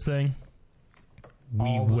destroy this thing, we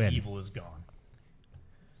All the win. evil is gone.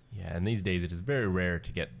 Yeah, and these days it is very rare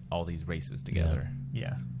to get all these races together.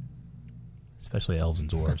 Yeah. Especially elves and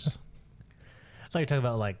dwarves. It's like you're talking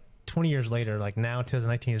about like 20 years later, like now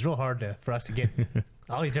 2019, it's real hard for us to get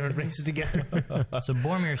all these different races together. So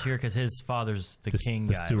Boromir's here because his father's the king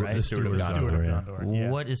the guy, steward, right? the steward of Steward of Gondor, yeah. Gondor. Yeah.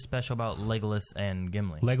 What is special about Legolas and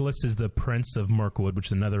Gimli? Legolas is the prince of Mirkwood, which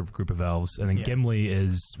is another group of elves, and then Yeah. Gimli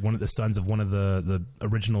is one of the sons of one of the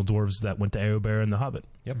original dwarves that went to Eober and the Hobbit.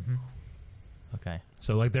 Yep. Okay.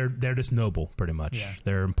 So like they're just noble, pretty much. Yeah.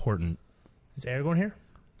 They're important. Is Aragorn here?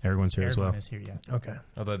 Aragorn's here as well. Aragorn is here, yeah. Okay.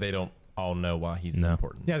 Although they don't all know why he's No.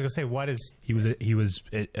 important. Yeah, I was gonna say, why does He was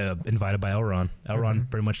invited by Elrond. Elrond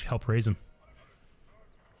pretty much helped raise him.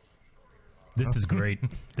 This is great.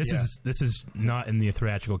 This is not in the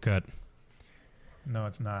theatrical cut. No,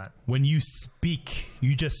 it's not. When you just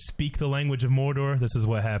speak the language of Mordor. This is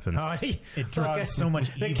what happens. It draws so much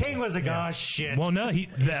evil. the king was like, Yeah. oh shit. Well, no,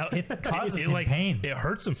 It causes him like pain. It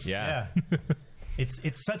hurts him. Yeah. Yeah.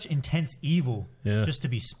 It's such intense evil Yeah. just to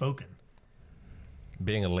be spoken.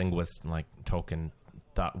 Being a linguist, like Tolkien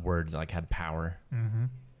thought words like had power. Mm-hmm.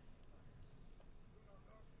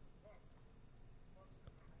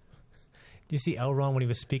 Do you see Elrond when he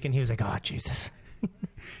was speaking? He was like, oh Jesus.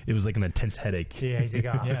 It was like an intense headache. Yeah, he's like,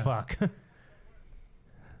 oh Yeah. fuck.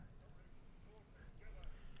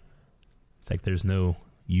 It's like there's no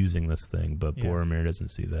using this thing, but Yeah. Boromir doesn't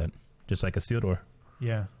see that. Just like Isildur.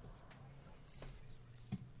 Yeah.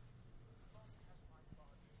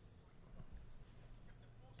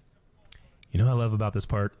 You know what I love about this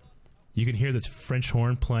part? You can hear this French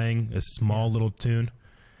horn playing a small little tune,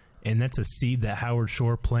 and that's a seed that Howard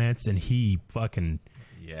Shore plants, and he fucking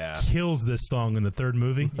Yeah. kills this song in the third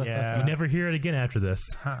movie. Yeah. You never hear it again after this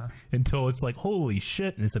Huh. until it's like, holy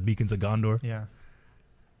shit, and it's the Beacons of Gondor. Yeah.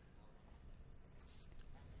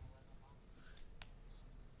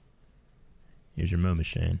 Here's your moment,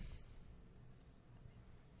 Shane.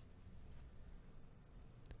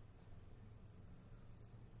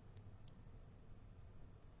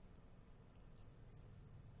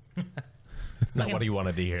 It's not what he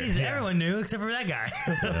wanted to hear. Jesus, everyone knew except for that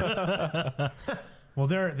guy. Well,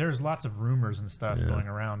 there's lots of rumors and stuff Yeah. going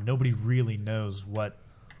around. Nobody really knows what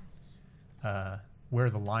where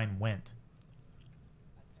the line went.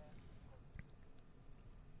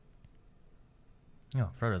 Oh,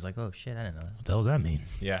 Frodo's like, oh shit, I didn't know that. What the hell does that mean?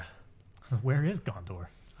 Yeah. Where is Gondor?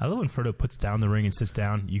 I love when Frodo puts down the ring and sits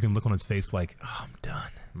down. You can look on his face like, oh, I'm done.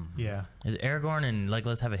 Yeah. Does Aragorn and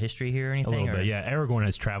Legolas have a history here or A anything? little or- bit, yeah. Aragorn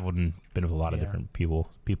has traveled and been with a lot of Yeah. different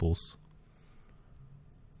peoples.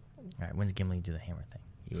 All right, when's Gimli do the hammer thing?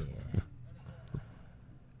 Yeah.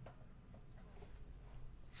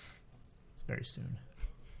 It's very soon.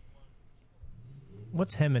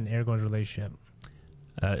 What's him and Aragorn's relationship?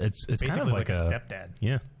 It's Basically kind of like a a stepdad.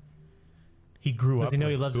 yeah. He grew Does up he know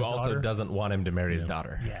he with- loves Who his also daughter? doesn't want him to marry his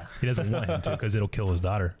daughter. Yeah. He doesn't want him to because it'll kill his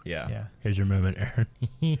daughter. Yeah. Yeah. Here's your moment, Aaron.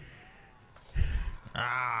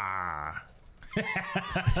 Ah.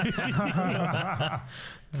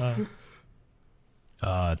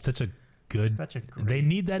 It's such a good. Such a great. They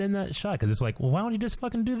need that in that shot because it's like, well, why don't you just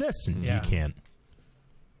fucking do this? And Yeah. you can't.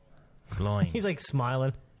 Glowing. He's like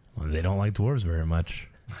smiling. Well, they don't like dwarves very much.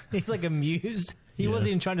 He's like amused. He Yeah. wasn't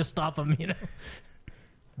even trying to stop him, you know.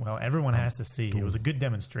 Well, everyone has to see. It was a good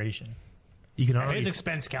demonstration. You can At already his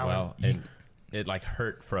expense, Calvin. Well, it like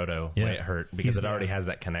hurt Frodo Yeah. when it hurt because it already has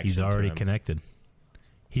that connection. he's to already him. connected.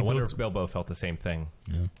 I wonder if Bilbo felt the same thing.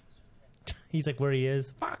 Yeah. He's like where he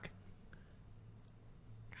is. Fuck.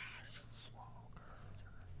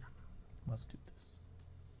 Let's do this.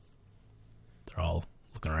 They're all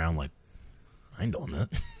looking around like, I ain't doing that.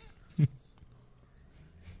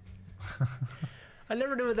 I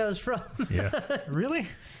never knew what that was from. Yeah. Really?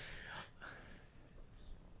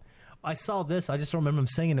 I saw this. I just don't remember him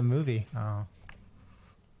saying in a movie. Oh.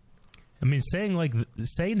 I mean, saying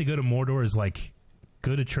to go to Mordor is like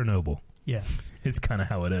go to Chernobyl. Yeah. It's kind of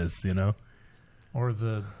how it is, you know. Or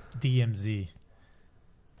the DMZ.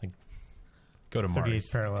 Go to 38th Mars.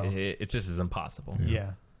 parallel. It just is impossible.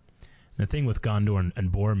 Yeah. The thing with Gondor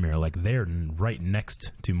and Boromir, like they're right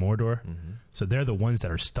next to Mordor, so they're the ones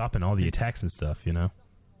that are stopping all the attacks and stuff, you know.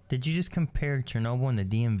 Did you just compare Chernobyl and the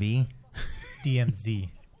DMV? DMZ.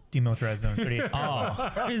 Demilitarized Zone 38th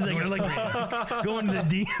parallel. Oh, he's like, you're like going to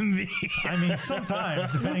the DMV. I mean,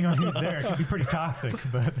 sometimes, depending on who's there, it can be pretty toxic,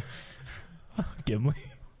 but... Gimli.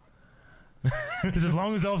 Because as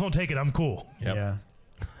long as elves don't take it, I'm cool. Yep.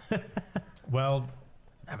 Yeah. Well,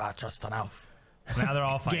 Never trust an elf. Now they're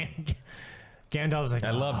all fighting. Gandalf's like,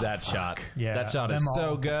 I love that shot. Yeah, That shot is them so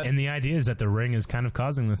all. good. And the idea is that the ring is kind of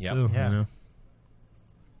causing this Yep. too. Yeah. You know?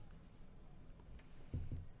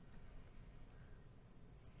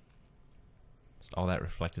 Just all that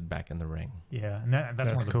reflected back in the ring. yeah, and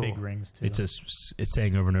that's one of the cool. big rings, too. It's just it's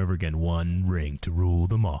saying over and over again, one ring to rule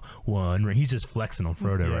them all. One ring. He's just flexing on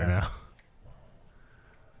Frodo Yeah. right now.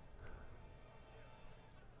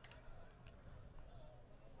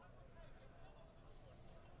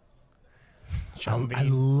 I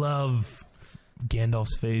love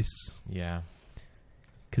Gandalf's face Yeah.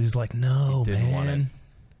 because he's like, no, He didn't want man. it.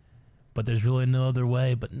 But there's really no other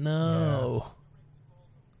way. But no.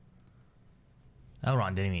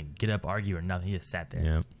 Elrond didn't even get up, argue, or nothing. He just sat there.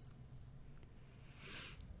 Yeah.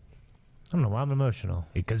 I don't know why I'm emotional.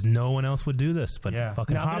 Because no one else would do this. But Yeah.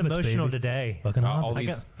 fucking No, I'm hobbits, emotional baby. today. Fucking All hobbits.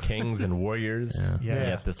 these kings and warriors. Yeah. Yeah.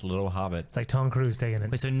 Yet this little hobbit. It's like Tom Cruise taking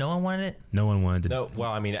it. Wait, so no one wanted it? No one wanted to. No,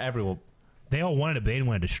 well, I mean, everyone. They all wanted it, but they didn't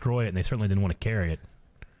want to destroy it, and they certainly didn't want to carry it.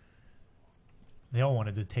 They all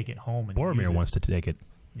wanted to take it home and use Boromir it. wants to take it.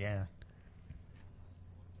 Yeah.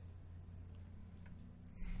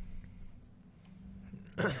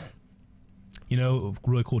 You know, a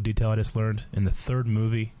really cool detail I just learned in the third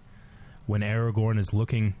movie when Aragorn is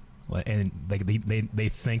looking and like they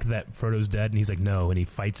think that Frodo's dead, and he's like, no, and he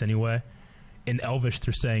fights anyway. In Elvish,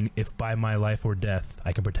 they're saying, if by my life or death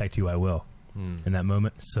I can protect you, I will. In that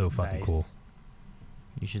moment, so fucking Nice. cool.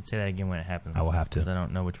 You should say that again when it happens. I will have to. Because I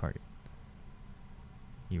don't know which part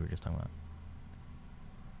you were just talking about.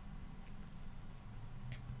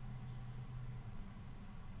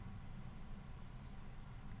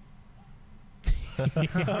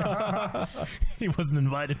 He wasn't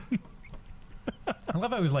invited. I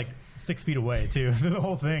love how he was like 6 feet away, too, through the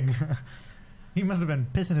whole thing. He must have been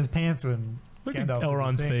pissing his pants when Look Gandalf at did the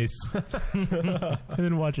Elrond's thing. face. And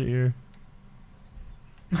then watch it here.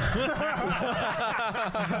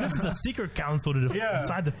 This is a secret council to Yeah.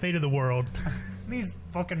 decide the fate of the world. These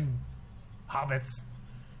fucking hobbits.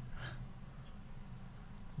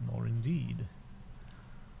 Nor indeed.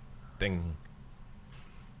 Ding.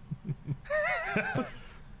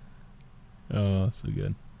 Oh, so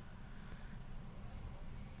good.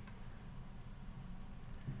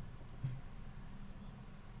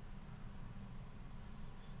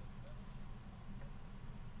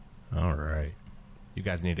 All right. You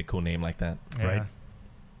guys need a cool name like that. Yeah. Right.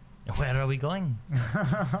 Where are we going?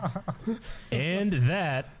 And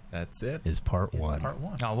that That's it. is part It's one. part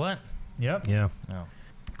one. Oh, what? Yep. Yeah. Oh.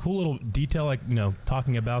 Cool little detail, like, you know,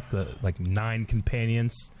 talking about the 9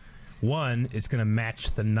 companions. One, it's going to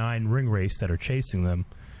match the 9 ring race that are chasing them.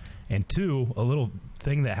 And 2, a little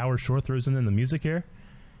thing that Howard Shore throws in the music here.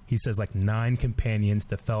 He says 9 companions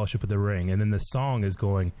to fellowship with the ring. And then the song is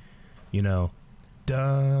going, you know,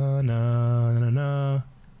 da na na na.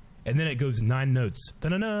 And then it goes 9 notes. Da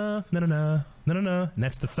na na na na na na na. And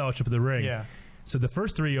that's the fellowship of the ring. Yeah. So the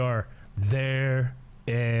first 3 are there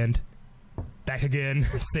and back again.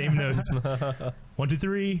 Same notes. 1, 2,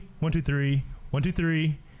 3, 1, 2, 3, 1, 2,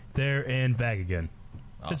 3, there and back again.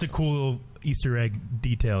 So it's a cool little Easter egg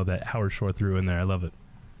detail that Howard Shore threw in there. I love it.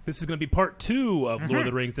 This is going to be part 2 of Lord of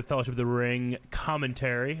the Rings, The Fellowship of the Ring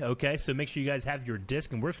commentary. Okay, so make sure you guys have your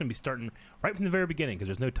disc, and we're just going to be starting right from the very beginning because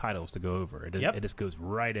there's no titles to go over. It just goes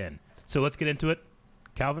right in. So let's get into it.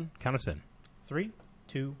 Calvin, count us in. 3,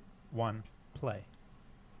 2, 1, play.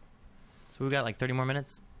 So we got 30 more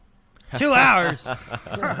minutes? 2 hours.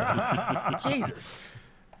 Jesus.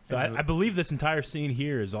 So I believe this entire scene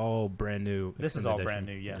here is all brand new. This is all brand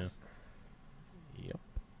new, yes. Yep.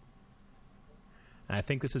 And I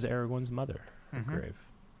think this is Aragorn's mother, her Mhm. grave.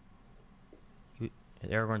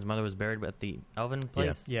 Aragorn's mother was buried at the Elven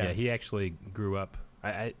place? Yeah. Yeah, he actually grew up.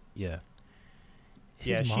 Yeah. Yeah,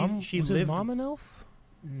 His mom, she was lived. his mom an elf?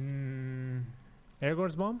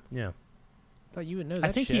 Aragorn's mom? Yeah. Thought you would know that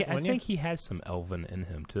I think shit, I wouldn't you? think he has some elven in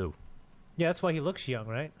him too. Yeah, that's why he looks young,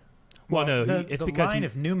 right? Well, no, the it's because line he,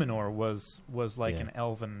 of Numenor was like Yeah. an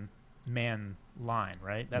elven man line,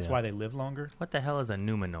 right? That's Yeah. why they live longer. What the hell is a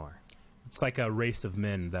Numenor? it's like a race of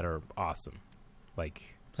men that are awesome.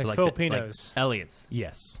 Like, So Like the- Filipinos. Elliot's.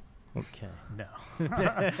 yes. Okay. No.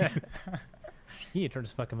 You need to turn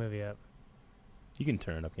this fucking movie up. You can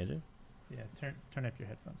turn it up, can't you? Yeah, turn up your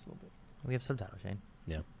headphones a little bit. We have subtitles, Shane.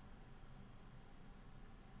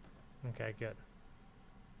 Okay, good.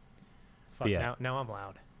 Fuck, Yeah. now I'm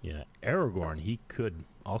loud. Yeah. Aragorn, he could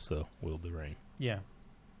also wield the ring. Yeah.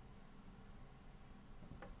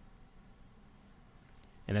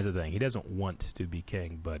 And that's the thing. He doesn't want to be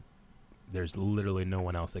king, but there's literally no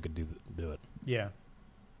one else that could do it. Yeah.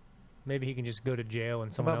 Maybe he can just go to jail and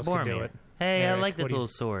What someone about else can do Boromir? it. Hey, I Eric, like what this do you- little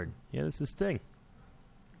sword. Yeah, this is his thing.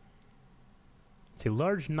 It's a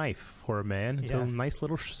large knife for a man. It's a Yeah. nice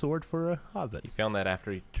little sword for a hobbit. You found that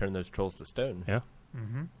after he turned those trolls to stone. Yeah.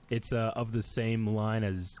 Mm-hmm. It's of the same line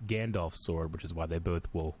as Gandalf's sword, which is why they both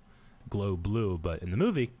will glow blue. But in the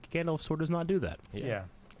movie, Gandalf's sword does not do that. Yeah.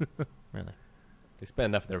 Really? They spent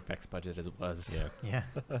enough of their effects budget as it was. Yeah.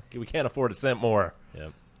 Yeah. We can't afford to spend more.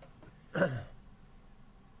 Yep. I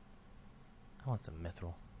want some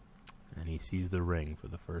mithril. And he sees the ring for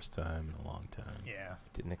the first time in a long time. Yeah.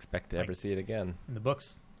 Didn't expect to Like- ever see it again. In the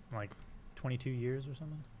books, like 22 years or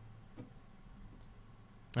something.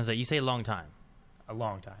 I was like, you say a long time. A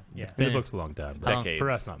long time. Yeah. In the Been- book's a long time, but Decades.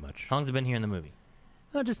 for us, not much. How long's it been here in the movie?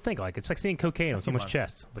 No, just think like it's like seeing cocaine on few someone's months.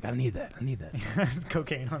 chest. It's like I need that. I need that. It's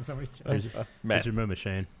cocaine on somebody's chest. There's Matt, your moment,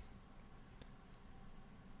 Shane.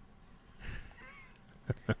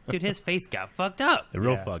 Dude, his face got fucked up. It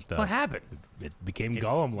real Yeah. fucked up. What happened? It became It's-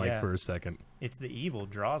 Gollum-like yeah. for a second. It's the evil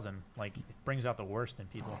draws him. Like, it brings out the worst in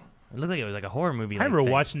people. It looked like it was like a horror movie. I remember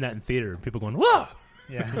watching that in theater and people going, "Whoa!"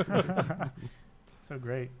 Yeah. So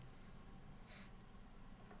great.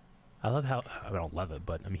 I love how I don't love it,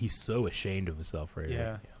 but I mean he's so ashamed of himself right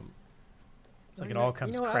Yeah. here. It's like it all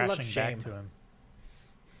comes You know what? I love crashing back shame. to him.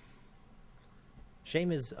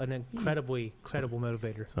 Shame is an incredibly credible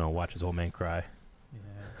motivator. So I'll watch his old man cry. Yeah.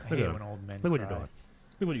 I Look hate at him. when old men Look what cry. you're doing.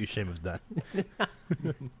 Look what your shame has done.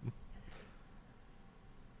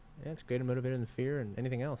 Yeah, it's a greater motivator than fear and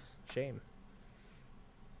anything else. Shame.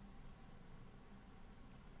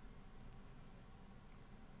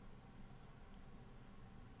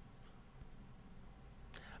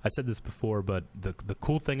 I said this before, but the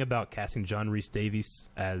cool thing about casting John Rhys Davies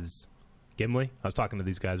as Gimli, I was talking to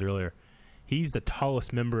these guys earlier. He's the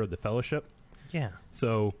tallest member of the Fellowship. Yeah.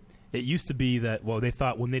 So it used to be that, well, they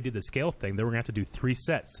thought when they did the scale thing, they were going to have to do 3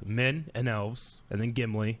 sets, men and elves, and then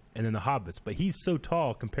Gimli, and then the hobbits. But he's so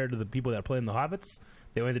tall compared to the people that are playing the hobbits,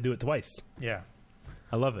 they only had to do it twice. Yeah.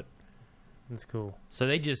 I love it. That's cool. So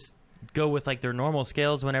they just go with like their normal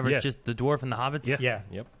scales whenever Yeah. it's just the dwarf and the hobbits? Yeah. Yeah.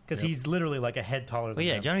 Yep. Because Yep. he's literally like a head taller Well, than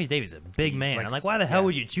yeah, him. John Rhys Davies is a big He's man. like I'm like, why the hell yeah.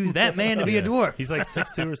 would you choose that man to be a Yeah. dwarf? He's like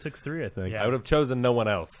 6'2" or 6'3", I think. Yeah. I would have chosen no one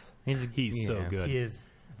else. He's so yeah. good. He is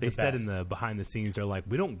They the said in best. the behind the scenes, they're like,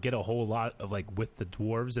 we don't get a whole lot of like with the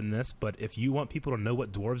dwarves in this, but if you want people to know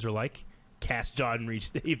what dwarves are like, cast John Rhys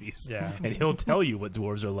Davies. Yeah. And he'll tell you what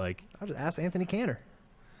dwarves are like. I'll just ask Anthony Cantor.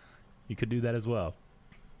 You could do that as well.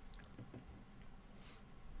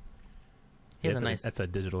 He has Yeah, a nice that's a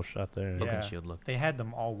digital shot there. look Yeah. and shield look. They had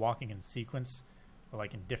them all walking in sequence, or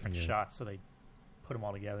like in different Yeah. shots, so they put them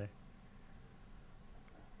all together.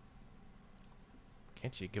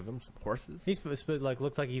 Can't you give him some horses? He's like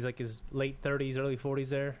looks like he's like his late 30s, early 40s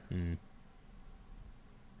there. Mm.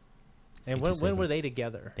 And when were they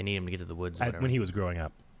together? They need him to get to the woods or whatever. When he was growing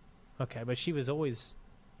up. Okay, but she was always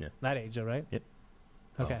Yeah. that age, though, right? Yep.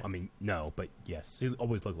 Okay. I mean, no, but yes. He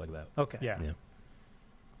always looked like that. Okay. Yeah. Yeah.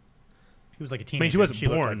 He was like a I teenager. mean, she wasn't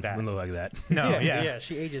looked born like that. to look like that. No, yeah. yeah.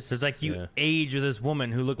 She ages. So it's like you Yeah. age with this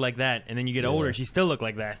woman who looked like that, and then you get Yeah. older, she still looked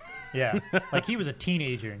like that. Yeah. Like he was a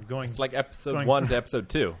teenager and going It's like episode Going 1 to episode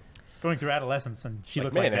 2. going through adolescence, and she Like,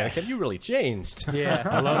 looked man, like that. Anakin, you really changed. yeah.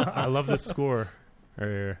 I love the score. Right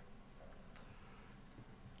here.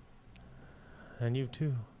 And you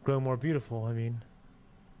too grow more beautiful. I mean,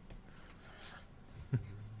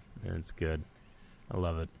 Yeah, it's good. I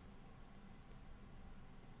love it.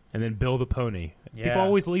 And then Bill the Pony. Yeah. People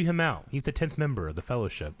always leave him out. He's the 10th member of the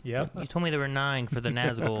Fellowship. Yep. You told me there were 9 for the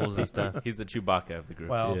Nazguls and stuff. He's the Chewbacca of the group.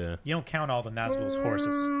 Well, Yeah. you don't count all the Nazgul's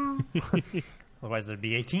horses. Otherwise, there'd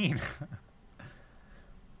be 18.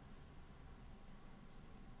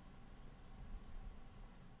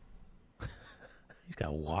 He's got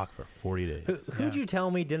to walk for 40 days. Who'd you tell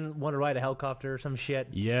me didn't want to ride a helicopter or some shit?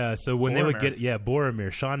 Yeah, so when they would Boromir.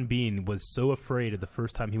 Boromir, Sean Bean was so afraid of the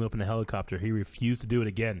first time he went up in a helicopter, he refused to do it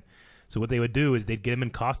again. So what they would do is they'd get him in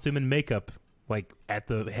costume and makeup, like at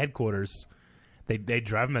the headquarters. They'd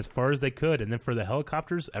drive him as far as they could, and then for the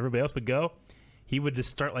helicopters, everybody else would go. He would just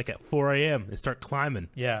start like at 4 a.m. and start climbing,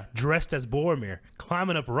 Yeah. dressed as Boromir,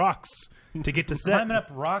 climbing up rocks to get to set. Climbing up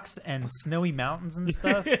rocks and snowy mountains and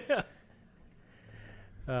stuff.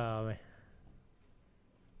 Oh, man.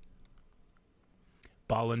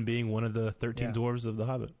 Balin being one of the 13 Yeah. dwarves of The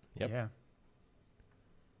Hobbit. Yep. Yeah.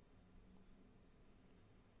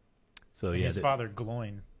 So And yeah, his father,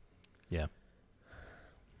 Gloin. yeah.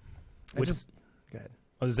 I Which just- Go ahead.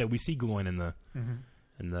 I was say we see Gloin in the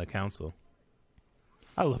Mm-hmm. council.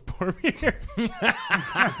 I love Boromir.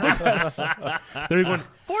 They're going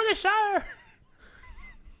for the Shire.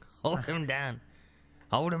 Hold him down.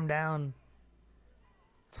 Hold him down.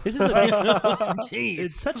 This is Jeez.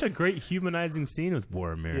 it's such a great humanizing scene with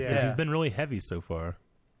Boromir because Yeah. he's been really heavy so far.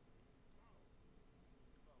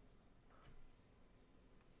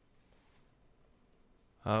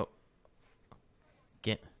 Oh.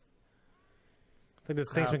 Get It's like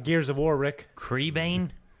this thing's from Gears of War, Rick. Creebane?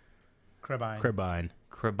 Crabine. Crabine.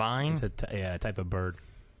 Crabine? It's a type of bird.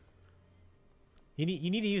 You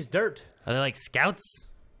need to use dirt. Are they like scouts?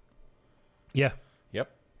 Yeah.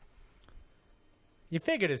 Yep. You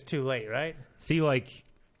figured it's too late, right? See, like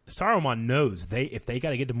Saruman knows if they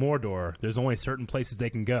got to get to Mordor, there's only certain places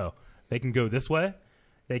they can go. They can go this way,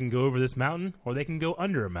 they can go over this mountain, or they can go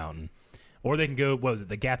under a mountain, or they can go. What was it?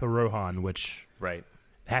 The Gap of Rohan, which Right.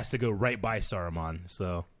 has to go right by Saruman.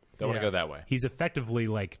 So Don't want Yeah. to go that way. he's effectively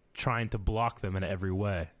like trying to block them in every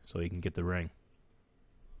way so he can get the ring.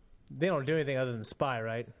 They don't do anything other than spy,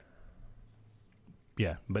 right?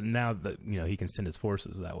 Yeah, but now that he can send his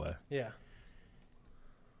forces that way. Yeah.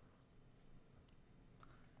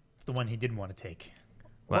 It's the one he didn't want to take.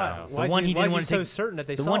 Wow. Why The one he why didn't is want to so take. certain that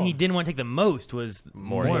they The saw one he him? didn't want to take the most was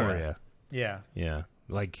Moria. Moria. Yeah. Yeah,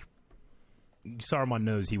 like Saruman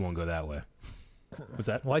knows he won't go that way. What's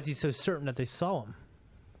that? Why is he so certain that they saw him?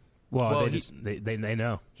 Well, Well, they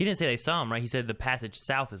know. He didn't say they saw him, right? He said the passage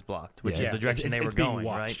south is blocked, which Yeah. is the direction It's- they were it's being going,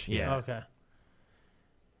 watched, right? yeah. Okay.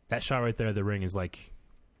 That shot right there of the ring is like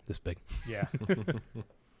this big. Yeah.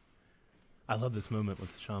 I love this moment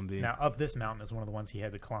with Sean Bean. Now, up this mountain is one of the ones he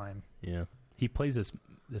had to climb. Yeah, he plays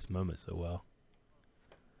this moment so well.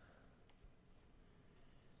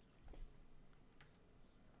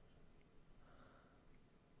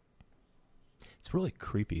 It's really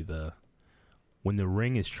creepy. When the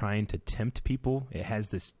ring is trying to tempt people, it has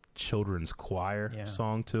this children's choir Yeah.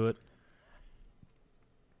 song to it.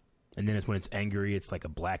 And then when it's angry, it's like a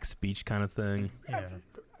black speech kind of thing. Yeah.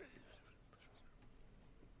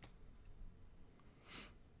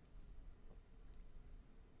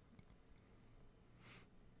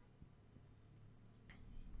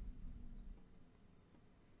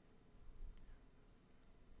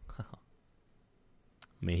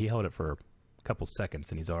 I mean, he held it for a couple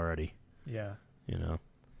seconds and he's already, Yeah.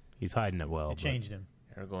 he's hiding it well. It changed him.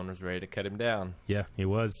 Aragorn was ready to cut him down. Yeah, he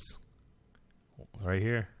was. Right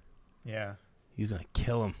here. Yeah. He's going to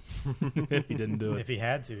kill him if he didn't do it. If he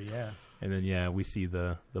had to, yeah. And then, yeah, we see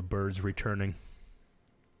the birds returning.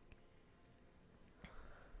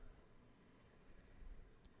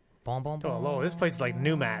 Boom, boom, Oh, Lord, this place is like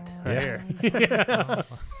Newmat right here.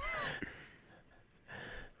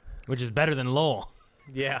 Which is better than Lowell.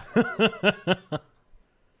 Yeah.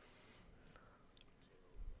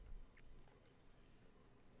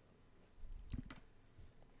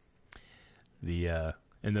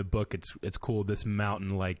 In the book, it's cool. This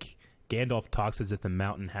mountain, like Gandalf talks as if the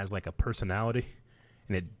mountain has like a personality,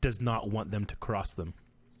 and it does not want them to cross them.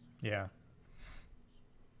 Yeah.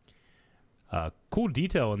 Cool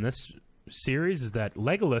detail in this series is that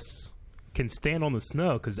Legolas can stand on the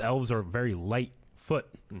snow because elves are very light foot.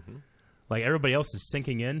 Mm-hmm. Like everybody else is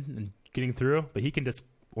sinking in and getting through, but he can just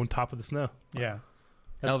on top of the snow. Yeah.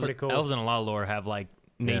 That's elves, pretty cool. Elves in a lot of lore have like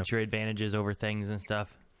nature advantages over things and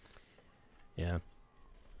stuff. Yeah.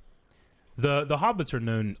 The hobbits are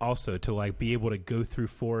known also to like be able to go through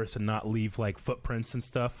forests and not leave like footprints and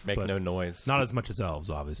stuff. Make but no noise. not as much as elves,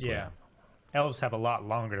 obviously. Yeah. Elves have a lot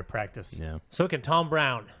longer to practice. Yeah. So can Tom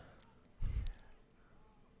Brown.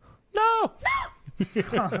 No.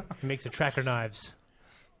 He makes the tracker knives.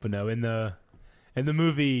 But no, in the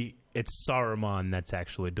movie, it's Saruman that's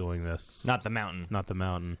actually doing this, Not the mountain. not the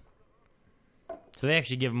mountain. So they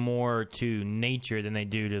actually give more to nature than they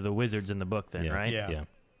do to the wizards in the book, then, Yeah. right? Yeah.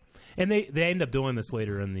 And they end up doing this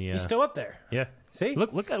later in the. He's still up there. Yeah. See?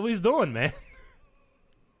 Look at what he's doing, man.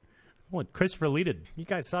 What Christopher Lee did. You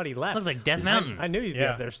guys thought he left. Looks like Death Mountain. I knew he'd be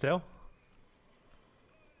Yeah. up there still.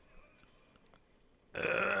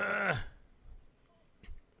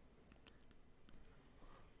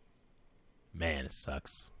 Man, it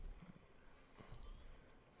sucks.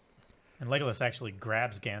 And Legolas actually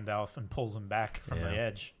grabs Gandalf and pulls him back from the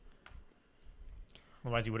edge.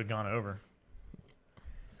 Otherwise, he would have gone over.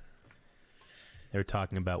 They were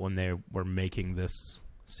talking about when they were making this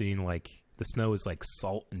scene, like the snow is like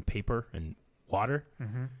salt and paper and water,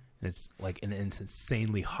 and it's like and it's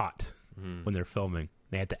insanely hot when they're filming.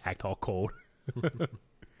 They had to act all cold.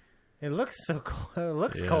 It looks so cold. It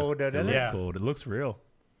looks Yeah, cold, doesn't it it? looks Yeah. cold. It looks real.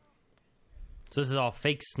 So this is all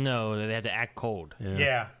fake snow that they have to act cold.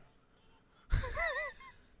 Yeah.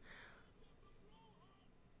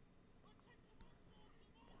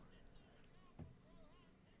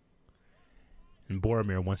 And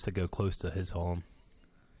Boromir wants to go close to his home.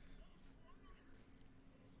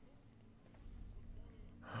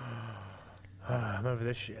 I'm over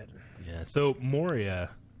this shit. Yeah. So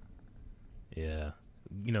Moria. Yeah.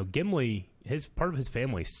 You know, Gimli, part of his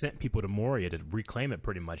family sent people to Moria to reclaim it.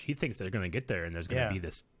 Pretty much, he thinks they're going to get there, and there's going to be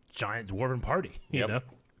this giant dwarven party. You know.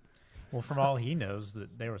 Well, from all he knows,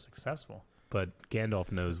 that they were successful. But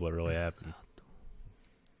Gandalf knows what really happened.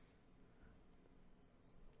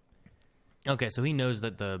 Okay, so he knows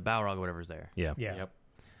that the Balrog or whatever's there. Yeah. Yeah. Yep.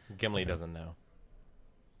 Gimli doesn't know.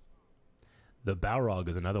 The Balrog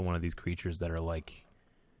is another one of these creatures that are like,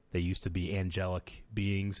 they used to be angelic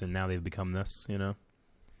beings, and now they've become this, you know?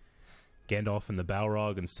 Gandalf and the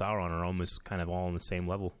Balrog and Sauron are almost kind of all on the same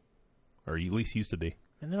level. Or at least used to be.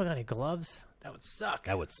 And they don't got any gloves? That would suck.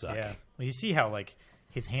 That would suck. Yeah. Well, you see how, like,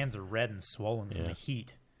 his hands are red and swollen from the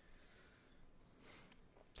heat.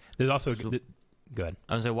 There's also... go ahead.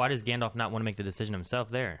 I was like, why does Gandalf not want to make the decision himself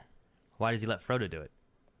there? Why does he let Frodo do it?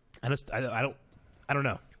 I don't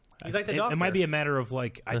know. He's like the It doctor. might be a matter of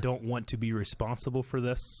like, I don't want to be responsible for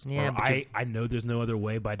this. Yeah, or but I know there's no other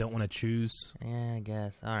way, but I don't want to choose. Yeah, I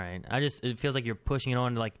guess. All right. It feels like you're pushing it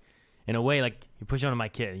on to, like, in a way, like you're pushing it on to my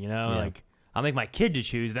kid, you know? Yeah. Like, I'll make my kid to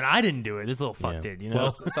choose, then I didn't do it. This little fuck Yeah. did, you know?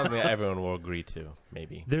 Well, it's something that everyone will agree to,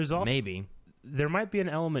 maybe. There's also Maybe. there might be an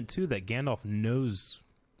element too that Gandalf knows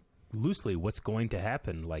loosely what's going to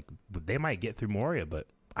happen. Like they might get through Moria, but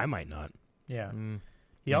I might not. Yeah. He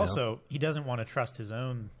You know? also he doesn't want to trust his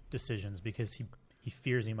own decisions because he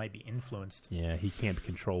fears he might be influenced. Yeah, he can't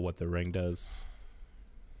control what the ring does.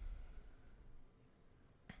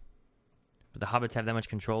 But the hobbits have that much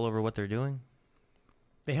control over what they're doing?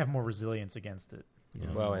 They have more resilience against it.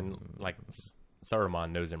 Yeah. Well, and like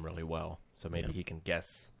Saruman knows him really well, so maybe he can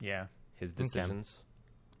guess Yeah. his decisions.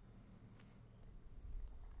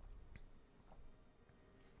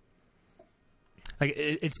 Like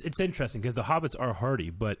it's interesting because the hobbits are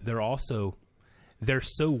hardy, but they're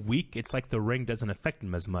so weak. It's like the ring doesn't affect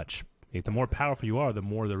them as much. Like, the more powerful you are, the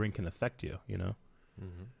more the ring can affect you. You know.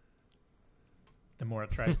 Mm-hmm. The more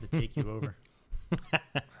it tries to take you over.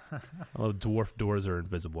 Oh, dwarf doors are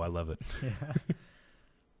invisible. I love it. Yeah.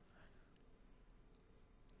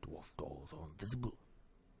 Dwarf doors are invisible.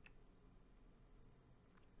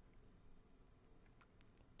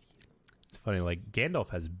 It's funny, like Gandalf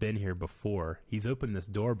has been here before. He's opened this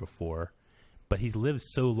door before, but he's lived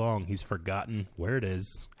so long he's forgotten where it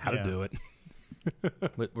is, how to do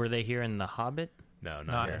it. Were they here in The Hobbit? No,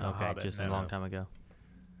 Not here. in The Okay, Hobbit, just no. a long time ago.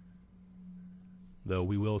 Though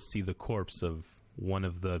we will see the corpse of one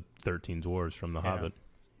of the 13 dwarves from The Yeah. Hobbit.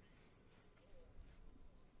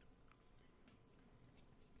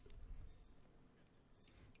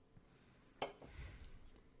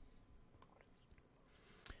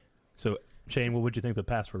 So, Shane, what would you think the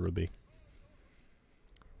password would be?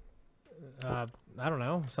 I don't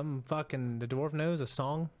know. Some fucking the dwarf knows a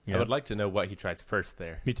song. Yeah. I would like to know what he tries first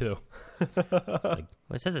there. Me too. Well,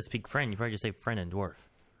 it says it speak friend. You probably just say friend and dwarf.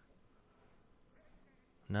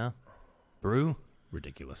 No? Brew?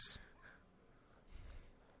 Ridiculous.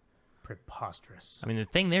 Preposterous. I mean, the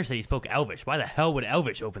thing there said he spoke Elvish. Why the hell would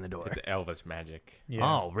Elvish open the door? It's Elvish magic. Yeah.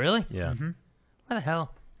 Oh, really? Yeah. Why the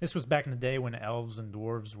hell? This was back in the day when elves and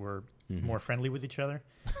dwarves were more friendly with each other.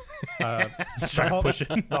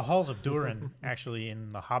 The halls of Durin, actually,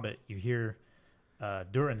 in The Hobbit, you hear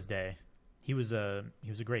Durin's day. He was a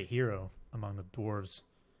great hero among the dwarves,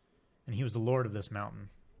 and he was the lord of this mountain.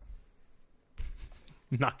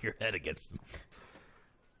 Knock your head against them.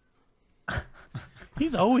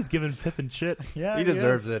 He's always giving Pippin shit. Yeah, He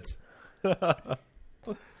deserves it.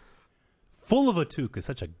 Full of a toque is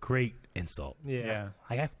such a great insult. Yeah.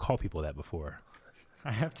 I've called people that before.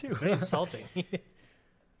 I have too. It's very insulting.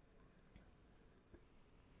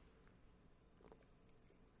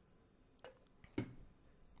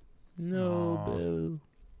 No, Aw. Bill.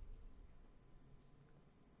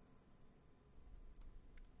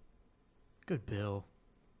 Good Bill.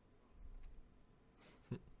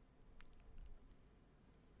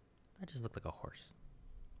 That just looked like a horse.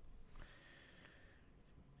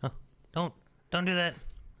 Oh, don't do that.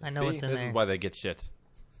 I know what's in this there. is why they get shit.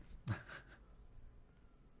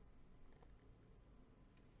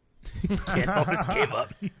 Can't always give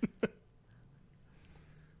up.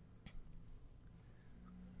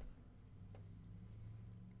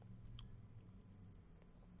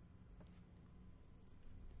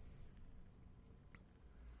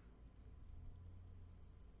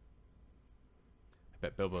 I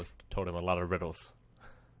bet Bilbo's told him a lot of riddles.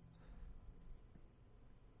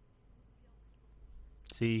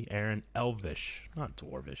 See, Aaron, elvish, not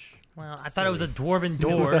dwarvish. Well, I thought it was a dwarven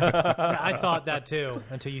door. I thought that too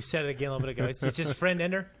until you said it again a little bit ago. It's just friend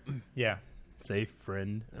enter. Yeah. Say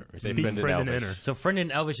friend. Or Say speak friend in friend and Elvish. enter. So friend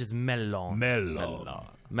in Elvish is melon. Melon.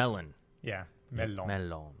 Melon. Yeah. Melon.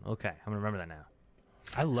 Melon. Okay, I'm gonna remember that now.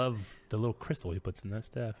 I love the little crystal he puts in that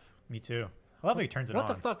staff. Me too. I love how he turns it What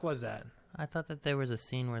on. the fuck was that? I thought that there was a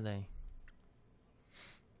scene where they.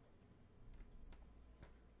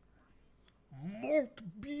 Malt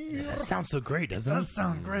beer. That sounds so great, doesn't it? Does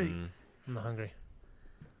sound great. I'm not hungry.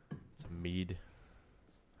 It's a mead.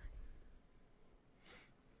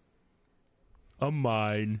 A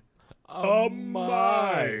mine. A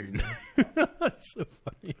mine. That's so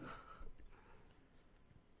funny.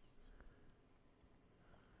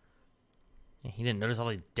 Yeah, he didn't notice all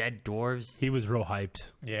the dead dwarves. He was real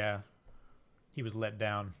hyped. Yeah. He was let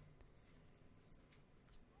down.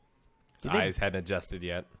 Did they- Eyes hadn't adjusted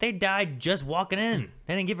yet. They died just walking in.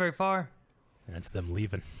 They didn't get very far. And that's them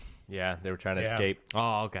leaving. Yeah, they were trying to Yeah. escape.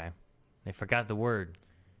 Oh, okay. They forgot the word.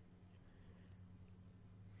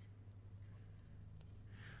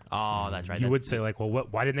 Oh, that's right. You That- would say, like, well,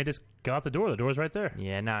 why didn't they just go out the door? The door's right there.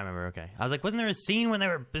 Yeah, now I remember. Okay. I was like, wasn't there a scene when they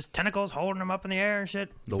were just tentacles holding them up in the air and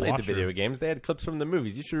shit? The Played the washer. video games. They had clips from the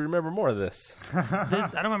movies. You should remember more of this. I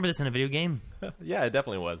don't remember this in a video game. Yeah, it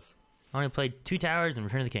definitely was. I only played Two Towers and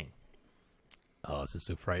Return of the King. Oh, this is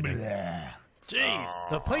so frightening. Jeez.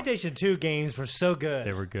 The PlayStation 2 games were so good.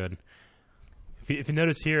 They were good. If you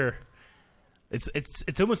notice here, it's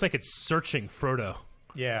almost like it's searching Frodo.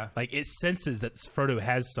 Yeah. Like it senses that Frodo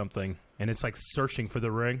has something, and it's like searching for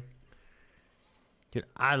the ring. Dude,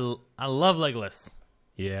 I love Legolas.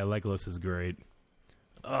 Yeah, Legolas is great.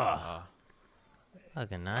 Fucking,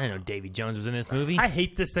 I didn't know Davy Jones was in this movie. I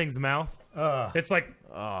hate this thing's mouth. It's like,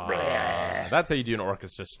 That's how you do an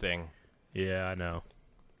orchestra sting. yeah, I know.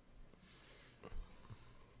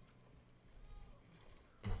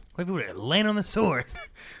 What if we would land on the sword?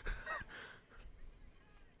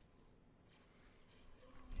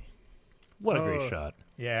 What a great shot.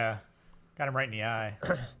 Yeah. Got him right in the eye.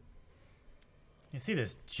 You see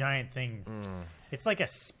this giant thing. It's like a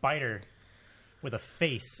spider with a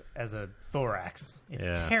face as a thorax. It's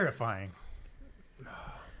Yeah. terrifying.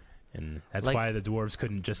 And that's Like- why the dwarves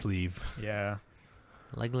couldn't just leave. Yeah.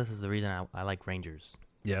 Legolas is the reason I like Rangers.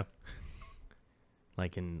 Yeah.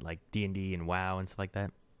 Like in like D&D and WoW and stuff like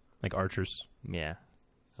that. Like archers. Yeah.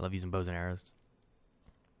 I love using bows and arrows.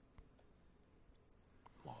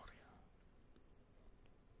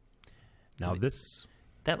 Now this...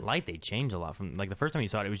 That light they changed a lot from like the first time you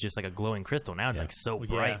saw it. It was just like a glowing crystal. Now it's Yeah. like so Well,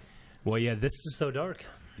 bright. yeah. Well, yeah, It's so dark.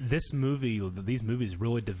 these movies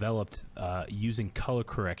really developed using color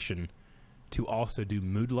correction to also do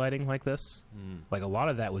mood lighting like this. Like a lot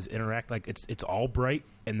of that was like it's all bright,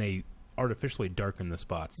 and they artificially darken the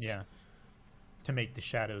spots. Yeah. To make the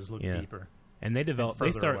shadows look Yeah. deeper. And they developed.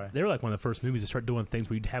 further away. They were like one of the first movies to start doing things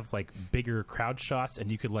where you'd have like bigger crowd shots,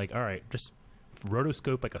 and you could like, all right, just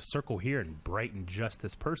rotoscope like a circle here and brighten just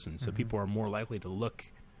this person, so people are more likely to look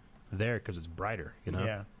there because it's brighter. You know.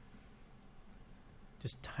 Yeah.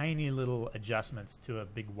 Just tiny little adjustments to a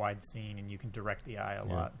big wide scene, and you can direct the eye a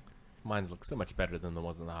Yeah. lot. Mines look so much better than the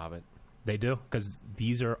ones in The Hobbit. They do, because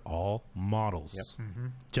these are all models. Yep. Mm-hmm.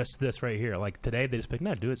 Just this right here. Like today, they just pick,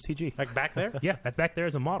 no, do it CG. Like back there? Yeah, that's back there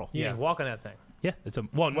as a model. You Yeah. just walk on that thing. Yeah, it's a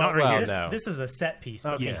not right well, here. This, no. this is a set piece,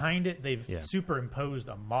 but Okay. behind it, they've Yeah. superimposed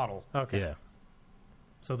a model. Okay. Yeah,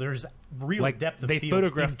 So there's real Like depth of they field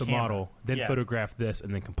photographed in the camera. model, then Yeah. photographed this,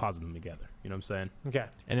 and then composite them together. You know what I'm saying? Okay.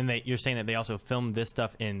 And then you're saying that they also filmed this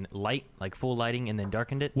stuff in light, like full lighting, and then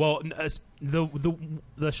darkened it. Well,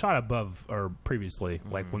 the shot above or previously,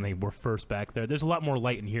 like when they were first back there, there's a lot more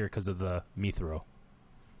light in here because of the Mithro.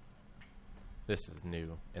 This is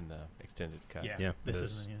new in the extended cut. Yeah, Yeah, this it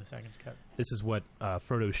is. isn't in the second cut. This is what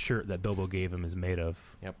Frodo's shirt that Bilbo gave him is made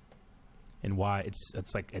of. Yep. And why it's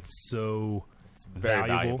so It's very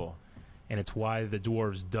valuable. valuable. And it's why the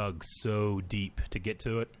dwarves dug so deep to get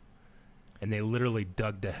to it. And they literally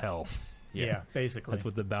dug to hell. Yeah, basically. That's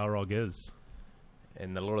what the Balrog is.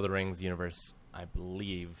 In the Lord of the Rings universe, I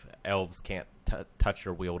believe elves can't touch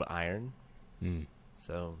or wield iron. Mm.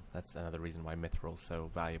 So that's another reason why Mithril's so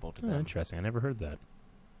valuable to Oh, them. interesting. I never heard that.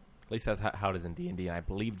 At least that's how it is in D&D, and I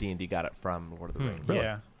believe D&D got it from Lord of the Rings. Really?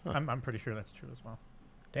 Yeah, Huh. I'm pretty sure that's true as well.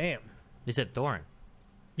 Damn. They said Thorin.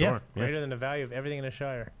 Yeah, Thorin, Greater than the value of everything in the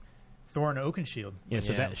Shire. Thorn Oakenshield. Yeah,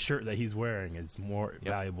 so Yeah. that shirt that he's wearing is more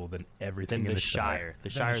valuable than everything Then in the the Shire. The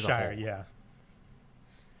Then Shire as a Shire, whole. yeah.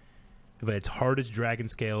 But it's hard as dragon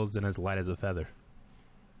scales and as light as a feather.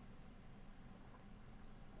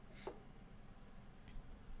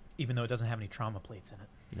 Even though it doesn't have any trauma plates in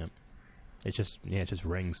it. Yep. It just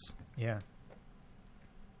rings. Yeah.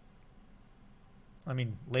 I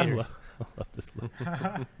mean, I later. love this look.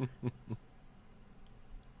 I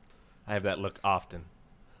have that look often.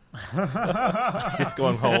 Just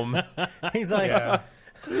going home. He's like, Yeah.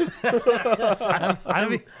 I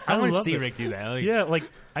want to love see it. Rick do that. Like, Yeah, like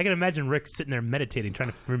I can imagine Rick sitting there meditating, trying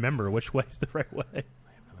to remember which way is the right way.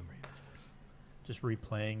 Just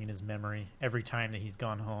replaying in his memory every time that he's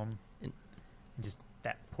gone home. And just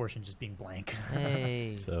that portion just being blank.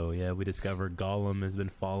 Hey. So yeah, we discovered Gollum has been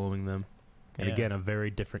following them, and Yeah. again, a very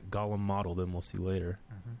different Gollum model than we'll see later.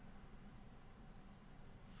 Mhm.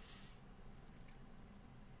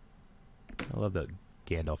 I love that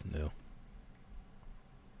Gandalf knew.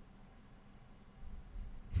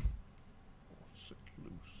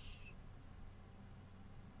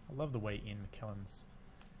 I love the way Ian McKellen's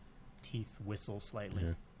teeth whistle slightly.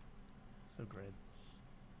 Yeah. So great.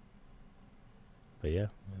 But yeah,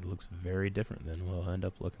 it looks very different than we'll end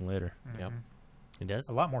up looking later. Yep. Mhm. It does?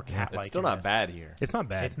 A lot more cat-like. It's still in not this. bad here. It's not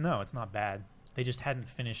bad. It's not bad. They just hadn't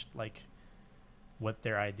finished like what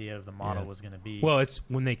their idea of the model Yeah. was going to be. Well, it's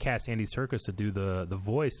when they cast Andy Serkis to do the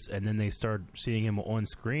voice, and then they start seeing him on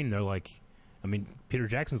screen. They're like, I mean, Peter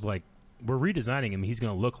Jackson's like, we're redesigning him. He's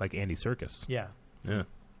going to look like Andy Serkis. yeah, Yeah,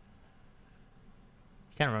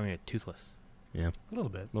 He kind of reminded me of Toothless. yeah, a little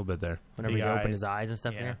bit. a little bit there. Whenever Big he opened eyes. his eyes and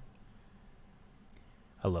stuff Yeah. there.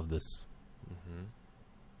 I love this. Mm-hmm.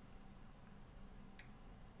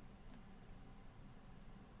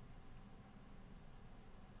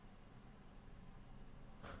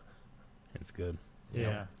 It's good.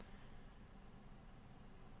 Yeah.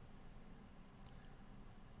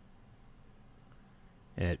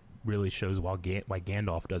 And it really shows why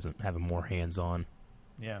Gandalf doesn't have a more hands-on,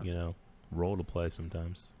 Yeah. you know, role to play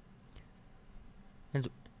sometimes.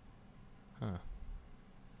 Huh.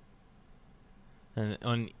 And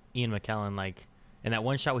on Ian McKellen, like, in that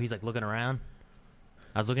one shot where he's, like, looking around,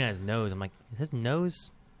 I was looking at his nose. I'm like, is his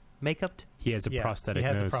nose makeup? He has a Yeah, prosthetic He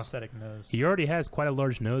has nose. a prosthetic nose. He already has quite a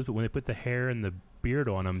large nose, but when they put the hair and the beard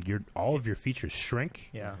on him, all of your features shrink.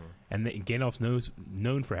 Yeah. And Gandalf's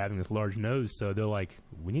known for having this large nose, so they're like,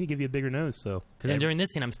 we need to give you a bigger nose. So Because during this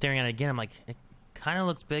scene, I'm staring at it again. I'm like, it kind of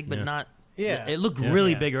looks big, but Yeah. not. Yeah. It looked Yeah.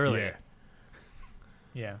 really Yeah. big earlier.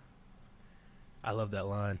 Yeah. I love that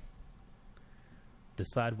line.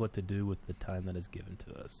 Decide what to do with the time that is given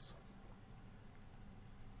to us.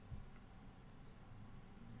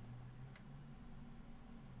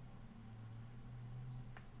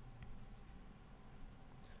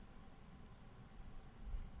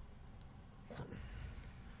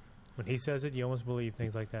 When he says it, you almost believe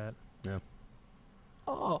things like that. Yeah.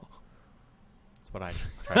 Oh. That's what I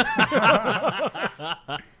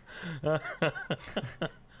tried.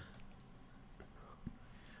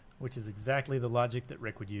 Which is exactly the logic that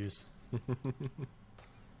Rick would use.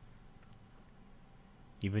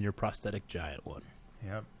 Even your prosthetic giant one.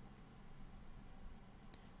 Yep.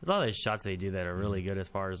 There's a lot of those shots they do that are really good as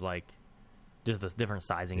far as, like, just the different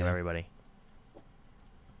sizing of Yeah. everybody.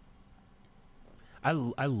 I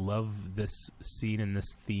love this scene and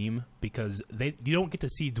this theme because you don't get to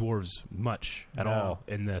see dwarves much at No. all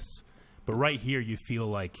in this. But right here you feel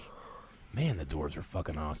like, man, the dwarves are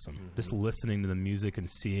fucking awesome. Mhm. Just listening to the music and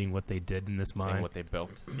seeing what they did in this Seeing mine. what they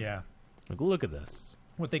built. Yeah. Like, look at this.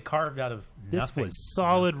 What they carved out of This nothing. was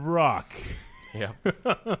solid rock. Yeah.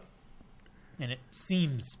 And it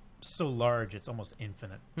seems so large, it's almost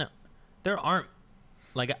infinite. There aren't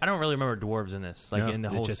like I don't really remember dwarves in this, like No, in the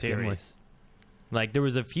it's whole just series. Gimli. Like there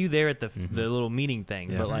was a few there at the little meeting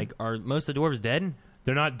thing, Yeah. but like are most of the dwarves dead?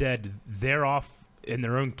 They're not dead. They're off in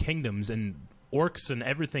their own kingdoms, and orcs and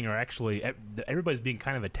everything are actually everybody's being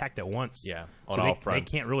kind of attacked at once. Yeah, on So all they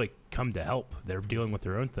fronts. can't really come to help. They're dealing with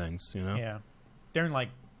their own things, you know. Yeah, they're in like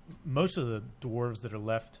most of the dwarves that are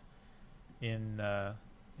left in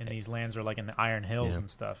these lands are like in the Iron Hills Yeah. and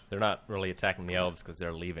stuff. They're not really attacking the elves because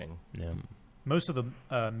they're leaving. Yeah. Most of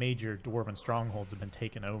the major dwarven strongholds have been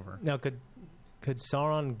taken over. Now, could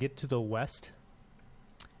Sauron get to the west?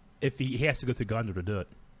 If he has to go through Gondor to do it.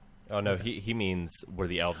 Oh no, he means where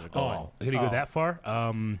the elves are going. Oh, could he go that far?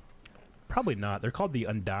 Probably not. They're called the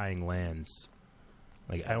Undying Lands.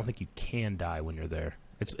 Like I don't think you can die when you're there.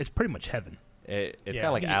 It's pretty much heaven. It's Yeah. kind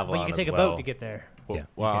of like Avalon. But you can take as a well. boat to get there. Well, Yeah, you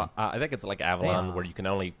well I think it's like Avalon, Yeah. where you can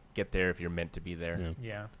only get there if you're meant to be there. Yeah.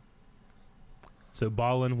 Yeah, So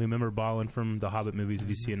Balin, we remember Balin from the Hobbit movies. Have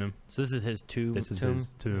you seen him? So this is his tomb. This is tomb?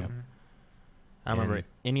 his tomb. Mhm. I don't remember And-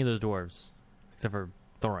 any of those dwarves except for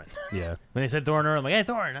Thorin. Yeah. When they said Thorin, I'm like, hey,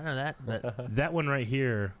 Thorin, I know that. But That one right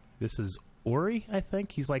here. This is Ori, I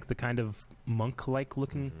think. He's like the kind of monk-like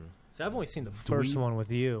looking. So I've only seen the first one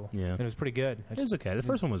with you. Yeah. And it was pretty good. It was okay. The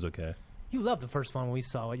first one was okay. You loved the first one when we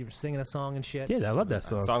saw it. You were singing a song and shit. Yeah, I love that That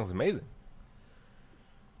song. song's amazing.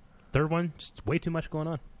 Third one, just way too much going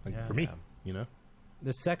on. Like Yeah. for me, Yeah. you know.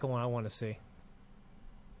 The second one I want to see.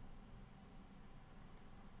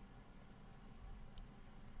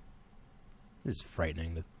 This is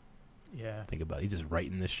frightening to yeah. think about. He's just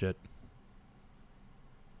writing this shit.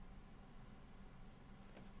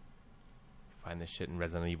 Find this shit in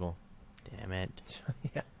Resident Evil. damn it.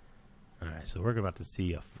 Yeah. All right, so we're about to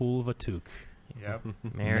see a fool of a toque. Yep.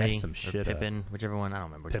 Mary Mess some or shit up. Pippin, whichever one. I don't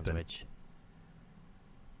remember which Pippin. one's which.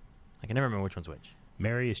 I can never remember which one's which.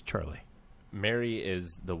 Mary is Charlie. Mary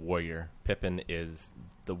is the warrior. Pippin is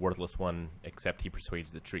the worthless one, except he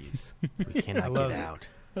persuades the trees. We cannot love get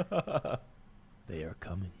it. out. They are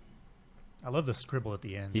coming. I love the scribble at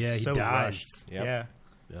the end. Yeah, he So dies. rushed. Yep.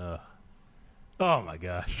 Yeah. Oh my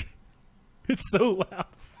gosh, it's so loud.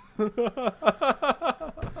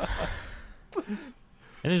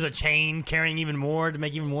 And there's a chain carrying even more to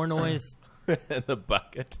make even more noise. And the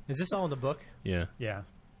bucket. Is this all in the book? Yeah. Yeah.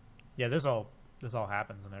 Yeah. This all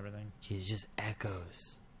happens and everything. Jeez, just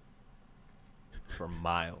echoes. For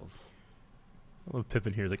miles. I love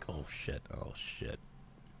Pippin here. He's like, oh shit, oh shit.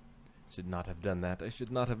 Should not have done that. I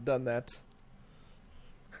should not have done that.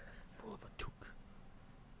 Full of a toque.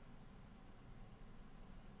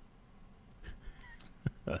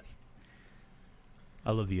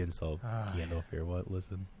 I love the insult. Ah, Gandalf here. What?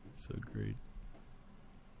 Listen, it's so great.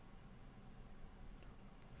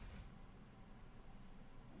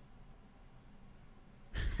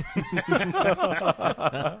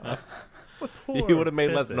 He would have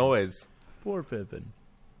made less Pippin. noise. Poor Pippin.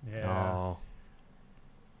 Yeah. Oh.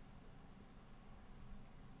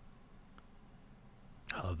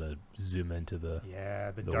 I love the zoom into the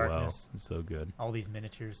Yeah. The the darkness. well. It's so good. All these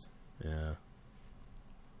miniatures. Yeah.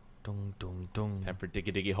 Dung, dung, dung. Time for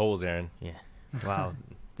diggy diggy holes, Aaron. Yeah. Wow.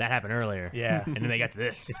 That happened earlier. Yeah. And then they got to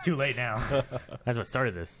this. It's too late now. That's what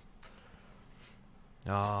started this.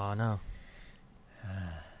 Oh, no.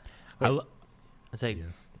 I It's like, Yeah.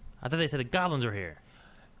 I thought they said the goblins were here.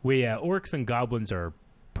 orcs and goblins are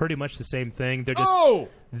pretty much the same thing. They're just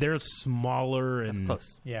they're smaller That's and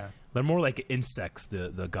close. Yeah. they're more like insects,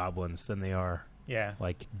 the goblins, than they are Yeah.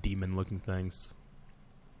 like demon looking things.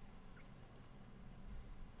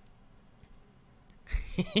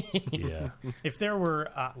 Yeah. If there were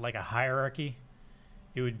like a hierarchy,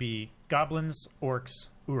 it would be goblins, orcs,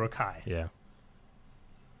 urukai. Yeah.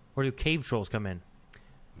 Where do cave trolls come in?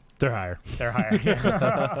 They're higher. They're higher.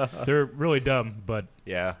 Yeah. They're really dumb, but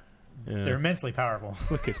Yeah. yeah. They're immensely powerful.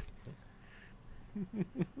 Look at.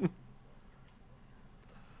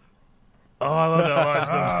 Oh, I love that line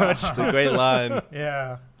so much. It's a great line.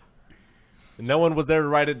 Yeah. No one was there to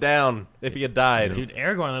write it down if he had died. Dude,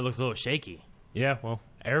 Aragorn looks a little shaky. Yeah, well,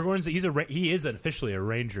 Aragorn's he is officially a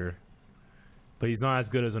ranger, but he's not as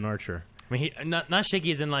good as an archer. I mean, he not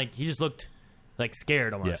shaky as in like he just looked like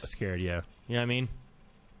scared almost. Yeah, scared. Yeah. You know what I mean?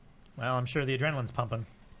 Well, I'm sure the adrenaline's pumping.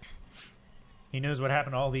 He knows what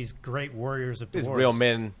happened to all these great warriors of These dwarves. real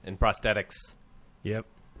men in prosthetics. Yep.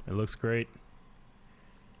 It looks great.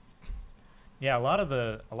 Yeah, a lot of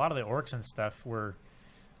the orcs and stuff were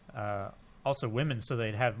also women, so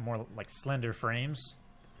they'd have more like slender frames.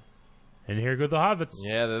 And here go the hobbits.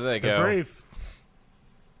 Yeah, there they They're go. brave.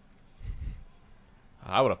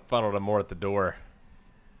 I would have funneled him more at the door.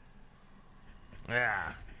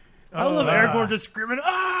 Yeah. I love Aragorn just screaming,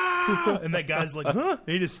 ah! and that guy's like, huh?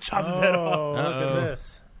 And he just chops his head off. Oh, look at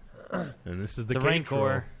this. And this is the The cave Rancor.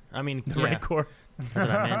 troll. I mean, The yeah, Rancor. that's what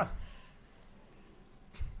I meant.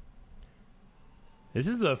 This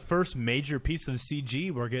is the first major piece of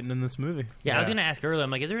CG we're getting in this movie. Yeah, I was gonna ask earlier. I'm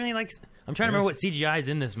like, is there any like? I'm trying to remember what CGI is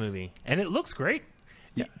in this movie. And it looks great.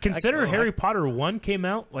 Consider Harry Potter 1 came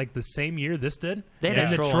out like the same year this did. They had and a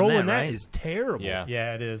the troll troll in in that, that right? is terrible. Yeah.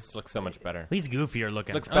 Yeah, it is. This looks so much better. He's goofier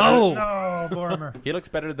looking. Looks better. Oh, No, Boromir. He looks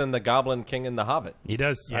better than the Goblin King in The Hobbit. He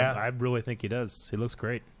does. Yeah. I really think he does. He looks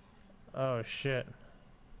great. Oh, shit.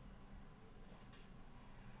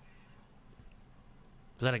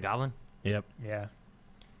 was that a goblin? Yep. Yeah.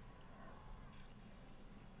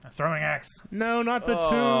 A throwing axe. No, not the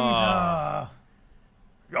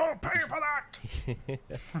You'll pay for that.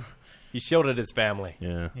 He shielded his family.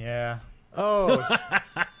 tomb. Yeah. Yeah. Oh,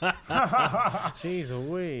 jeez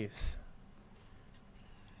Louise.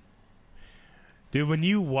 Dude, when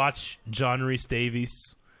you watch John Rhys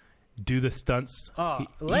Davies do the stunts, Oh, he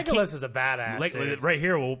Legolas is a badass. Like, dude. right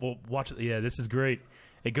here, we'll watch it. Yeah, this is great.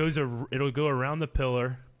 It'll go around the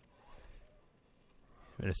pillar.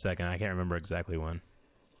 In a second, I can't remember exactly when.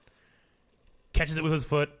 Catches it with his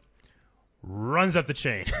foot, runs up the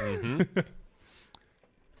chain.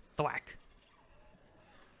 Thwack.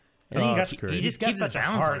 And He's he got- great. he just got keeps his such a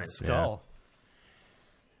balance on hard it. skull.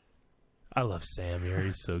 I love Sam here.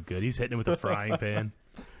 He's so good. He's hitting it with a frying pan.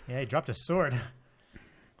 Yeah, he dropped his sword.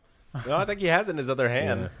 No, I think he has it in his other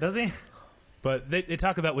hand. Yeah. Does he? But they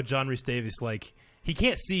talk about with John Rhys Davies, like, he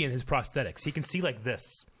can't see in his prosthetics. He can see like this.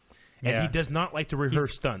 And Yeah. he does not like to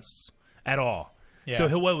rehearse stunts at all. Yeah.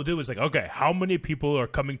 So what he'll do is like, okay, how many people are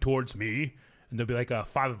coming towards me? And there'll be like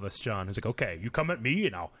 5 of us, John. He's like, okay, you come at me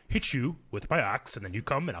and I'll hit you with my axe, and then you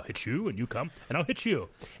come and I'll hit you, and you come and I'll hit you.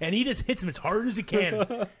 And he just hits him as hard as he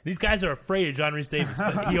can. These guys are afraid of John Rhys Davies,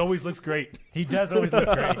 but he always looks great. He does always look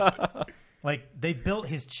great. Like, they built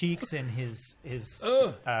his cheeks and his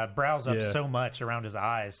brows up Yeah. so much around his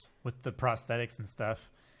eyes with the prosthetics and stuff.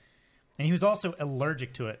 And he was also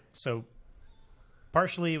allergic to it. So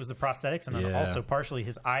partially it was the prosthetics, and then Yeah. also partially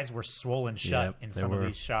his eyes were swollen shut Yep, in they some of were.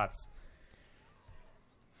 these shots.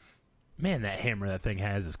 Man, that hammer that thing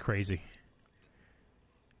has is crazy.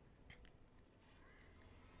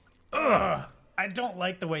 I don't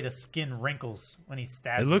like the way the skin wrinkles when he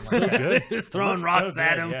stabs It him looks like so that. good. Just It throwing looks rocks so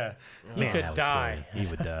at good, him. Yeah. He Man, could that would die. kill you.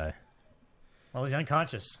 He would die. Well, he's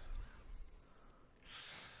unconscious.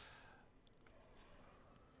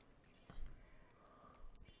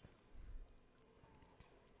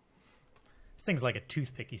 This thing's like a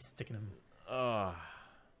toothpick he's sticking him. Now,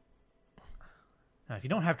 if you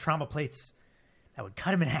don't have trauma plates, that would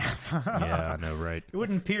cut him in half. Yeah, I know, right? It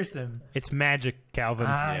wouldn't pierce him. It's magic, Calvin.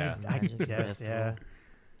 Yeah. I guess, yeah.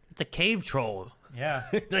 It's a cave troll. Yeah.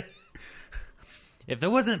 If there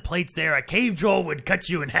wasn't plates there, a cave troll would cut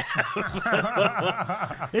you in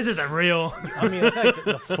half. This isn't real. I mean, I feel like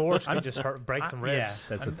the force could just break some ribs. Yeah.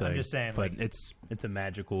 That's I'm the thing. just saying, but like- it's a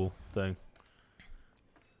magical thing.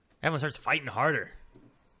 Everyone starts fighting harder.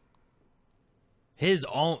 His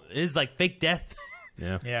like fake death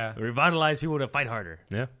Yeah. Yeah. revitalized people to fight harder.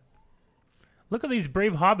 Yeah. Look at these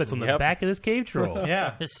brave hobbits on the Yep. back of this cave troll.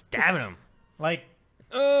 Yeah. Just stabbing them. Like,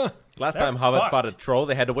 Last time Hobbit fucked. fought a troll,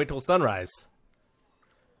 they had to wait till sunrise.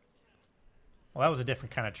 well, that was a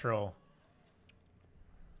different kind of troll.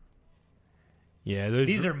 Yeah, those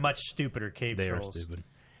These are much stupider cave they trolls. are stupid.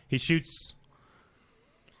 He shoots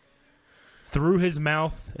through his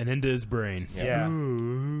mouth and into his brain. Yeah.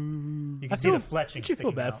 You can I see feel, the fletching. I feel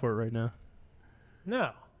sticking bad out. for it right now.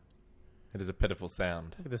 No. It is a pitiful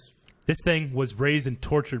sound. Look at this. This thing was raised and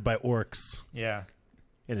tortured by orcs, Yeah.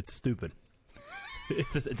 and it's stupid.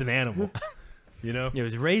 It's an animal, you know. It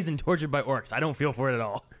was raised and tortured by orcs. I don't feel for it at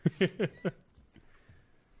all.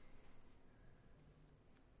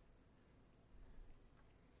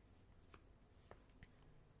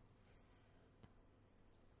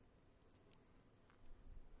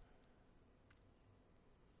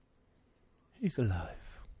 He's alive.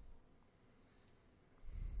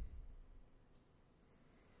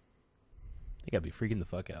 They gotta be freaking the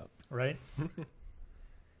fuck out. Right?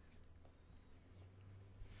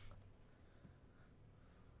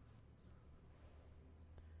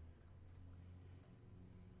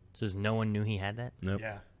 Just no one knew he had that. Nope.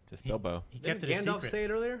 Yeah. Just Bilbo. He kept Didn't it a Gandalf secret. say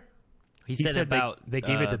it earlier? He, He said, said about they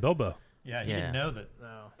gave it to Bilbo. Yeah, he Yeah. didn't know that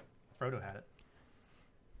No. Frodo had it.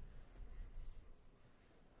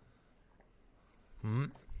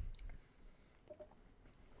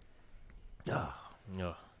 Ugh.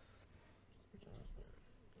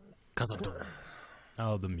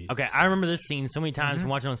 Oh, the music. Okay, I remember this scene so many times from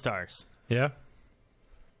watching on Stars. Yeah.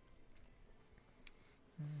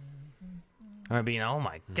 Or being, oh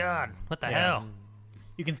my god, what the hell?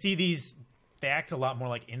 You can see these. They act a lot more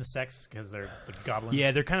like insects because they're the goblins.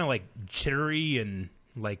 Yeah, they're kind of like jittery and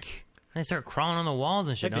like. They start crawling on the walls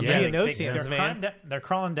and shit. Like Don't the they? Geonosians, they're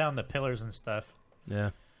crawling down the pillars and stuff.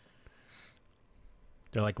 Yeah.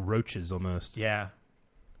 They're like roaches almost. Yeah.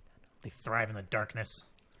 They thrive in the darkness.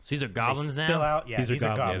 So these are goblins They spill now? out. Yeah, These are these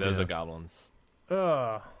are goblins. Yeah, goblins. those are goblins.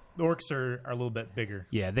 Ugh. The orcs are a little bit bigger.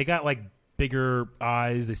 Yeah, they got like bigger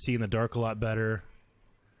eyes. They see in the dark a lot better.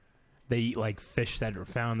 They eat like fish that are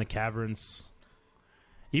found in the caverns.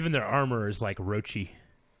 Even their armor is like roachy.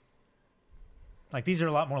 Like these are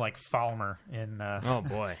a lot more like Falmer in Oh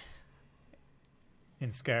boy. in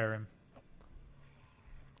Skyrim.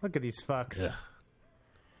 Look at these fucks. Ugh.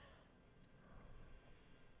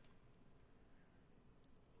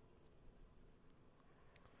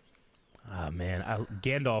 Ah man,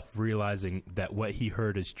 Gandalf realizing that what he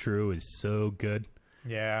heard is true is so good.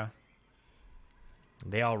 Yeah.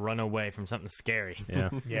 They all run away from something scary. Yeah.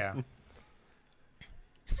 Yeah.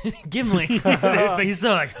 Gimli. He's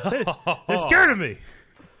so like, They're scared of me.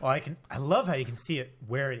 Well, I love how you can see it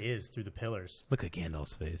where it is through the pillars. Look at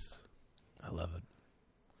Gandalf's face. I love it.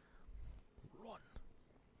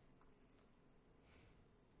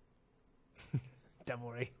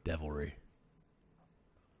 Devilry. Devilry.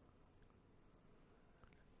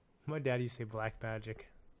 My dad used to say black magic.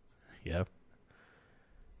 Yeah.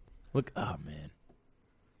 Look, oh man.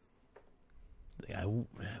 Like, I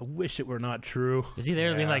wish it were not true. is he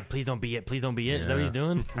there being Yeah. like, please don't be it, please don't be it? Is that what he's Yeah.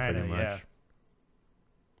 doing? Kind of, Pretty much. yeah.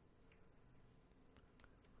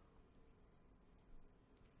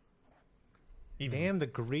 Damn the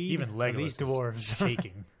greed Even of Legolas these is dwarves.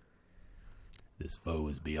 shaking. This foe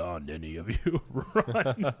is beyond any of you.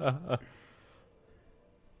 Run.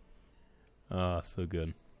 Oh, so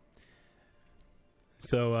good.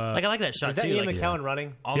 So, Like I like that shot Is that too. Ian Like McKellen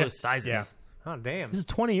running? all Yeah. those sizes. Yeah. Oh, damn. this is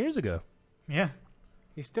 20 years ago. Yeah.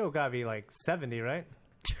 He's still got to be like 70, right?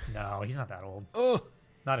 No, he's not that old. Oh.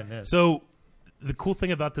 Not in this. So, the cool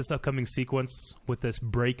thing about this upcoming sequence with this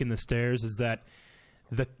break in the stairs is that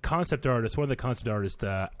the concept artist, one of the concept artists,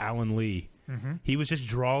 Alan Lee, he was just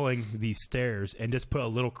drawing these stairs and just put a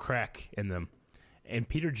little crack in them. And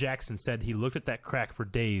Peter Jackson said he looked at that crack for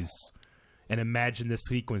days and imagined this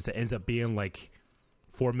sequence that ends up being like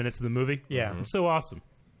 4 minutes of the movie. Yeah. It's so awesome.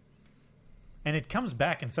 And it comes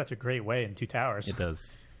back in such a great way in Two Towers. It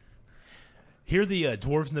does. Hear the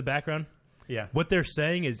dwarves in the background? Yeah. What they're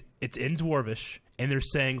saying is it's in Dwarvish, and they're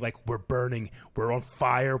saying, like, we're burning, we're on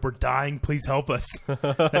fire, we're dying, please help us.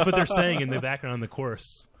 That's what they're saying in the background in the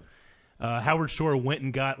chorus. Howard Shore went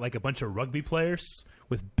and got, like, a bunch of rugby players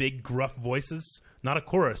with big, gruff voices. Not a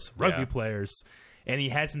chorus, rugby players. And he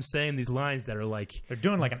has them saying these lines that are like, They're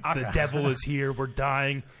doing like an opera. the devil is here, we're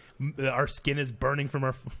dying, our skin is burning from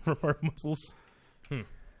our muscles.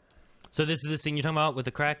 So this is the scene you're talking about with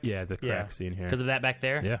the crack? Yeah, the crack scene here. Because of that back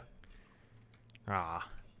there? Yeah. Ah.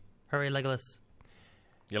 Hurry, Legolas.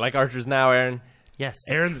 You like archers now, Aaron? Yes.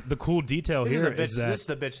 Aaron, the cool detail This is, here a bitch, is that... this is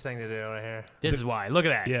the bitch thing to do right here. This is why. Look at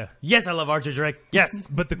that. Yeah. Yes, I love archers, Rick. Yes.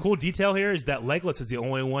 But the cool detail here is that Legolas is the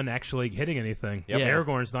only one actually hitting anything. Yep. Yeah.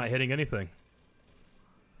 Aragorn's not hitting anything.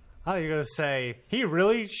 Oh, you're gonna say he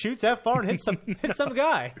really shoots that far and hits some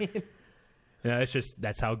guy? Yeah, it's just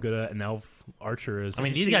that's how good an elf archer is. I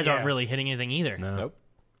mean, these guys aren't really hitting anything either. no. Nope.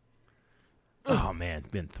 Oh man,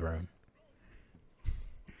 been thrown.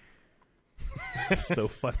 So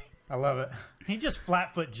funny. I love it. He just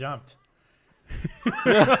flat foot jumped.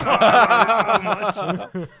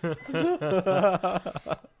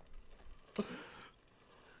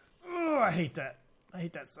 Oh, I hate that. I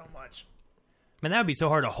hate that so much. Man, that would be so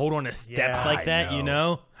hard to hold on to steps Yeah, like I that, you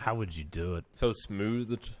know? How would you do it? So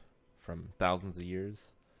smooth from thousands of years.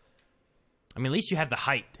 I mean, at least you have the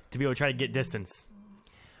height to be able to try to get distance.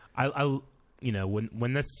 I you know,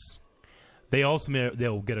 when this,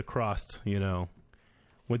 they'll get across, you know,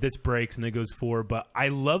 when this breaks and it goes forward. But I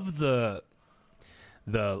love the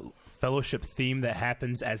fellowship theme that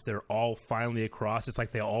happens as they're all finally across. It's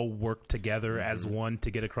like they all work together as one to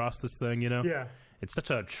get across this thing, you know? Yeah. It's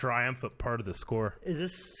such a triumphant part of the score. Is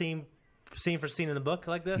this scene for scene in the book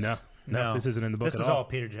like this? No, this isn't in the book This at is all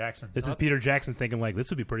Peter Jackson. This is Peter Jackson thinking, like,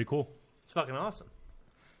 this would be pretty cool. It's fucking awesome.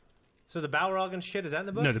 So the Balrog and shit, is that in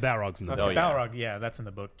the book? No, the Balrog's in the Okay. book. Oh, yeah. Balrog, yeah, that's in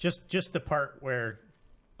the book. Just the part where,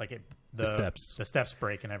 like, the steps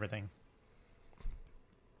break and everything.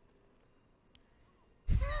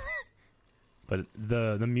 But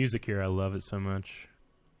the music here, I love it so much.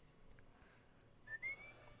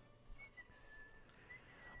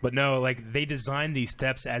 But no, like, they designed these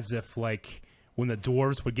steps as if, like, when the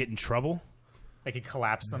dwarves would get in trouble, They could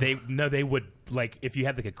collapse them. They would, like, if you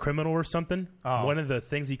had like a criminal or something, Oh. one of the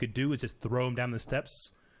things you could do is just throw them down the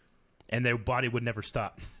steps, and their body would never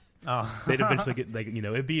stop. Oh. They'd eventually get, like, you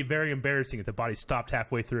know, it'd be very embarrassing if the body stopped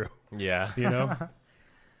halfway through. Yeah. You know.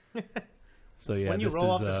 So yeah, when you this roll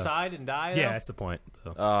is, off the side and die, yeah, though? that's the point.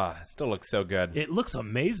 So. It still looks so good. It looks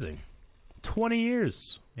amazing. 20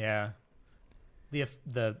 years. Yeah.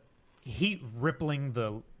 The heat rippling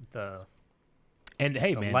the And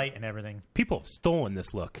hey, man, light and everything. people have stolen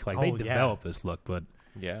this look. Like, they Oh, yeah. developed this look, but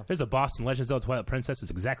Yeah. there's a Boston Legends of the Twilight Princess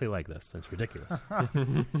is exactly like this. It's ridiculous.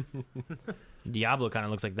 Diablo kind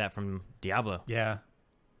of looks like that from Diablo. Yeah.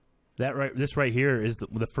 This right here is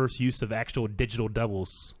the first use of actual digital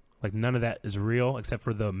doubles. Like, none of that is real except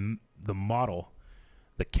for the model.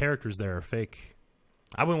 The characters there are fake.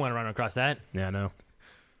 I wouldn't want to run across that. Yeah, I know.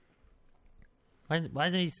 Why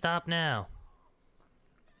doesn't he stop now?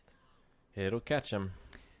 It'll catch him.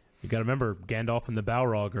 You got to remember, Gandalf and the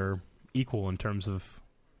Balrog are equal in terms of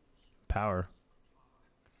power.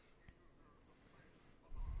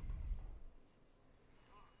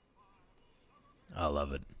 I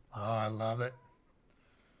love it. Oh, I love it.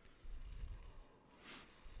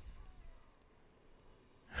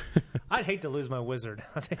 I'd hate to lose my wizard.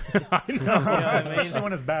 I know. You know what I mean? Especially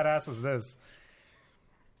when as badass as this.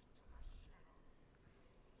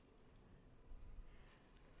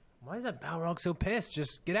 Why is that Balrog so pissed?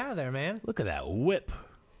 Just get out of there, man. Look at that whip.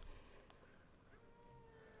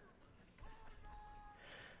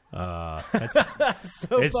 It's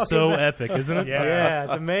So so epic, isn't it? Yeah,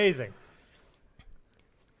 it's amazing.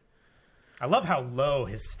 I love how low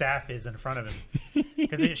his staff is in front of him.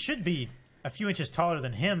 Because it should be a few inches taller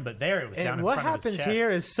than him, but there it was down And in what front of his happens chest. here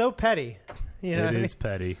is so petty. You know what I It mean? is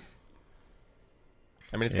petty.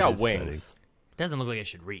 I mean, it's It got is wings. petty. It doesn't look like it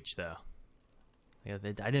should reach, though. Yeah,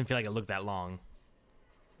 I didn't feel like it looked that long.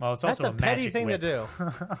 Well, it's That's also a petty magic thing whip. to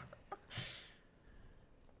do.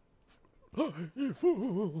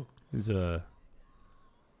 There's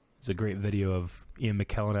a great video of Ian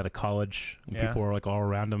McKellen at a college, and Yeah. people are like all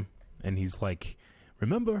around him, and he's like,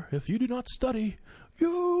 "Remember, if you do not study,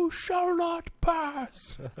 you shall not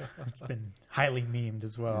pass." It's been highly memed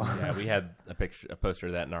as well. Yeah, we had a poster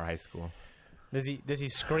of that in our high school. Does he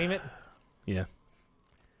scream it? Yeah.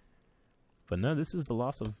 But no, this is the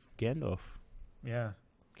loss of Gandalf. Yeah.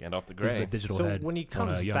 Gandalf the This is a Grey. digital So head when he on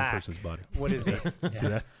comes a young back- person's body. What is he? See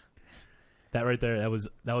that? That right there, that was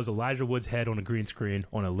Elijah Wood's head on a green screen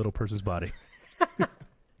on a little person's body.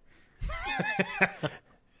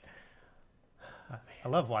 I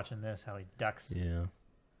love watching this, how he ducks. Yeah.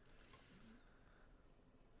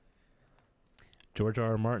 George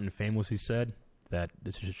R. R. Martin famously said that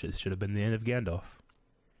this should have been the end of Gandalf.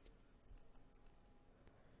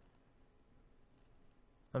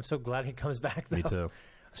 I'm so glad he comes back, though. Me too.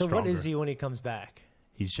 So what is Stronger. he when he comes back?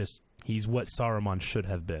 He's what Saruman should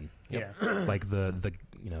have been. Yeah. Like the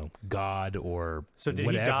god or So did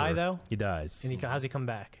whatever. he die, though? He dies. And how's he come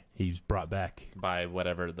back? He's brought back. By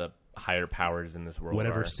whatever the higher powers in this world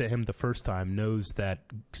Whatever are. sent him the first time knows that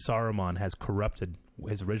Saruman has corrupted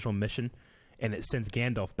his original mission, and it sends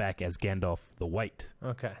Gandalf back as Gandalf the White,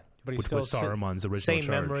 Okay. But he's which still was Saruman's original same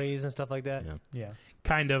charge. memories and stuff like that? Yeah. Yeah.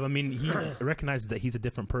 Kind of. I mean, he recognizes that he's a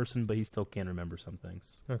different person, but he still can remember some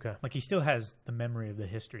things. Okay. Like, he still has the memory of the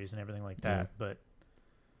histories and everything like that, Yeah. but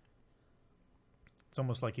it's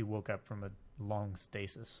almost like he woke up from a long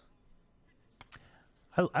stasis.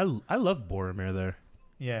 I love Boromir there.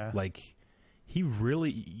 Yeah. Like, he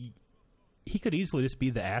could easily just be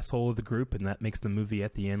the asshole of the group, and that makes the movie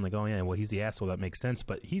at the end like, oh yeah, well, he's the asshole. That makes sense.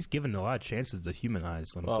 But he's given a lot of chances to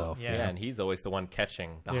humanize himself. Well, yeah, and he's always the one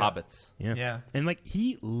catching the Yeah. hobbits. Yeah. Yeah. And like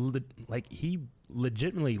he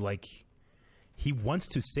legitimately he wants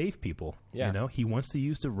to save people. Yeah. You know, he wants to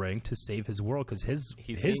use the ring to save his world because his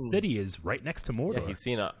seen- city is right next to Mordor. Yeah, he's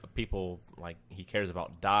seen people like he cares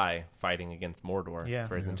about die fighting against Mordor Yeah.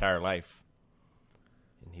 for his entire life,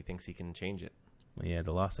 and he thinks he can change it. Well, yeah,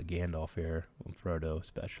 the loss of Gandalf here, and Frodo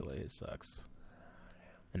especially, it sucks.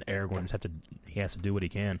 And Aragorn just has to do what he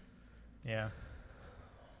can. Yeah.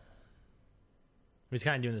 He's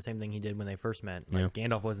kind of doing the same thing he did when they first met. Like,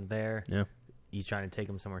 Gandalf wasn't there. Yeah. He's trying to take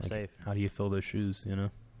him somewhere Like, safe. how do you fill those shoes? You know,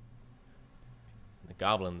 The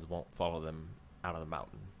goblins won't follow them out of the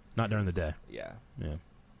mountain. not during the day. Yeah, Yeah.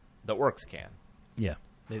 the orcs can. Yeah.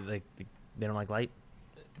 They don't like light.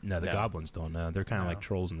 No, the No. goblins don't know. They're kind of No. like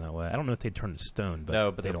trolls in that way. I don't know if they turn to stone, but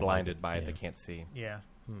No, but they they're don't blinded like by it. Yeah. They can't see Yeah.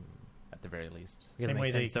 at the very least. It Same makes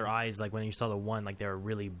way they sense. Their eyes, like when you saw the one, like they were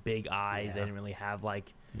really big eyes. Yeah. They didn't really have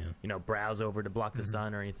like, Yeah. brows over to block the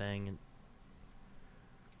sun or anything. And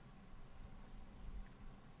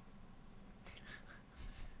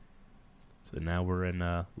So now we're in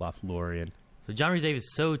Lothlorien. So John Rhys Davies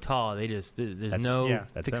is so tall. There's no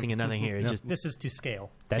that's fixing him. nothing here. It's No. just This is to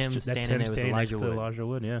scale. That's him just that's standing him there with standing Elijah next to Wood. Elijah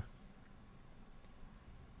Wood. Yeah.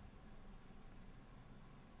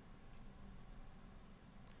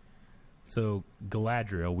 So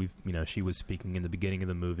Galadriel, she was speaking in the beginning of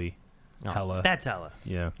the movie. oh, Hela. That's Hela.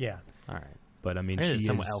 Yeah, Yeah. All right. but I mean, I think she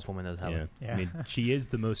there's is some elf woman that does Hela. Yeah. Yeah. I mean, she is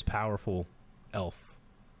the most powerful elf.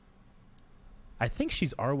 I think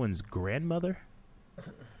she's Arwen's grandmother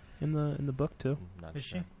in the book too. Not Is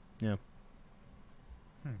sure. she? Yeah.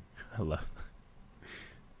 Hmm. I love.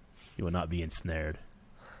 You will not be ensnared.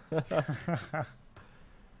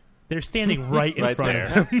 They're standing right in Right front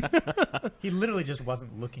there. of him. He literally just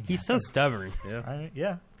wasn't looking. He's at so them. stubborn. Yeah.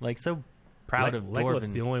 Yeah. Like so proud of Legolas,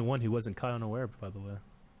 dwarven. the only one who wasn't caught unaware, by the way.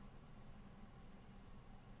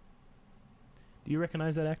 Do you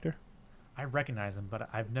recognize that actor? I recognize him, but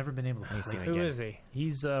I've never been able to Let me see place him Who him. is he?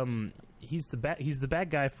 He's the bad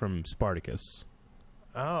guy from Spartacus.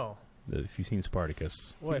 Oh, If you've seen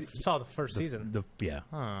Spartacus, well, I saw the first season. yeah,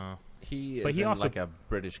 Huh. He is But he in also- like a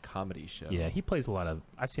British comedy show. yeah, he plays a lot of.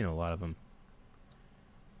 I've seen a lot of him,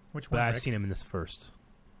 Which but one? I've Rick? seen him in this first.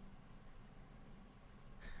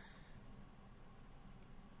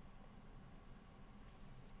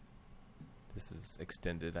 This is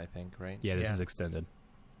extended, I think, right? Yeah, this Yeah. is extended.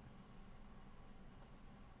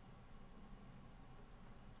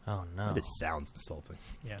 Oh no. It sounds insulting.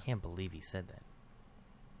 Yeah. I can't believe he said that.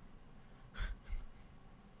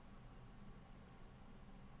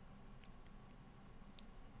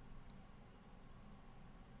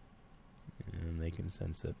 And they can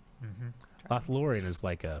sense it. Mm-hmm. Lothlorien is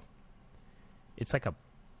like a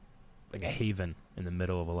haven in the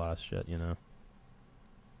middle of a lot of shit, you know.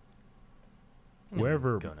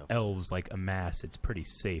 Wherever Go no- elves like amass, it's pretty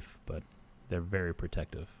safe, but they're very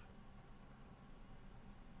protective.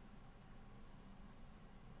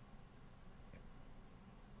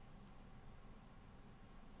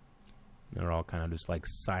 They're all kind of just like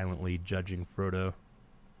silently judging Frodo.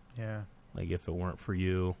 Yeah. Like, if it weren't for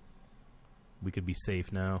you, we could be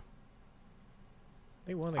safe now.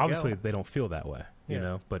 They want to Obviously, go. they don't feel that way, you Yeah.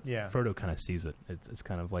 know. But Yeah. Frodo kind of sees it. It's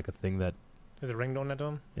kind of like a thing that Is a ring doing that to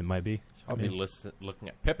him? it might be, I'll be looking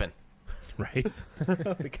at Pippin. right?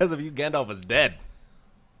 Because of you, Gandalf is dead.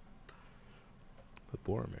 But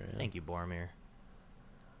Boromir, yeah. Thank you, Boromir.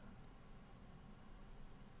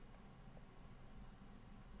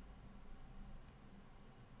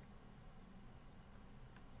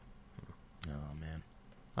 Oh man,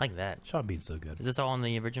 I like that. Sean Bean's so good. Is this all in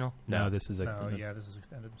the original? No, this is No, extended. yeah, this is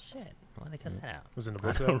extended. Shit. Why did they cut that out? Was in the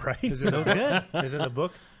I book, know, though? right? Is it so good? Is it in the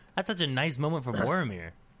book? That's such a nice moment for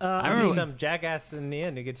Boromir. I I remember remember- some jackass in the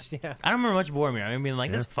end. It gets, yeah. I don't remember much of Boromir. I remember being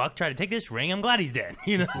like, this fuck tried to take this ring. I'm glad he's dead.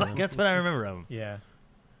 You know, like, that's what I remember of him. Yeah.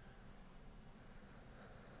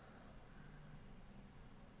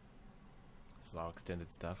 This is all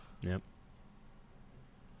extended stuff. Yep.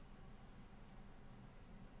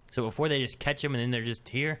 So before they just catch him and then they're just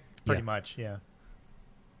here. Pretty Yeah. much, yeah.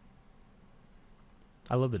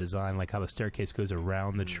 I love the design, like how the staircase goes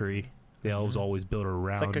around the tree. The elves always build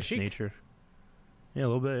around Kashyyyk. nature. Yeah, a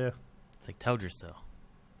little bit. Yeah. It's like Teldris, though.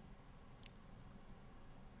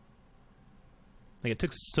 Like, it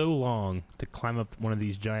took so long to climb up one of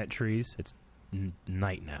these giant trees. It's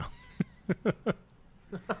night now.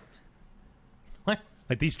 What?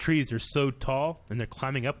 Like, these trees are so tall, and they're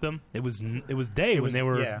climbing up them. It was day when they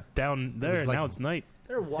was- were yeah. down there, was and like- now it's night.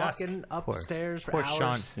 They're walking upstairs for Poor hours.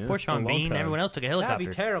 Sean. Yeah, Poor for a Sean long Bean. time. Everyone else took a That'd helicopter.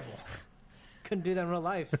 be terrible. Couldn't do that in real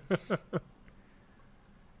life.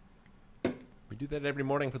 We do that every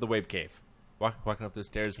morning for the wave cave. Walking up those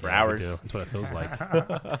stairs for Yeah, we hours. do. That's what it feels like.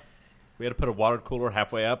 We had to put a water cooler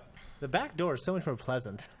halfway up. The back door is so much more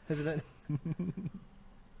pleasant, isn't it?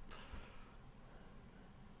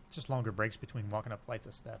 Just longer breaks between walking up flights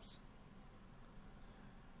of steps.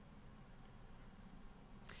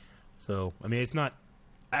 So, I mean, it's not...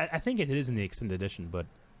 I think it is in the extended edition, but...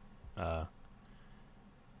 no,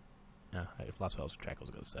 if lost what else track I was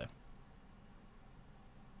going to say.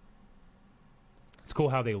 It's cool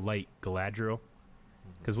how they light Galadriel.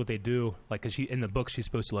 Because what they do, like, because in the book, she's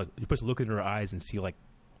supposed to, like, you're supposed to look into her eyes and see, like,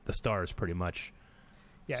 the stars, pretty much.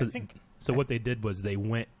 Yeah, So I think So what they did was they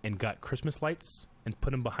went and got Christmas lights and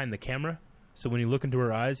put them behind the camera. So when you look into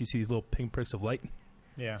her eyes, you see these little pinpricks of light.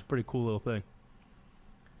 yeah. It's a pretty cool little thing.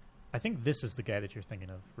 I think this is the guy that you're thinking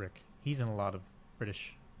of, Rick. He's in a lot of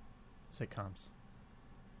British sitcoms.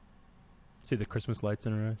 See the Christmas lights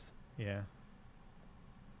in her eyes? Yeah.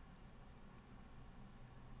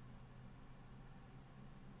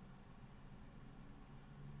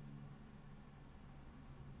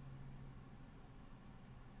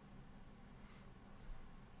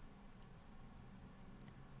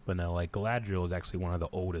 But no, like Galadriel is actually one of the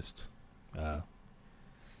oldest of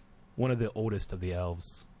the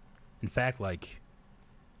elves. In fact, like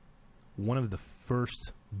one of the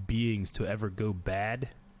first beings to ever go bad.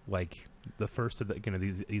 Like the first of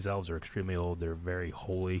the, these elves are extremely old. They're very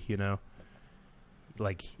holy,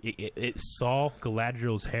 Like it saw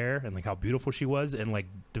Galadriel's hair and like how beautiful she was, and like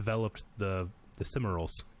developed the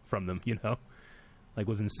Cimmerals from them, like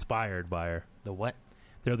was inspired by her. The what?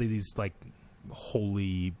 They're these like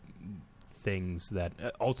holy things that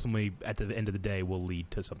ultimately, at the end of the day, will lead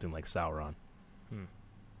to something like Sauron.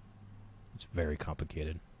 It's very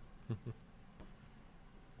complicated. She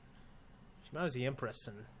was the Empress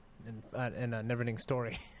in a Neverending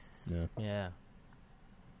Story. Yeah. Yeah.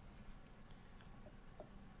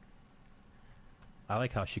 I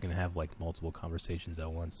like how she can have like multiple conversations at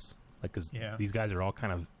once. Like, because these guys are all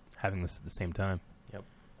kind of having this at the same time. Yep.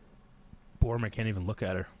 Boromir can't even look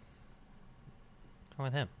at her. What's wrong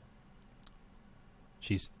with him?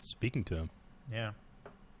 She's speaking to him. Yeah.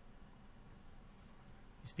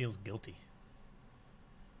 He feels guilty.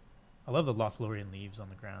 I love the Lothlorien leaves on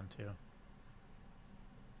the ground, too.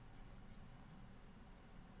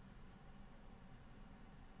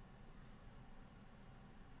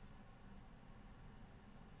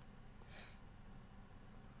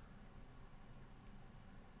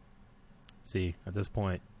 See, at this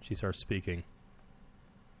point, she starts speaking.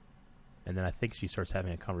 And then I think she starts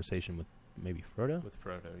having a conversation with maybe Frodo? With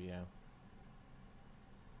Frodo, yeah.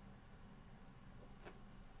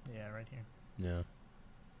 Yeah, right here. Yeah.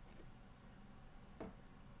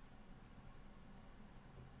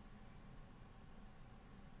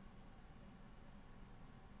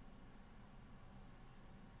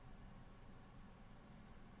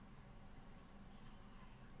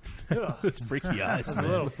 It's freaky eyes. It's a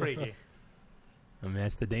little freaky. I mean,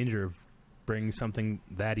 that's the danger of bringing something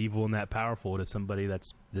that evil and that powerful to somebody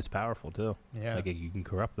that's this powerful, too. Yeah. Like, you can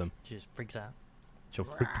corrupt them. She just freaks out. She'll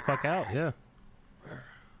freak the fuck out, yeah.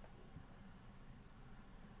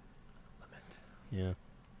 Yeah.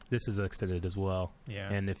 This is extended as well. Yeah.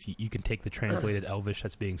 And if you can take the translated Elvish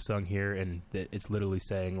that's being sung here, and it's literally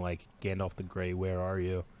saying, like, Gandalf the Grey, where are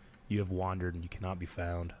you? You have wandered and you cannot be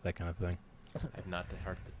found. That kind of thing. I have not the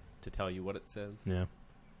heart to tell you what it says. Yeah.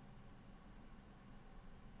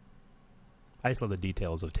 I just love the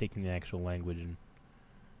details of taking the actual language and...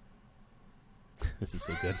 This is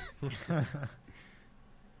so good.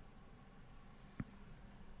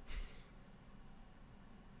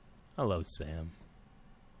 Hello, Sam.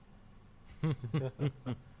 They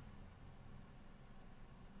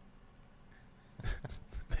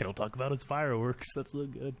don't talk about his fireworks. That's so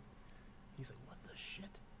good. He's like, what the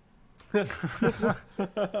shit?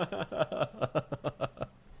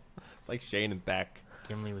 It's like Shane and Thack.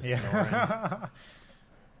 Gimli was snoring.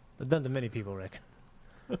 They've done to many people, Rick.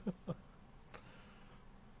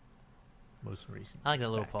 Most recent. I like that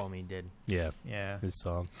little poem he did. Yeah, Yeah. his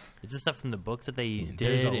song. Is this stuff from the books that they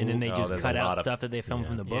there's did, a and then they oh, just there's cut a out lot of- stuff that they filmed yeah.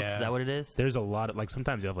 from the books? Yeah. Is that what it is? There's a lot of, like,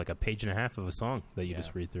 sometimes you have like a page and a half of a song that you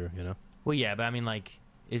just read through, Well, yeah, but I mean, like,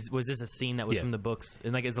 was this a scene that was Yeah. from the books?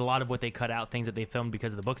 And like, is a lot of what they cut out things that they filmed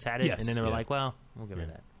because the books had it, Yes, and then they were yeah. like, well, we'll give her Yeah.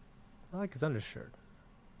 that. I like his undershirt.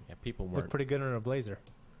 Yeah, people Looked weren't. pretty good in a blazer.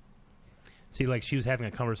 See, like, she was having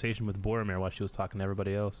a conversation with Boromir while she was talking to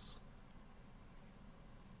everybody else.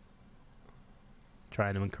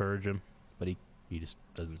 Trying to encourage him, but he just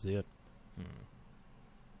doesn't see it.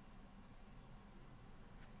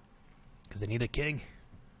 Because they need a king.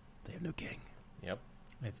 They have no king. Yep.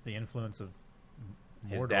 It's the influence of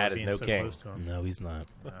His Mordor dad is being no so king. close to him. No, he's not.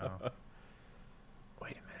 No.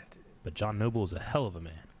 Wait a minute. But John Noble is a hell of a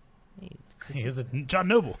man. He is a John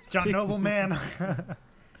Noble. John See? Noble man.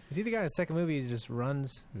 Is he the guy in the second movie who just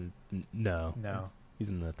runs? No. No. He's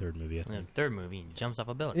in the third movie, I In the think. third movie, he jumps off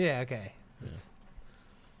a building. Yeah, okay. That's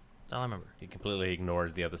all I remember. He completely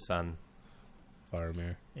ignores the other son.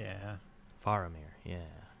 Faramir. Yeah. Faramir, yeah.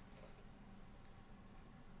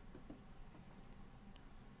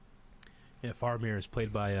 Yeah, Faramir is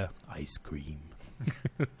played by Ice Cream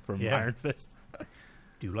from Yeah. Iron Fist.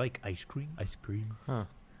 Do you like ice cream? Ice Cream. Huh.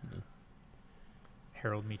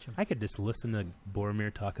 Harold Meacham. I could just listen to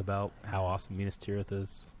Boromir talk about how awesome Minas Tirith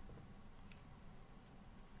is.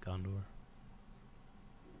 Gondor.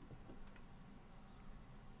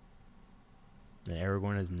 And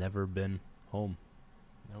Aragorn has never been home.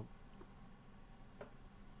 Nope.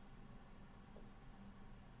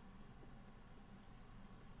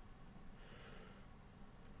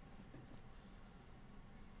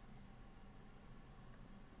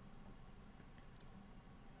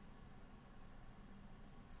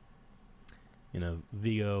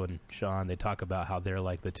 Vigo and Sean, they talk about how they're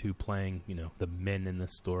like the two playing, the men in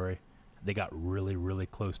this story. They got really, really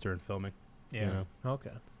close during filming. Yeah.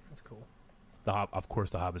 Okay. That's cool. Of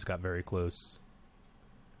course, the Hobbits got very close.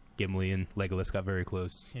 Gimli and Legolas got very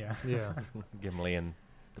close. Yeah. Yeah. Gimli and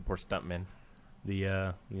the poor stuntman.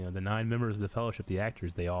 The the 9 members of the Fellowship, the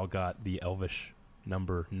actors, they all got the Elvish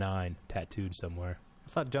number 9 tattooed somewhere. I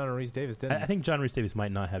thought John Rhys Davis did. I think John Rhys Davis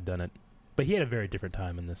might not have done it, but he had a very different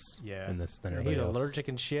time in this. Yeah. In this than He's everybody else. allergic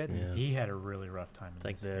and shit. Yeah. He had a really rough time. It's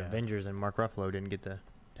like this, the yeah. Avengers and Mark Ruffalo didn't get the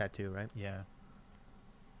tattoo, right? Yeah.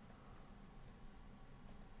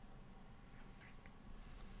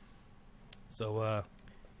 So,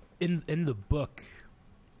 in the book,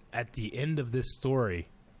 at the end of this story,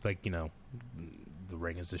 like the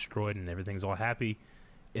ring is destroyed and everything's all happy,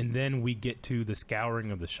 and then we get to the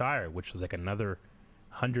scouring of the Shire, which was like another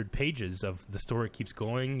 100 pages of the story keeps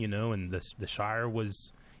going, and the Shire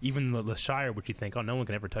was even the Shire, which you think, oh, no one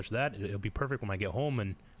can ever touch that. It'll be perfect when I get home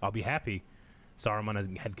and I'll be happy.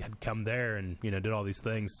 Saruman had come there and did all these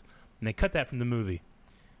things, and they cut that from the movie.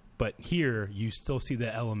 But here, you still see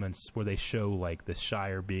the elements where they show like the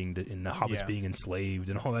Shire being and the hobbits being enslaved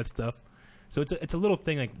and all that stuff. So it's a little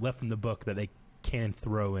thing like left from the book that they can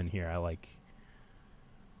throw in here. I like.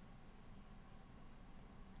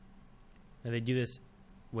 And they do this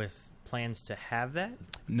with plans to have that,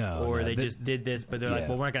 No, they just did this, but they're like,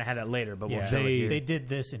 well, we're not gonna have that later, but we'll Yeah. show it here. They did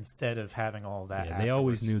this instead of having all that. Yeah, they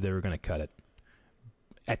always afterwards. knew they were going to cut it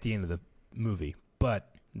at the end of the movie, but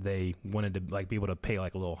they wanted to like be able to pay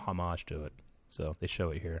like a little homage to it, so they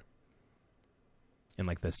show it here in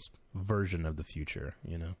like this version of the future.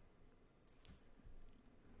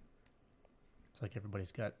 It's like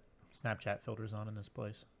everybody's got Snapchat filters on in this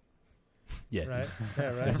place. Yeah, Right. Yeah.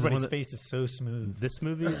 Right. This is one Everybody's of the- face is so smooth. This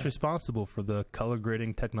movie is responsible for the color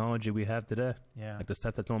grading technology we have today. Yeah. Like the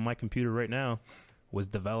stuff that's on my computer right now was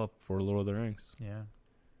developed for Lord of the Rings. Yeah.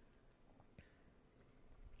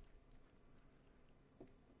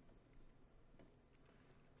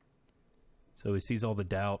 So he sees all the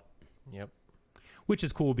doubt, Yep. which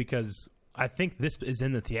is cool because I think this is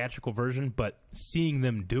in the theatrical version, but seeing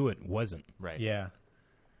them do it wasn't. Right. Yeah.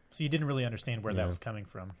 So you didn't really understand where Yeah. that was coming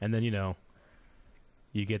from. And then,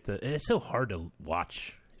 you get and it's so hard to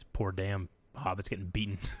watch these poor damn hobbits getting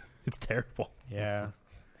beaten. It's terrible. Yeah.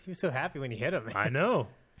 He was so happy when he hit him. I know.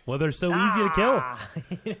 Well, they're so easy to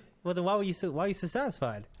kill. Well, then why are you so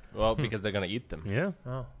satisfied? Well, because they're going to eat them. Yeah.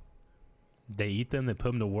 Oh. They eat them. They put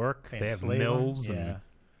them to work. They have enslave them. mills. Yeah. And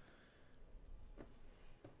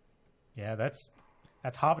Yeah, that's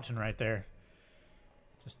Hobbiton right there.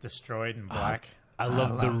 Just destroyed and black. I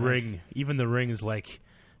love the love ring. this. Even the ring is like,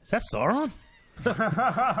 is that Sauron?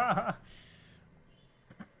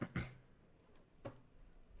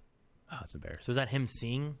 Oh, it's embarrassing. So is that him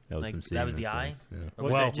seeing? That was like, him seeing that was those the eye? things. Yeah. Or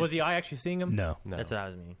was that just- Was the eye actually seeing him? No. No. That's what I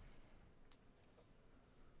was meaning.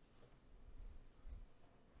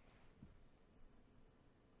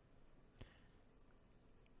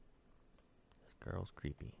 This girl's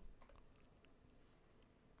creepy.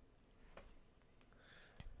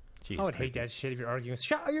 Jeez, I would hate that shit if you're arguing.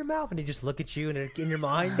 Shut your mouth, and he just look at you and in your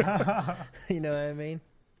mind. You know what I mean?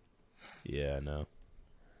 Yeah, no.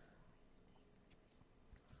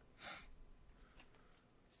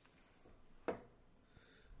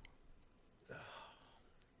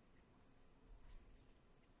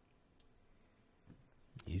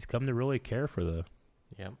 He's come to really care for the,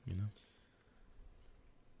 Yep.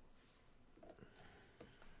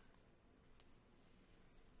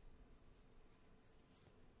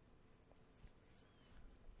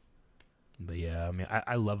 But yeah, I mean,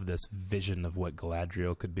 I love this vision of what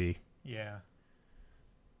Galadriel could be. Yeah.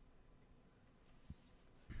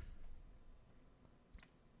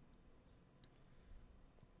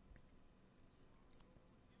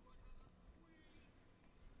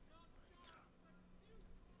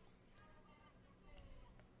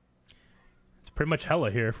 It's pretty much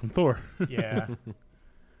Hela here from Thor. Yeah.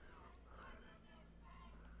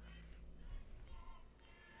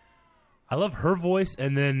 I love her voice,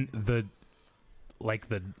 and then the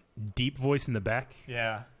deep voice in the back.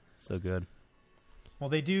 Yeah. So good. Well,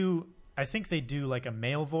 they do. I think they do like a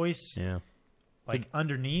male voice, Yeah. like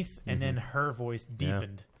underneath, and then her voice Yeah.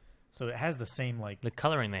 deepened, so it has the same like. The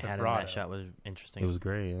coloring they The had in vibrato. that shot was interesting. It was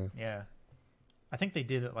great, yeah. Yeah. I think they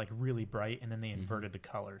did it like really bright, and then they inverted the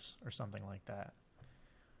colors or something like that.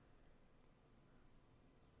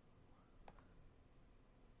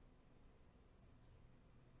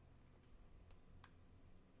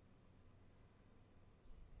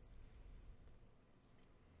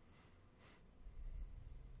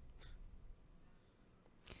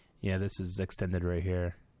 Yeah, this is extended right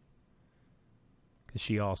here. 'Cause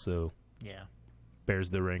she also Yeah. bears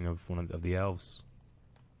the ring of one of the elves.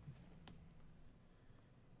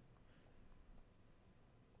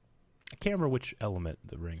 I can't remember which element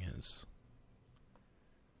the ring is.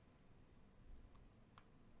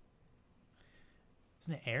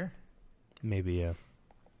 Isn't it air? Maybe, yeah.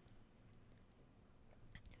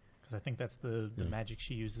 Because I think that's the magic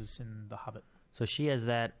she uses in The Hobbit. So she has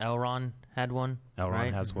that. Elrond had one. Elrond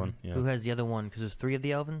right? has one. Yeah. Who has the other one? Because there's 3 of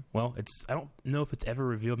the Elven. Well, I don't know if it's ever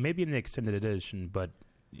revealed. Maybe in the extended edition, but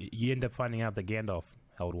you end up finding out that Gandalf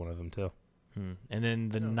held one of them too. And then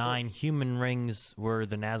the 9 human rings were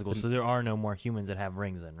the Nazgul. So there are no more humans that have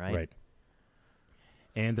rings then, right? Right.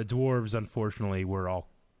 And the dwarves, unfortunately, were all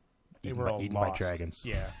eaten by dragons.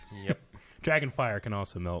 Yeah. Yep. Dragonfire can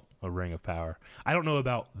also melt a ring of power. I don't know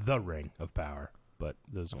about the ring of power, but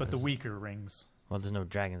those But ones. the weaker rings. Well, there's no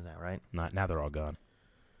dragons now, right? Now they're all gone.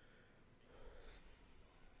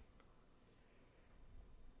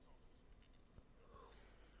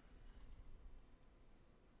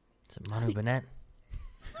 Is it Manu Bennett?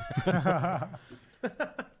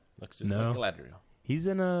 Looks just No. like Galadriel. He's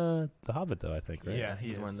in The Hobbit, though, I think, right? Yeah,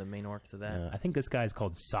 He's he one of is. the main orcs of that. I think this guy's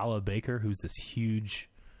called Sala Baker, who's this huge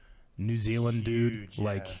New Zealand dude.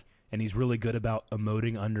 Yeah. And he's really good about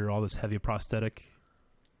emoting under all this heavy prosthetic.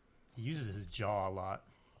 He uses his jaw a lot.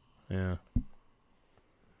 Yeah.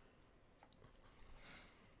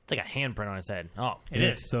 It's like a handprint on his head. Oh, It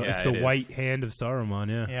is. It's the, Yeah, it's the it is. white hand of Saruman,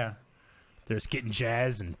 yeah. Yeah. They're just getting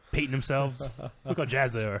jazzed and painting themselves. Look how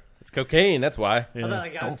jazzed they are. It's cocaine. That's why. I thought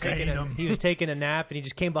like he was taking a nap and he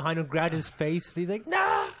just came behind him, grabbed his face. He's like,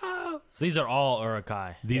 no! so these are all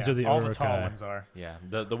Uruk-hai. These Yeah, are the all Uruk-hai. the tall ones are. Yeah.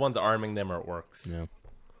 The ones arming them are orcs. Yeah.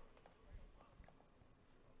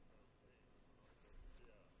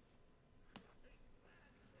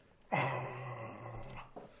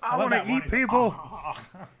 I want to eat people.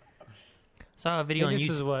 Saw a video on This YouTube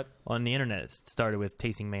is what on the internet. It started with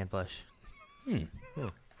tasting man flesh. I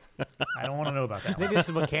don't want to know about that I think one. this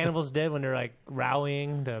is what cannibals did when they're like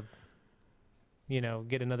rallying to,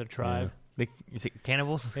 get another tribe. Is it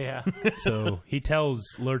cannibals? Yeah. So he tells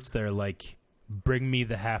Lurtz there, like, bring me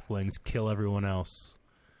the halflings, kill everyone else.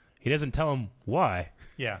 He doesn't tell him why.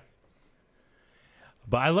 Yeah.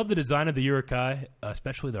 But I love the design of the Uruk-hai,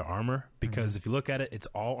 especially their armor, because if you look at it, it's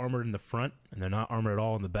all armored in the front, and they're not armored at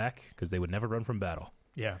all in the back, because they would never run from battle,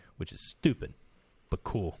 Yeah. which is stupid, but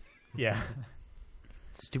cool. Yeah.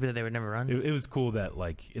 Stupid that they would never run. It was cool that,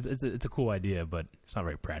 like, it's a cool idea, but it's not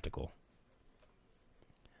very practical.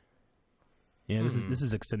 Yeah, this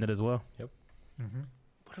is extended as well. Yep. Mm-hmm.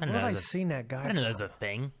 I didn't know that was a- seen that guy? I didn't know that was a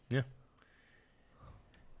thing. Yeah.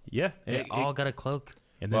 They all got a cloak.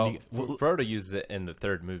 And then Well, Frodo uses it in the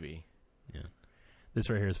 3rd movie. yeah. This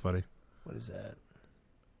right here is funny. What is that?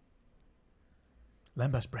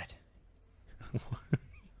 Lembas bread.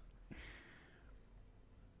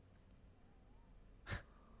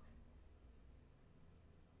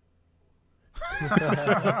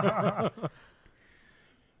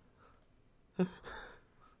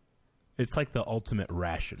 It's like the ultimate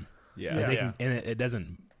ration. Yeah. And, Yeah. they can- and it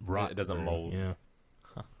doesn't rot. It doesn't very- mold. Yeah.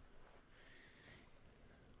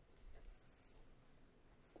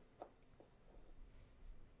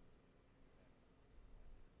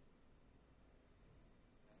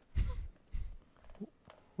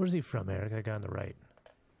 Where's he from, Eric? That guy on the right.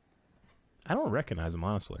 I don't recognize him,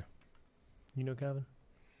 honestly. You know, Calvin?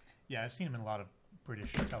 Yeah, I've seen him in a lot of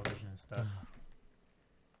British television and stuff.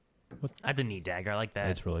 That's a neat dagger. I like that.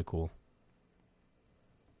 It's really cool.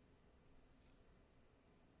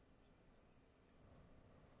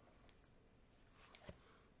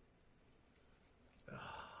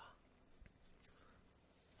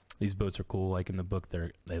 These boats are cool. Like in the book,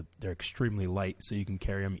 they're extremely light, so you can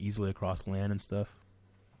carry them easily across land and stuff.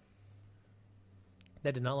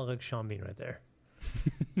 That did not look like Sean Bean right there.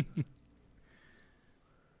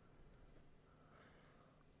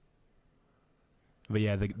 But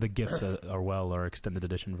yeah, the gifts are extended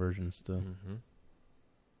edition versions too. Mm-hmm.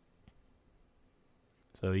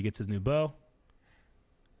 So he gets his new bow.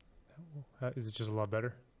 Is it just a lot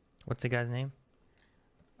better? What's the guy's name?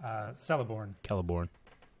 Celeborn. Celeborn.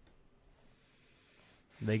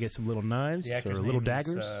 They get some little knives The or actor's little name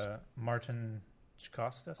daggers. is Martin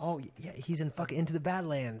Costas. Oh, yeah, he's in fucking Into the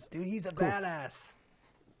Badlands. Dude, he's a badass.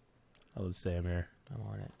 I love Sam here. I'm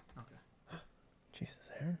on it. Jesus,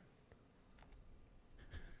 Aaron.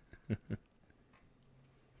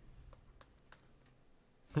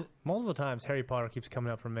 Multiple times Harry Potter keeps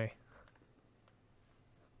coming up for me.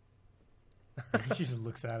 She just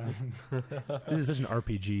looks at him. This is such an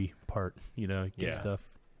RPG part, get Yeah. stuff.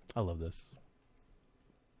 I love this.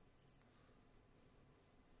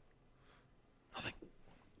 Nothing.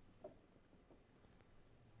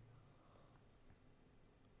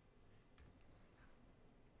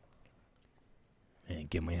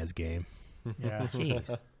 Gimli has game. Yeah.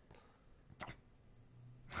 Jeez.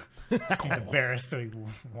 He's embarrassed, so he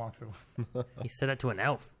walks away. He said that to an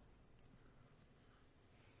elf.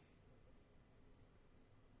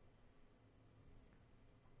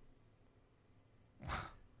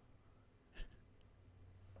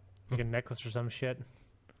 Like a necklace or some shit.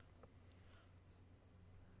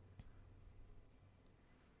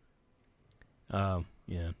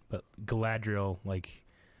 Yeah, but Galadriel, like,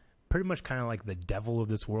 pretty much kind of like the devil of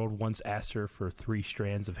this world, once asked her for 3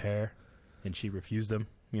 strands of hair, and she refused them,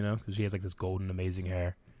 you know, because she has, like, this golden, amazing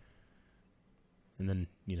hair. And then,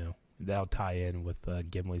 you know, that'll tie in with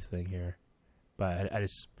Gimli's thing here. But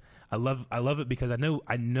I love it because I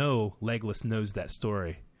know Legolas knows that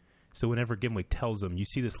story. So whenever Gimli tells him, you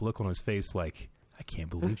see this look on his face like, I can't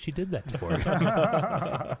believe she did that for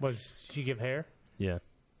him. Was she give hair? Yeah.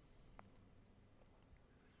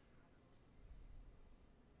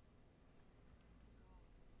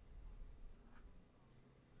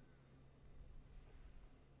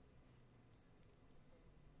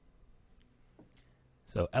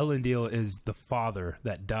 So Elendil is the father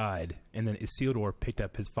that died, and then Isildur picked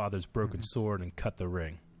up his father's broken sword and cut the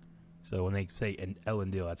ring. So when they say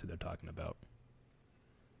Elendil, that's what they're talking about.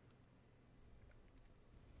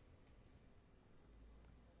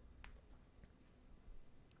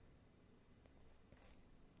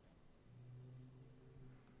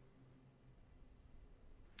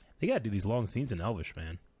 They gotta do these long scenes in Elvish,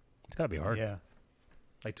 man. It's gotta be hard. Yeah.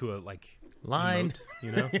 Like to Line. emote,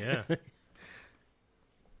 you know? Yeah.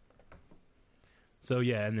 So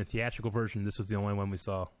yeah, in the theatrical version, this was the only one we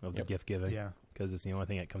saw of the gift giving. Yeah. Because it's the only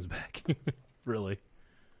thing that comes back. Really.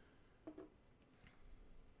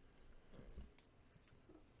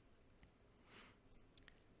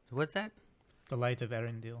 What's that? The light of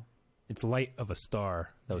Erendil. It's light of a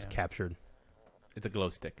star that was Yeah. captured. It's a glow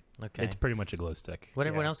stick. Okay. It's pretty much a glow stick. What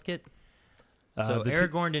everyone Yeah. else get? So the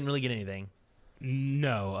Aragorn didn't really get anything.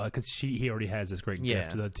 No, because he already has this great Yeah.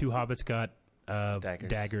 gift. The 2 hobbits got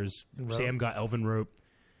daggers. Rope. Sam got elven rope.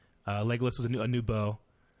 Legolas was a new bow,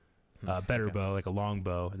 better bow, like a long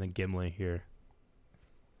bow, and then Gimli here.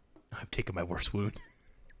 I've taken my worst wound.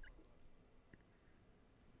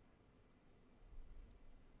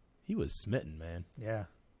 He was smitten, man. Yeah.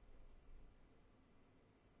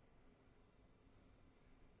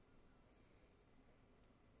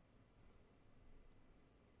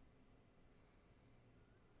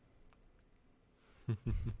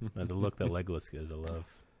 The look that Legolas gives, I love.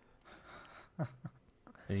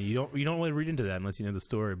 And you don't really read into that unless you know the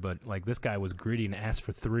story. But like this guy was greedy and asked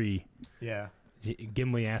for 3. Yeah.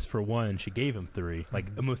 Gimli asked for 1. She gave him 3, like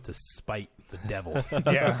almost to spite the devil.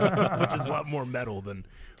 Yeah. Which is a lot more metal than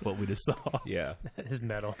what we just saw. Yeah. His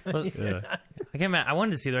metal. Yeah. I can't. I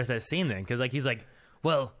wanted to see the rest of that scene then, because like he's like,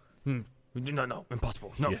 well, no,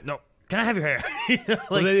 impossible. No, Yeah. no. Can I have your hair?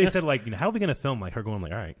 Well, they said like, how are we gonna film like her going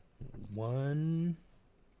like, all right, 1.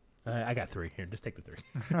 I got 3 here. Just take the 3.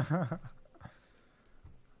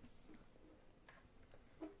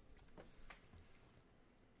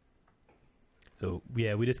 So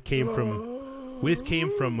yeah, we just came from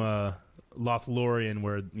Lothlorien,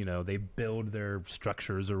 where you know they build their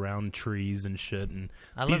structures around trees and shit, and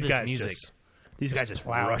I love these this guys music. these guys just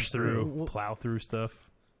rush through, plow through stuff.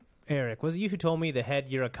 Eric, was it you who told me the head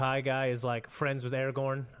Uruk-hai guy is like friends with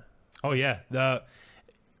Aragorn? Oh yeah, the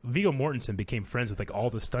Viggo Mortensen became friends with like all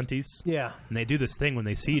the stunties, Yeah. and they do this thing when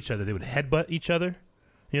they see each other, they would headbutt each other,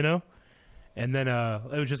 you know, and then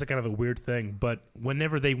it was just a kind of a weird thing. But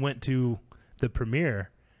whenever they went to the premiere,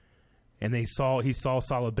 and he saw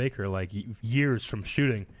Solid Baker like years from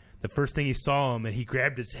shooting. The first thing he saw him, and he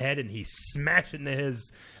grabbed his head and he smashed into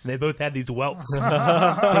his. And they both had these welts for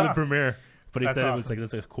the premiere. But he That's said awesome. it was like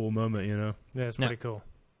just a cool moment, you know. Yeah, it's No. pretty cool.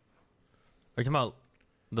 Are you talking about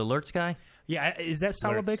the Lurch guy? Yeah, is that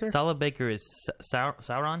Solid Baker? Solid Baker is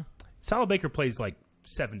Sauron. Solid Baker plays like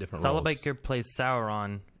 7 different roles. Solid Baker plays Sauron.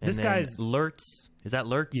 And This then guy's- Lurtz. Is that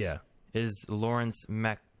Lurtz? Yeah. Is Lawrence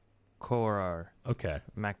McCorar. Okay.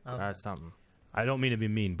 Something. I don't mean to be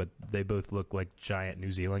mean, but they both look like giant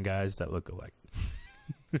New Zealand guys that look alike.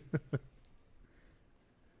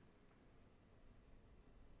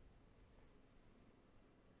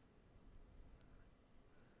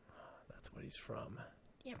 That's what he's from.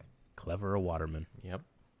 Clever a waterman. Yep.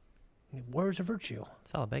 Words of virtue.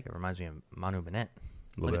 Solid Baker reminds me of Manu Bennett.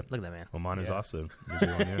 A little Look bit. at that man. Well, mine is Yeah. also New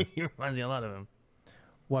Zealand, yeah. He reminds me a lot of him.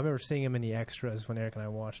 Well, I remember seeing him in the extras when Eric and I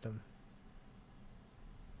watched him.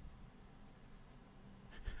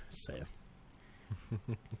 Sam.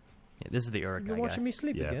 Yeah, this is the Uruk You're guy. watching me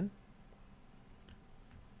sleep Yeah. again.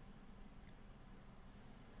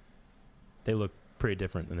 They look pretty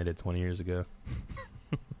different than they did 20 years ago.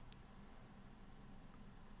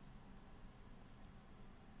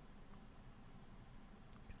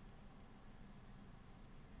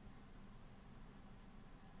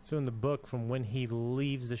 So in the book, from when he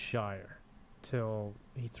leaves the Shire till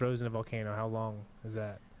he throws in a volcano, how long is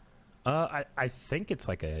that? I think it's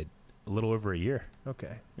like a little over a year.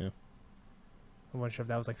 Okay. Yeah. I wasn't sure if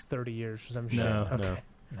that was like 30 years or some shit. No, Okay.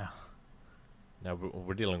 No. No,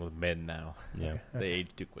 we're dealing with men now. Yeah. They age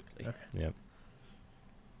too quickly. Okay. Yep.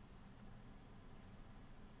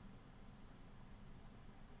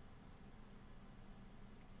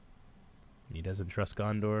 He doesn't trust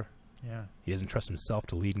Gondor. Yeah. He doesn't trust himself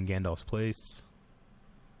to lead in Gandalf's place.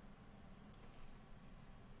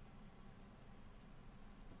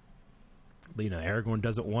 But Aragorn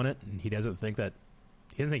doesn't want it, and he doesn't think that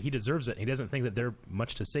he deserves it. He doesn't think that they're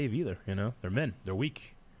much to save either. They're men. They're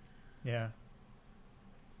weak. Yeah.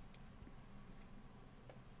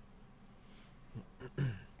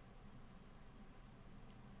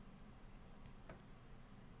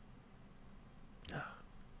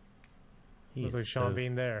 Looks like Sean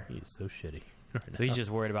Bean there. He is so shitty. So he's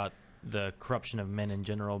just worried about the corruption of men in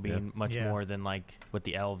general being much Yeah. more than like what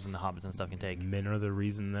the elves and the hobbits and stuff can take. Men are the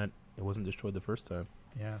reason that it wasn't destroyed the first time.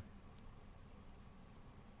 Yeah.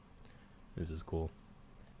 This is cool.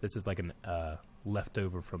 This is like an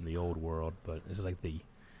leftover from the old world, but this is like the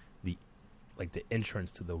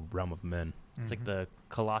entrance to the realm of men. It's like the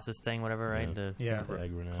Colossus thing, whatever, right? Yeah. The, Yeah. The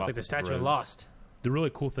Agronach. It's like the Colossus Statue of Rhodes. Lost. The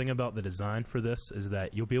really cool thing about the design for this is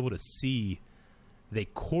that you'll be able to see they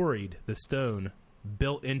quarried the stone,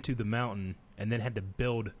 built into the mountain, and then had to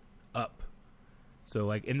build up. So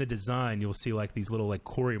like in the design, you'll see like these little like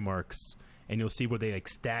quarry marks, and you'll see where they like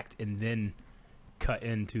stacked and then cut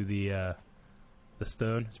into the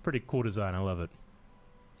stone. It's a pretty cool design. I love it.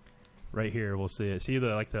 Right here, we'll see it. See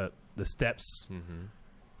the steps,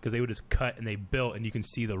 because they would just cut and they built, and you can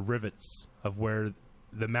see the rivets of where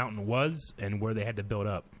the mountain was and where they had to build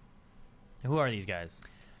up. who are these guys?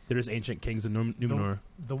 They're just ancient kings of Numenor.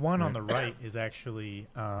 The one on the right is actually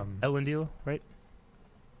Elendil, right?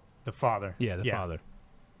 the father. Yeah, the father.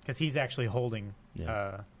 Because he's actually holding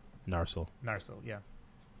Yeah. Narsil. Narsil. Yeah.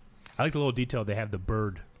 I like the little detail they have the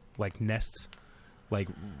bird like nests like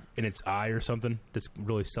in its eye or something. This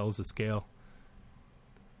really sells the scale.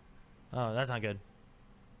 Oh, that's not good.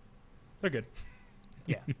 They're good.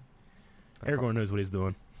 Yeah. Aragorn knows what he's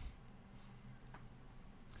doing.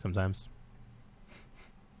 Sometimes.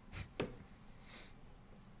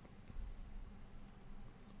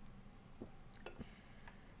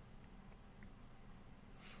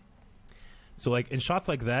 So like in shots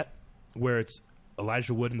like that, where it's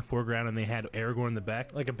Elijah Wood in the foreground and they had Aragorn in the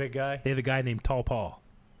back, Like a big guy. they have a guy named Tall Paul.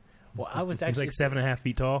 Well, I was He's actually. like 7.5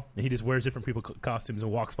 feet tall, and he just wears different people costumes and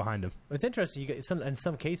walks behind him. It's interesting. You get in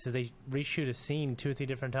some cases they reshoot a scene 2 or 3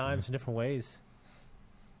 different times in different ways.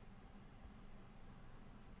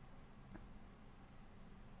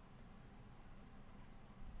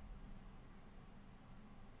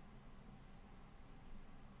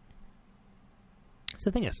 That's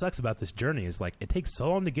the thing that sucks about this journey is like it takes so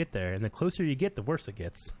long to get there, and the closer you get, the worse it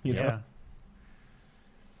gets. You know? Yeah.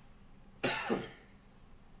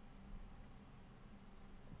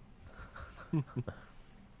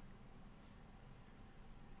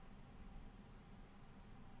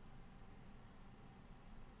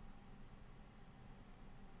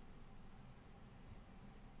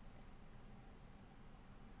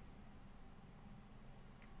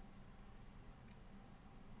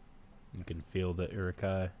 You can feel the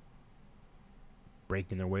Uruk-hai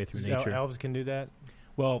breaking their way through So nature. elves can do that.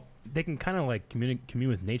 Well, they can kind of like commune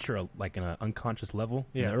with nature like in an unconscious level.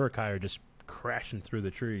 Yeah. And the Uruk-hai are just crashing through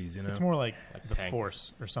the trees, you know? It's more like the tanks.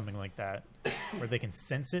 Force or something like that, where they can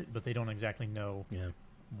sense it, but they don't exactly know Yeah.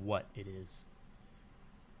 what it is.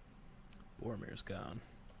 Boromir's gone.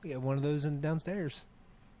 We got one of those downstairs.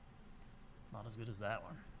 Not as good as that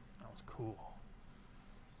one. That was cool.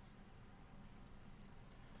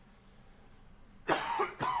 I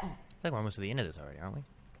think we're almost to the end of this already, aren't we?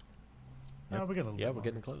 No, we got a little Yeah, bit we're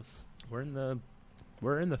getting close. We're in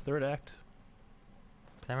the third act.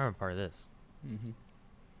 'Cause I remember part of this. Mm-hmm.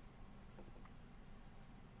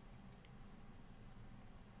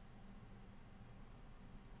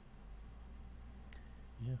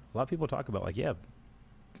 Yeah. A lot of people talk about like, yeah,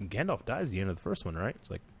 Gandalf dies at the end of the first one, right?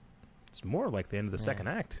 It's like it's more like the end of the Yeah. second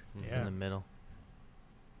act. Yeah. In the middle.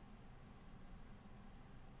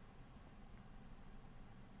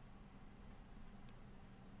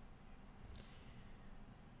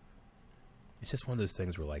 It's just one of those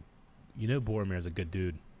things where like, Boromir's a good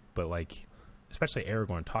dude, but like, especially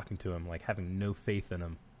Aragorn talking to him, like having no faith in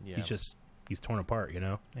him. Yeah. He's torn apart,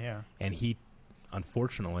 Yeah. And he,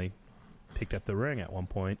 unfortunately, picked up the ring at one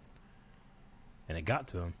point, and it got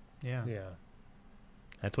to him. Yeah. Yeah.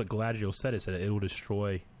 That's what Galadriel said. It said it will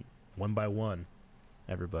destroy one by one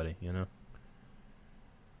everybody, you know?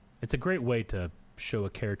 It's a great way to show a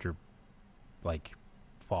character, like,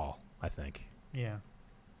 fall, I think. Yeah.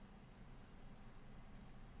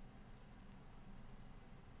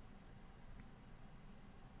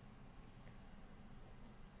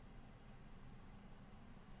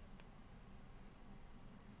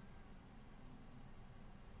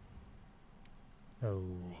 Oh,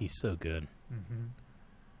 He's so good. Mm-hmm.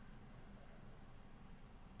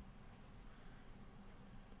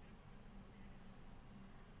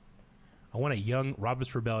 I want a young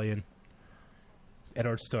Robert's Rebellion,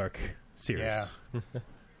 Eddard Stark series. Yeah.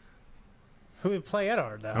 who would play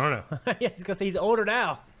Eddard though? I don't know. Yeah, because he's older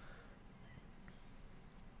now.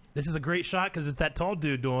 This is a great shot because it's that tall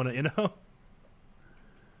dude doing it, you know?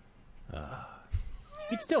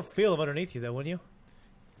 You'd still feel him underneath you though, wouldn't you?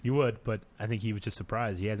 You would, but I think he was just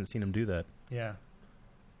surprised. He hasn't seen him do that. Yeah.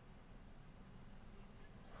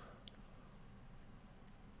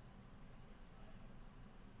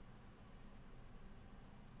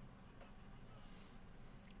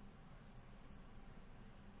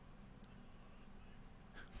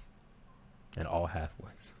 And all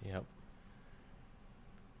halflings. Yep.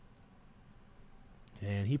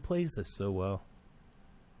 And he plays this so well.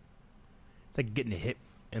 It's like getting a hit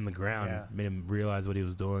in the ground Yeah. made him realize what he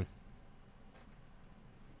was doing.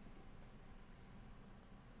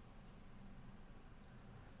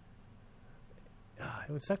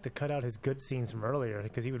 It would suck to cut out his good scenes from earlier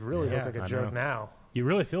because he would really Yeah, look like a I jerk know. now. You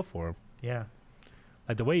really feel for him. Yeah.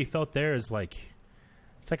 Like the way he felt there is like,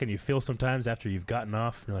 it's like when you feel sometimes after you've gotten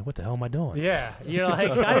off. You're like, what the hell am I doing? Yeah, you're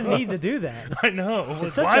like, I didn't need to do that. I know.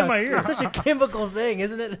 It's such Why a, am I here? It's such a chemical thing,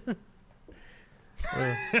 isn't it?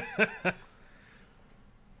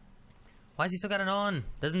 Why has he still got it on?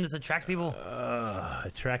 Doesn't this attract people?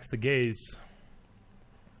 Attracts the gaze.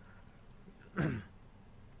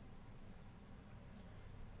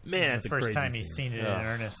 Man, It's it's the a first crazy time he's scene. seen it in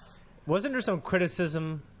earnest. Wasn't there some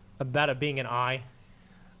criticism about it being an eye?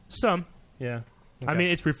 Some, yeah. I Okay. mean,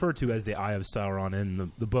 it's referred to as the Eye of Sauron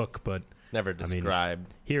in the book, but It's never I mean,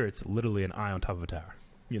 described. here it's literally an eye on top of a tower.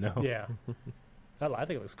 You know? Yeah. I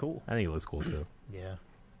think it looks cool. I think it looks cool too. Yeah.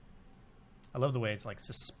 I love the way it's like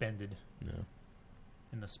suspended Yeah.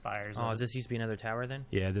 in the spires. Oh, of does it. this used to be another tower then?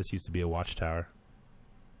 Yeah, this used to be a watchtower.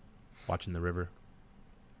 Watching the river.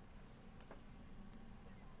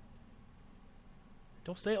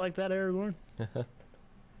 Don't say it like that, Aragorn.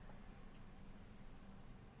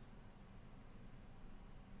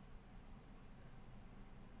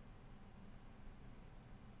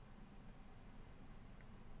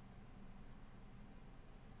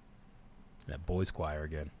 That boys choir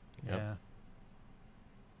again. Yep. Yeah.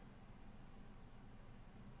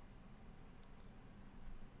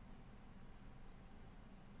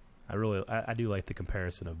 I do like the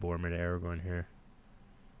comparison of Boromir to Aragorn here.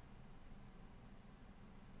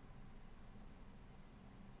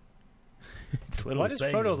 It's Why literally does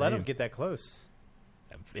saying Frodo his let him name. get that close?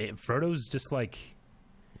 Frodo's just like,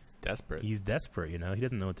 He's desperate. he's desperate, you know? He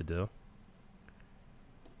doesn't know what to do.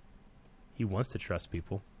 He wants to trust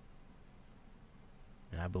people.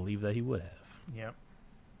 And I believe that he would have. Yep.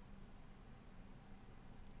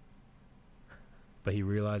 But he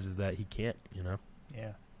realizes that he can't, you know?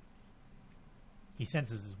 Yeah. He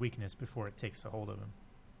senses his weakness before it takes a hold of him.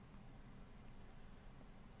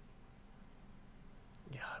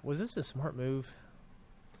 Yeah. Was this a smart move?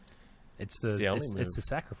 It's the, the only it's move. the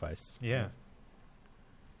sacrifice. Yeah.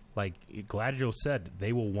 Like Galadriel said,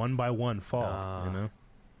 they will one by one fall, you know?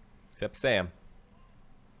 Except Sam.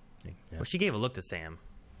 Yeah, Well, she gave a look to Sam.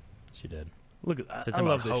 she did. Look, Sets I him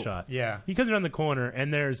love on this hope. shot. Yeah. He comes around the corner,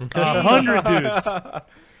 and there's 100 dudes.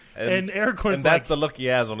 And Aragorn's And that's like, the look he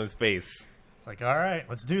has on his face. It's like, all right,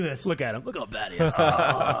 let's do this. look at him. Look how bad he is.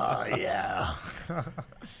 Oh, yeah.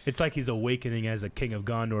 It's like he's awakening as a king of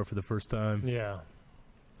Gondor for the first time. Yeah.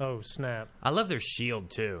 Oh, snap. I love their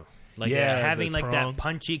shield too. Like Yeah, having the like prong. that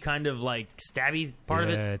punchy kind of like stabby part of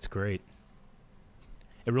it. Yeah, it's great.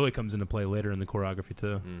 It really comes into play later in the choreography,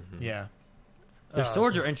 too. Mm-hmm. Yeah. Their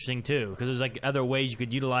swords this are interesting too because there's like other ways you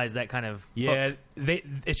could utilize that kind of Yeah, hook.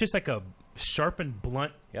 it's just like a sharpened,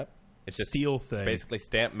 blunt Yep. It's just steel thing. basically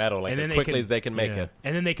stamped metal, like And as then they quickly can- as they can make yeah. it.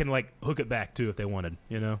 And then they can, like, hook it back, too, if they wanted,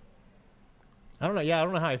 you know? I don't know. Yeah, I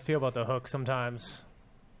don't know how I feel about the hook sometimes.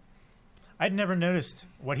 I'd never noticed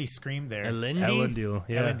what he screamed there. Elendil? Elendil,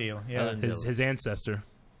 yeah. Elendil, yeah. Elendil. His ancestor.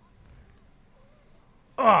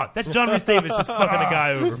 Oh, that's John Rhys Davis just fucking a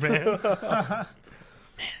guy over, man.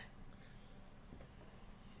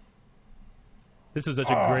 This was such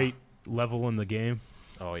a great level in the game.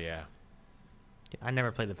 Oh, yeah. I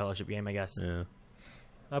never played the Fellowship game, I guess. Yeah.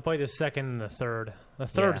 I played the second and the third. The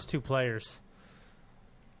third Yeah. is 2 players.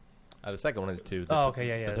 The second one is 2. Oh, okay,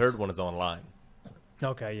 yeah. The third one is online.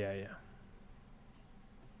 Okay, yeah.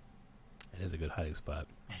 It is a good hiding spot.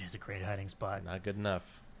 It is a great hiding spot. Not good enough.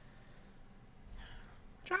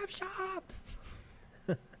 Drive shot.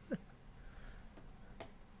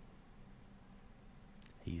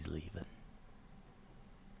 He's leaving.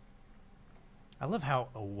 I love how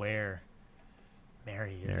aware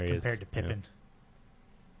Merry is Merry compared is, to Pippin.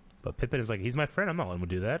 But Pippin is like, he's my friend. I'm not letting him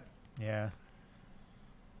do that. Yeah.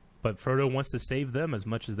 But Frodo wants to save them as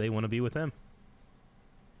much as they want to be with him.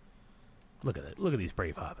 Look at it. Look at these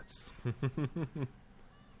brave hobbits.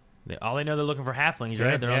 All they know, they're looking for halflings, Yeah,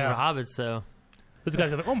 right? They're looking yeah. for hobbits, so This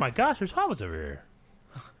guy's like, oh my gosh, there's hobbits over here.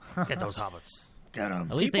 get those hobbits. Get him.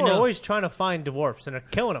 At least People they are know. always trying to find dwarfs and are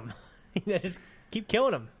killing them. They just keep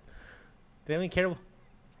killing them. They don't even care.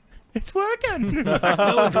 It's working.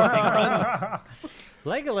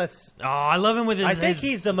 Legolas. Oh, I love him with his. I think his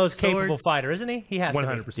he's the most capable swords. fighter, isn't he? He has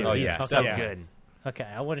 100%. to be. Oh, He's yeah. so Okay. good. Okay,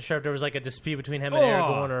 I wasn't sure if there was like a dispute between him and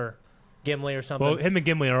Aragorn or Gimli or something. Well, him and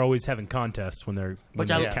Gimli are always having contests when they're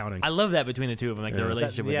I love that between the two of them, like their Yeah.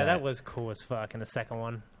 relationship with that was cool as fuck in the second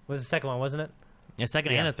one. Was the second one, wasn't it? Yeah,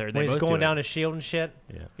 second and the third. When They he's both going do down it. his shield and shit.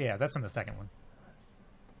 Yeah. Yeah, that's in the second one.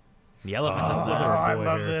 The elephants. Oh. up there. I boy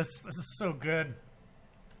love here. this. This is so good.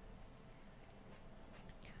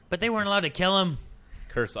 But they weren't allowed to kill him.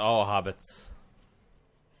 Curse all hobbits.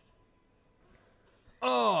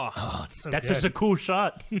 Oh, it's so That's good. just a cool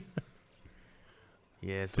shot.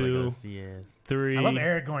 Yes, 2, Legolas, yes. 3, I love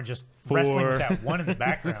Aragorn just 4, wrestling with that one in the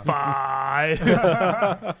background.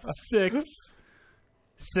 5, 6.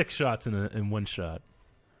 6 shots in one shot.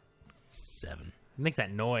 7. It makes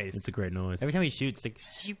that noise. It's a great noise. Every time he shoots, it's like,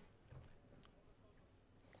 shoot.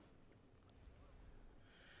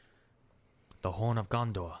 The Horn of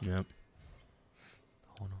Gondor. Yep.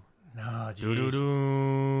 No, jeez.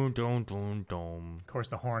 Do-do-do-dum-dum-dum. Of course,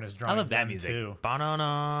 the horn is I drawing love that them, music. too.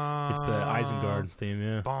 Ba-na-na. It's the Isengard theme,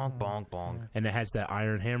 yeah. Bonk, bonk, bonk. And it has that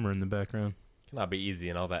iron hammer in the background. Cannot be easy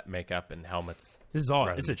and all that makeup and helmets. This is all.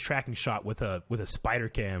 Right. It's a tracking shot with a spider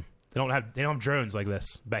cam. They don't have drones like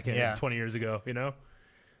this back in Yeah. 20 years ago. You know,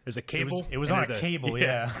 there's a It cable. was and on a there's cable,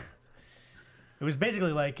 yeah. It was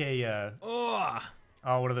basically like a,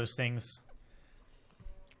 what are those things?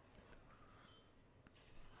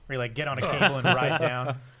 Where you like get on a cable and ride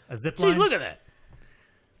down a zip line. Jeez, look at that.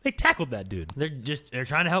 They tackled that dude. They're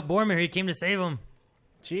trying to help Boromir. He came to save him.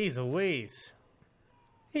 Jeez Louise.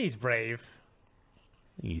 He's brave.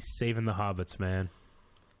 He's saving the hobbits, man.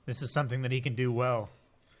 This is something that he can do well.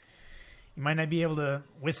 He might not be able to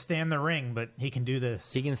withstand the ring, but he can do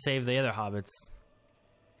this. He can save the other hobbits.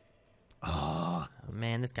 Oh,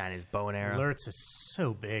 man, this guy and his bow and arrow. Lurtz is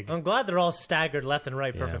so big. I'm glad they're all staggered left and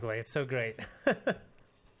right Yeah. perfectly. It's so great.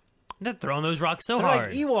 They're throwing those rocks so They're hard.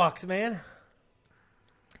 like Ewoks, man.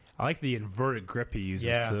 I like the inverted grip he uses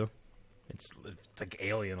Yeah. too. It's like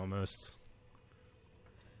alien almost.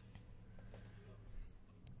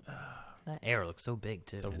 That arrow looks so big,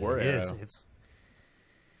 too. It's a war It is. arrow.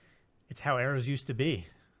 It's how arrows used to be.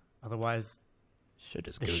 Otherwise, Should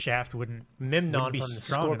just the go. shaft wouldn't Memnon be from the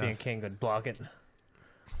strong Scorpion enough. King would block it.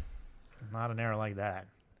 Not an arrow like that.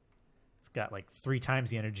 It's got like 3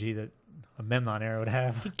 times the energy that a Memnon arrow would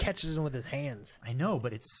have. He catches them with his hands. I know,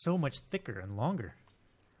 but it's so much thicker and longer.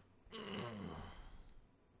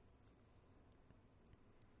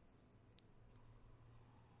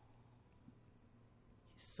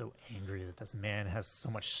 He's so angry that this man has so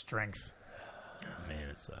much strength. Man,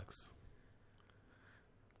 it sucks.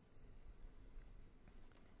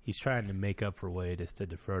 He's trying to make up for what he just did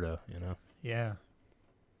to Frodo. You know, Yeah.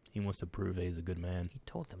 he wants to prove that he's a good man. He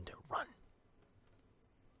told them to run.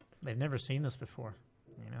 They've never seen this before,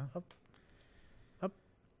 you know?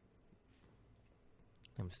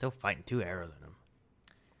 I'm still fighting 2 arrows in him.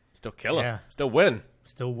 Still kill him. Yeah. Still win.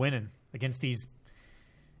 Still winning against these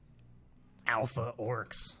alpha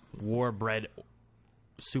orcs. War-bred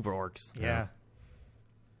super orcs. Yeah.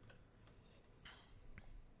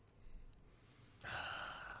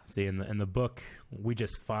 See, in the book, we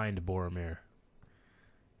just find Boromir.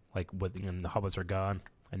 Like, and the hobbits are gone,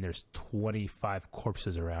 and there's 25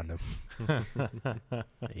 corpses around him.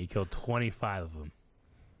 He killed 25 of them.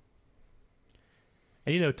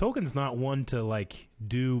 And, you know, Tolkien's not one to, like,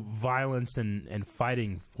 do violence and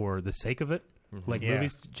fighting for the sake of it, like Yeah.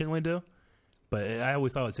 movies generally do. But I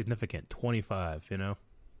always thought it was significant. 25, you know?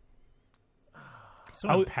 So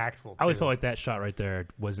I impactful. I always too. felt like that shot right there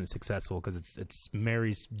wasn't successful because it's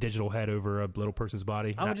Mary's digital head over a little person's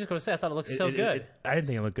body. I was just going to say, I thought it looked so good. I didn't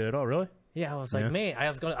think it looked good at all, really. Yeah, I was like, Yeah. man, I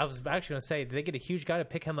was actually going to say, did they get a huge guy to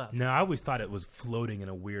pick him up? No, I always thought it was floating in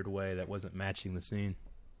a weird way that wasn't matching the scene.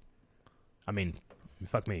 I mean,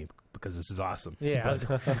 fuck me. because this is awesome. Yeah.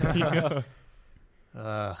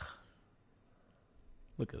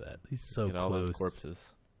 Look at that. He's so Look at close. all those corpses.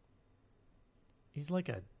 He's like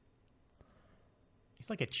a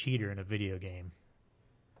cheater in a video game.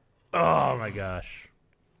 Oh my gosh.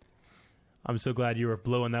 I'm so glad you were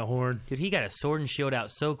blowing that horn. Dude, he got a sword and shield out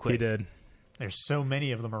so quick. He did. There's so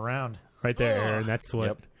many of them around. Right there, Aaron. That's what.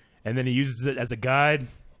 Yep. And then he uses it as a guide.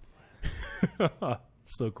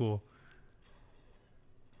 So cool.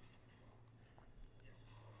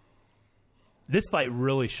 This fight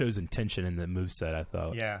really shows intention in the moveset, I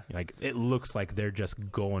thought. Yeah. Like, it looks like they're just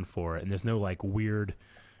going for it. And there's no, like, weird,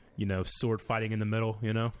 sword fighting in the middle,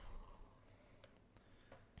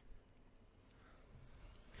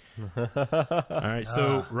 All right,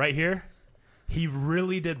 so right here, he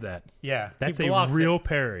really did that. Yeah. That's he a blocks real it.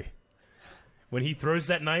 parry. When he throws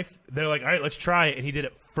that knife, they're like, all right, let's try it. And he did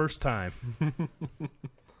it first time. This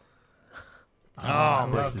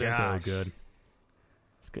is so good.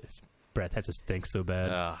 It's good. Brad Tetsu stinks so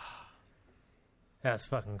bad. That's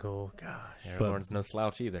fucking cool. Gosh. Aragorn's no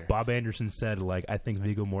slouch either. Bob Anderson said, like, I think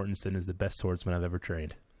Viggo Mortensen is the best swordsman I've ever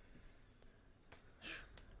trained.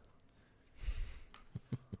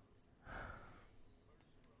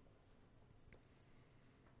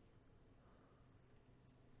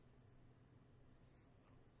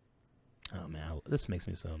 Oh, man. This makes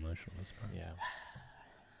me so emotional. This part. Yeah.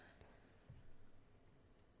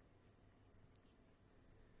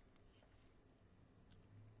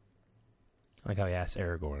 Like how he asked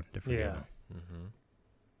Aragorn to forgive him. Mm-hmm.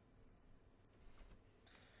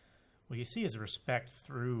 Well, you see his respect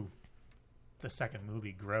through the second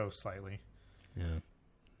movie grow slightly. Yeah.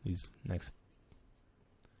 He's next.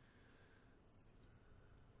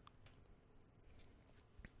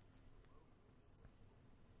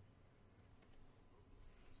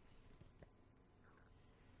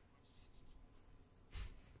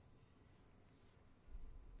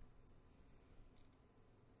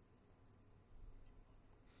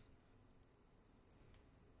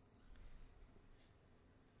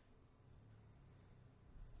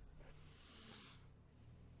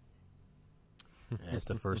 It's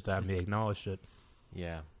the first time he acknowledged it.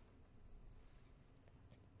 Yeah.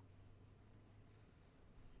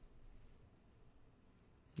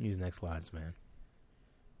 These next lines, man.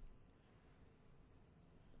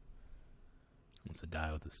 Wants to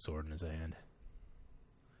die with his sword in his hand.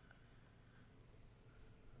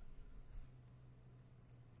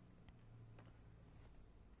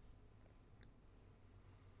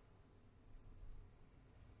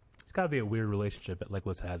 It's got to be a weird relationship that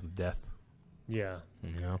Legolas has with death. Yeah.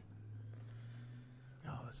 Oh,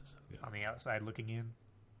 this is so good. On the outside looking in.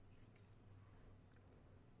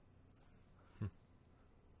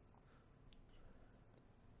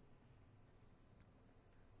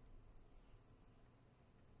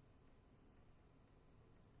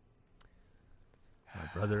 My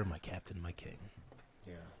brother, my captain, my king.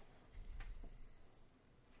 Yeah.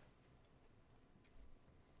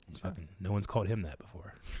 Fucking, no one's called him that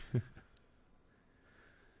before.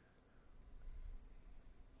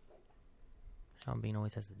 Sean Bean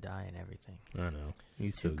always has to die and everything. I know.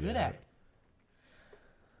 He's too so good at it.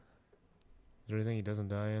 Is there anything he doesn't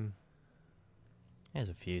die in? There's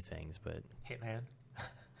a few things, but Hitman.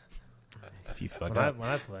 If you fuck When up.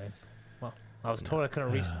 I played. Well, I was told I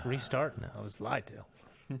couldn't restart. No. I was lied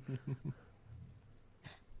to.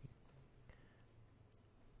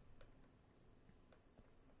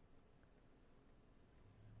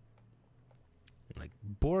 Like,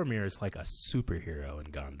 Boromir is like a superhero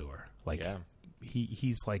in Gondor. Like, Yeah.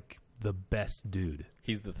 he's like the best dude.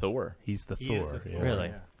 He's the Thor. He's the He is Thor. the Yeah. Thor, Really?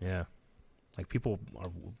 yeah. Yeah. Like,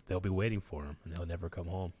 they'll be waiting for him, and they'll never come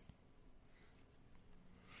home.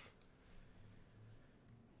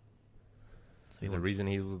 He's the reason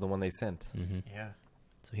he was the one they sent. Mm-hmm. Yeah.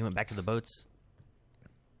 so he went back to the boats.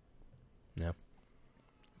 Yeah.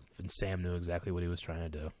 And Sam knew exactly what he was trying to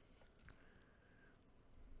do.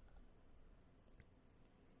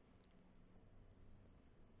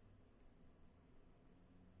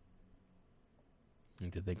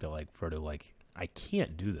 And to think that, like, Frodo, like, I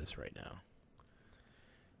can't do this right now.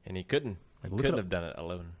 And he couldn't. Like, He look couldn't at have done it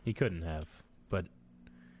alone. He couldn't have, but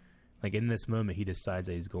like in this moment, he decides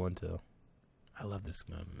that he's going to. I love this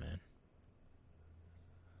moment, man.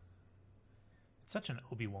 It's such an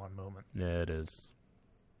Obi-Wan moment. Yeah, it is.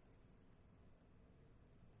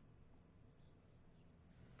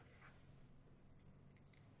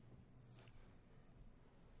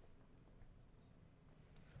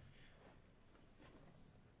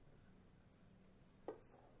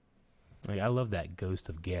 Like, I love that ghost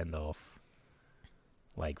of Gandalf,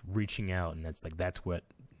 like, reaching out, and that's what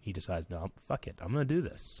he decides, no, fuck it, I'm gonna do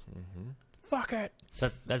this. Fuck it.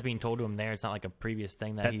 So that's being told to him there. It's not like a previous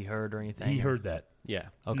thing that he heard or anything. He heard that. Yeah.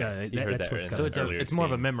 Okay. No, He heard that's that what's in kind So of it's more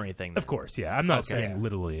of a memory thing. Then. Of course, yeah. I'm not Okay. saying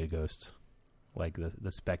literally a ghost, like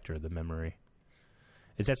the specter, the memory.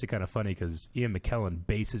 It's actually kind of funny because Ian McKellen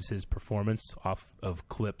bases his performance off of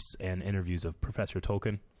clips and interviews of Professor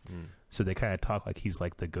Tolkien. So they kind of talk like he's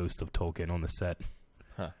like the ghost of Tolkien on the set.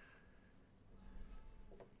 Huh.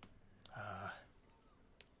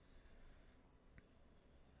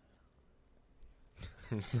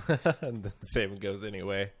 And the same goes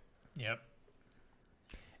anyway. Yep.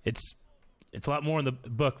 It's a lot more in the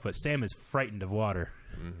book, but Sam is frightened of water.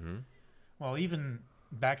 Well, even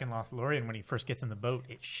back in Lothlorien, when he first gets in the boat,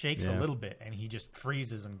 it shakes a little bit, and he just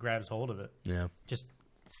freezes and grabs hold of it, Yeah. just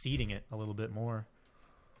seeding it a little bit more.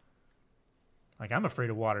 Like, I'm afraid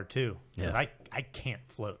of water, too. 'Cause Yeah. I can't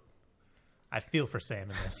float. I feel for Sam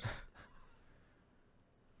in this.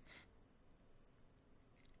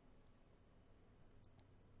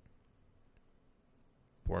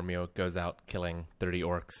 Boromir goes out killing 30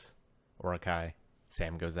 Orokai.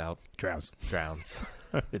 Sam goes out, Drowns. drowns.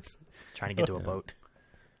 It's Trying to get to a boat.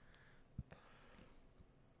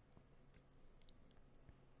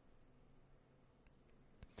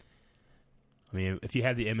 I mean, if you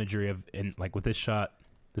had the imagery of, in like with this shot,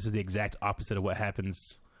 this is the exact opposite of what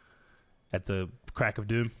happens at the crack of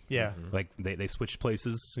doom. Yeah. Like they switch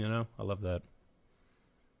places, you know? I love that.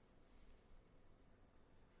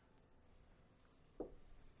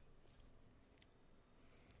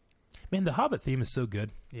 Man, the Hobbit theme is so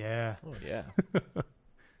good. Yeah. Oh, yeah.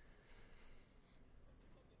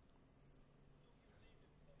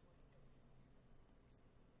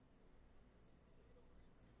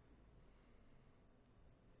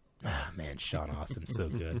 Ah, man, Sean Austin's so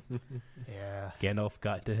good. Yeah. Gandalf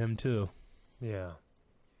got to him too. Yeah.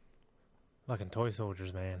 Fucking toy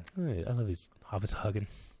soldiers, man. Hey, I love these hobbits hugging.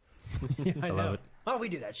 I love know. it. Why don't we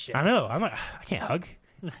do that shit? I know. I'm like, I can't hug.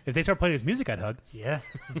 If they start playing this music, I'd hug. Yeah.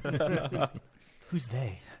 Who's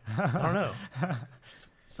they? I don't know.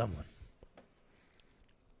 Someone.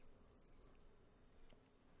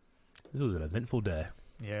 This was an eventful day.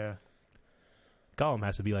 Yeah. Gollum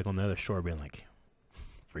has to be like on the other shore, being like,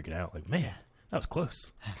 freaking out, like, man, that was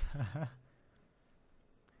close.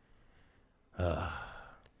 I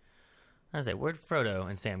was like, where'd Frodo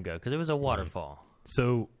and Sam go? Because it was a waterfall.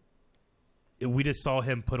 So we just saw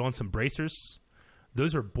him put on some bracers.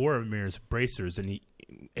 Those are Boromir's bracers, and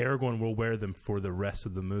Aragorn will wear them for the rest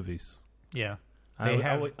of the movies. Yeah.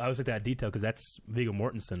 I always like that detail because that's Viggo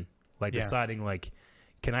Mortensen, like deciding, like,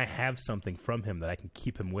 can I have something from him that I can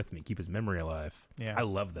keep him with me, keep his memory alive? Yeah. I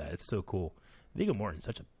love that. It's so cool. Viggo Mortensen's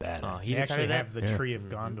such a badass. Oh, He He actually decided have the Yeah. tree of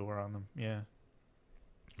Gondor on them. Yeah.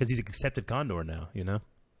 Because he's accepted Gondor now, you know?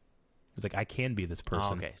 He's like, I can be this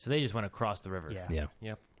person. Oh, okay, so they just went across the river. Yeah. Yeah.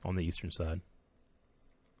 Yep. On the eastern side.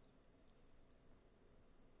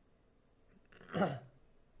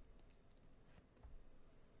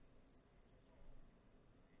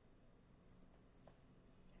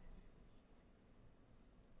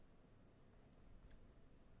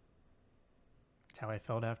 That's how I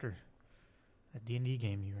felt after a D&D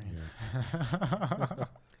game you were in.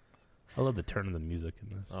 I love the turn of the music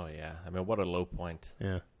in this. Oh, yeah. I mean, what a low point.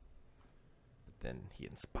 Yeah. But then he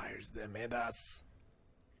inspires them and us.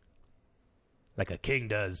 Like a king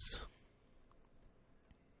does.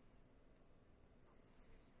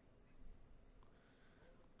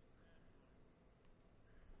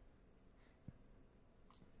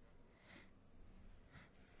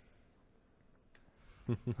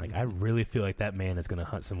 Like, I really feel like that man is going to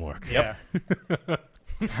hunt some orc. Yeah.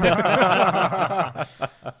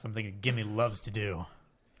 Something Gimme loves to do.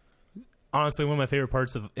 Honestly, one of my favorite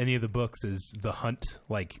parts of any of the books is the hunt.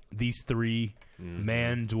 Like, these three,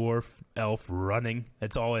 man, dwarf, elf, running.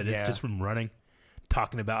 That's all it is, Yeah. just from running.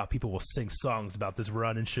 Talking about how people will sing songs about this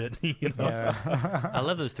run and shit, you know? Yeah. I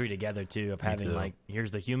love those three together too. Of having too. like,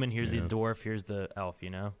 here's the human, here's Yeah. the dwarf, here's the elf. You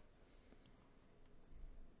know.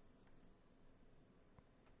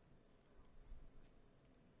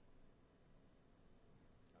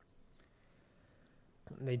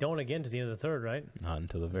 They don't again to the end of the third, right? Not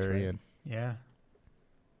until the very right. end. Yeah.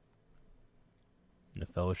 And the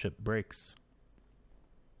fellowship breaks.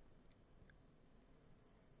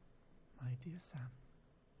 My dear Sam.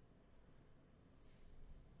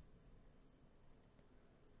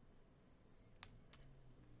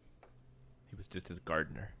 He was just his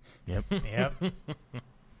gardener. Yep. Yep.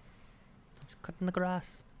 Just cutting the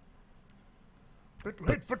grass. Bit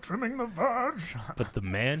late for trimming the verge. But the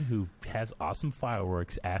man who has awesome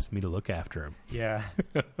fireworks asked me to look after him. Yeah.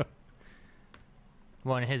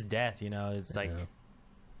 Well, in his death, you know, it's like Yeah.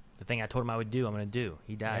 the thing I told him I would do, I'm going to do.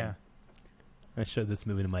 He died. Yeah. I showed this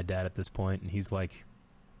movie to my dad at this point, and he's like,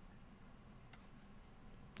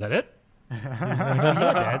 "Is that it?"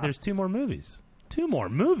 Yeah, Dad, there's 2 more movies. 2 more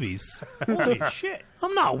movies? Holy shit!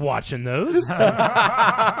 I'm not watching those.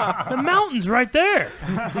 The mountain's right there.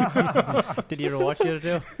 Did you ever watch the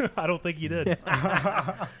other 2? I don't think you did.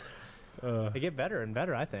 They get better and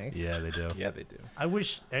better, I think. Yeah, they do. Yeah, they do. I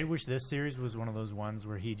wish this series was one of those ones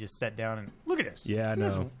where he just sat down and look at this. Yeah, I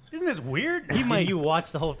know. Isn't this weird? Did you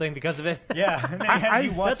watch the whole thing because of it? Yeah, and then he has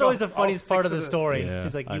you watch That's always all- the funniest all part of 6 the story. Yeah,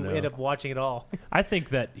 It's like I you know. end up watching it all. I think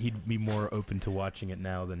that he'd be more open to watching it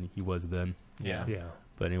now than he was then. Yeah.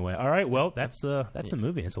 But anyway, all right. Well, that's a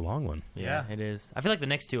movie. It's a long one. Yeah, it is. I feel like the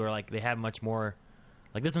next 2 are like they have much more.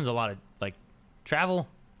 Like this one's a lot of like travel.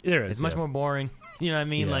 There is. It's much more boring. You know what I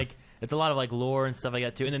mean? Yeah. Like it's a lot of like lore and stuff like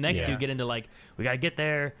that too. And the next 2 get into like we gotta get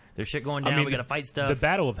there. There's shit going down. We gotta fight stuff. The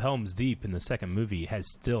Battle of Helm's Deep in the second movie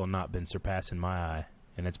has still not been surpassed in my eye,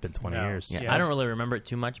 and it's been 20 years. Yeah, I don't really remember it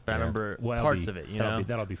too much, but I remember parts of it. You know,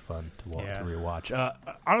 that'll be fun to rewatch.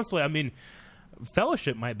 Honestly, I mean,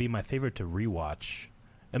 Fellowship might be my favorite to rewatch.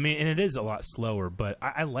 I mean, and it is a lot slower, but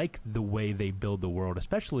I like the way they build the world,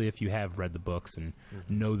 especially if you have read the books and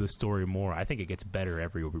know the story more. I think it gets better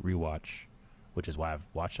every rewatch, which is why I've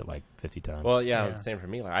watched it like 50 times. Well, yeah, it was the same for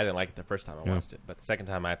me. Like, I didn't like it the first time I Yeah. watched it, but the second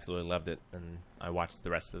time I absolutely loved it, and I watched the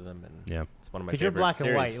rest of them, and Yeah. it's one of my Because favorite you're black and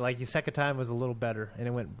series. white. Like, your second time was a little better, and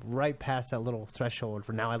it went right past that little threshold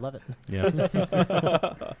for now I love it.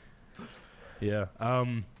 Yeah. Yeah.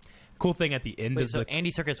 Cool thing at the end Wait, of so the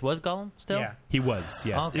Andy Serkis was Gollum still? Yeah. He was,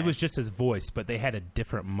 yes. Okay. It was just his voice, but they had a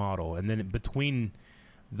different model. And then between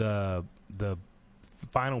the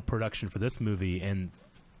final production for this movie and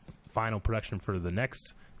final production for the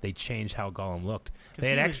next, they changed how Gollum looked. They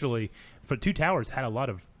had actually, for Two Towers, had a lot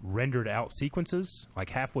of rendered out sequences, like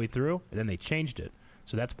halfway through, and then they changed it.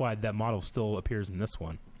 So that's why that model still appears in this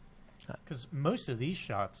one. Because most of these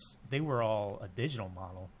shots, they were all a digital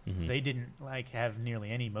model. Mhm. They didn't like have nearly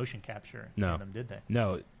any motion capture No. in them, did they?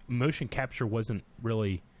 No, motion capture wasn't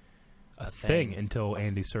really a thing until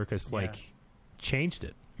Andy Serkis like changed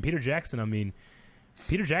it. Peter Jackson, I mean,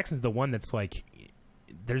 Peter Jackson's the one that's like,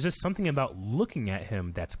 there's just something about looking at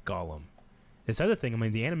him that's Gollum. This other thing, I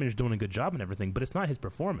mean, the animator's doing a good job and everything, but it's not his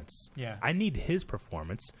performance. Yeah. I need his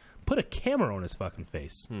performance. Put a camera on his fucking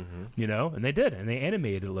face, Mm-hmm. you know? And they did, and they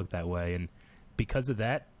animated it to look that way. And because of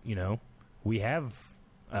that, you know, we have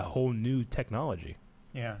a whole new technology.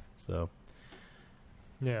 Yeah. So,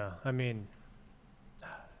 Yeah, I mean,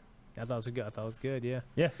 I thought it was good. Yeah.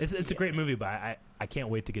 yeah, it's a great movie, but I can't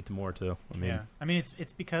wait to get to more too. I mean, Yeah. I mean,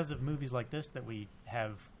 it's because of movies like this that we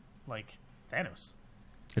have, like, Thanos.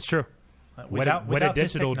 it's true. Without Weta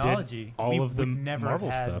this Digital did technology, all we of the would never Marvel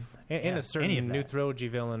have had- stuff. And Yeah, a any certain of new that. trilogy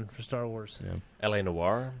villain for Star Wars. Yeah. L.A.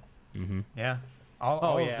 Noir. Mm-hmm. Yeah.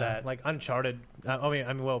 All of that. Like Uncharted. I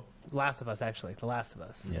mean, well, Last of Us, actually. The Last of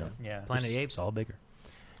Us. Yeah. Yeah. Planet of the Apes. It's all bigger.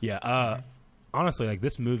 Yeah. Honestly, like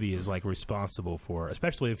this movie is like responsible for,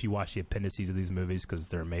 especially if you watch the appendices of these movies because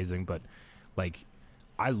they're amazing. But like,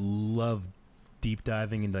 I love deep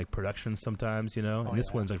diving into like production sometimes, you know. And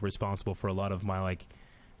this one's like responsible for a lot of my like,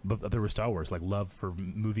 but there were Star Wars, like love for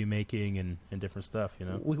movie making and different stuff, you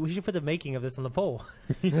know. We should put the making of this on the poll.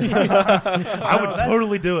 I would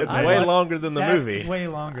totally do it. It's man. way longer than the That's movie. way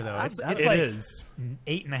longer, though. It's It like is.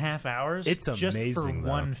 8.5 hours. It's just for amazing, though.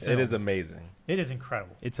 one film. It is amazing. It is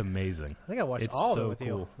incredible. It's amazing. I think I watched It's all so of it with cool.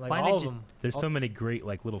 you. Like Why all did of you- them. There's so many great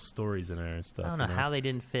like little stories in there and stuff. I don't know how they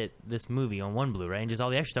didn't fit this movie on one Blu-ray and just all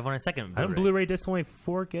the extra stuff on a second I Blu-ray. don't Blu-ray disc only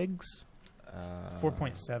 4 gigs,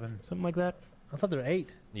 4.7. something like that. I thought there were 8.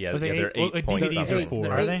 Yeah, But they they're ate- well, 8 point DVDs are something.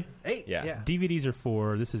 4. Are they? 8? Yeah. DVDs are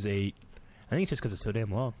 4. This is 8. I think it's just because it's so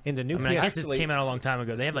damn long. In the new I mean, I PS4. guess this came out a long time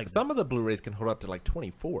ago. They have like Some of the Blu-rays can hold up to like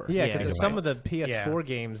 24. Yeah, Yeah, because gigabytes. some of the PS4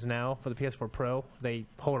 games now, for the PS4 Pro, they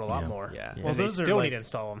hold a lot Yeah. more. Yeah. And Well, they those are still like need to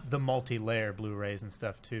install them. the multi-layer Blu-rays and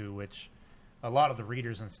stuff too, which a lot of the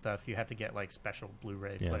readers and stuff you have to get like special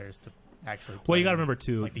Blu-ray Yeah. players to actually. Well, play you got to them, remember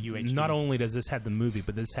too. like the UHD. Not only does this have the movie,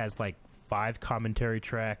 but this has like 5 commentary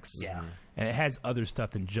tracks. Yeah. and it has other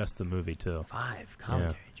stuff than just the movie too. 5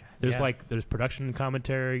 commentary tracks. There's Yeah. like there's production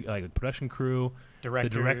commentary, like production crew, directors,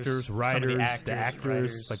 the directors, some of writers, the actors,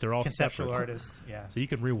 writers, like they're all conceptual separate. artists. Yeah. So you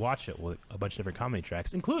can rewatch it with a bunch of different comedy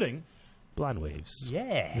tracks, including Blind Waves.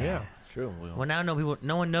 Yeah. Yeah. It's true. Well, now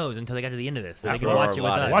no one knows until they got to the end of this. So they After can watch our it with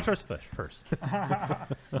lot us. of- Watch ours first.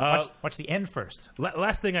 Watch the end first.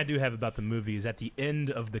 Last thing I do have about the movie is at the end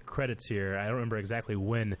of the credits here, I don't remember exactly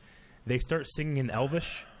when, they start singing in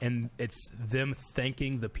Elvish, and it's them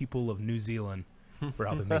thanking the people of New Zealand for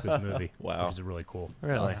helping make this movie. Wow. Which is really cool.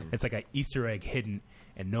 Really? Awesome. It's like an Easter egg hidden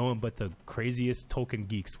And no one but the craziest Tolkien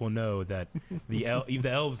geeks will know that the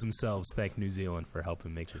elves themselves thank New Zealand for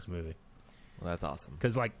helping make this movie. Well, that's awesome.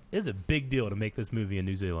 Because, like, it's a big deal to make this movie in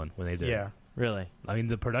New Zealand when they did. Yeah. Really? I mean,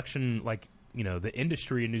 the production, like, you know, the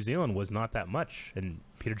industry in New Zealand was not that much. And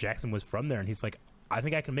Peter Jackson was from there. And he's like, I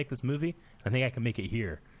think I can make this movie. I think I can make it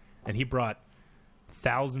here. And he brought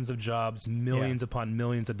thousands of jobs, millions upon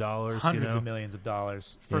millions of dollars. Hundreds of millions of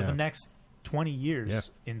dollars for the next 20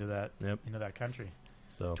 years into that country.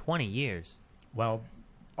 So 20 years. Well,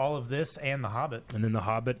 all of this and The Hobbit. And then The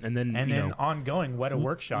Hobbit. And then, ongoing Weta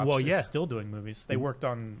Workshops is still doing movies. They worked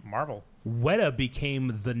on Marvel. Weta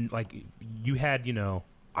became the, like, you had, you know,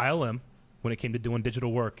 ILM when it came to doing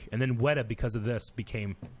digital work. And then Weta, because of this,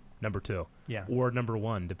 became number 2. Yeah. Or number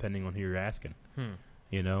 1, depending on who you're asking.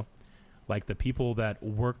 You know? Like, the people that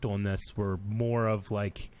worked on this were more of,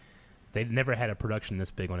 like, they never had a production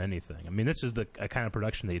this big on anything. I mean, this is a kind of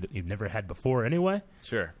production that you've never had before anyway.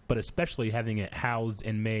 Sure. But especially having it housed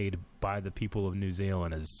and made by the people of New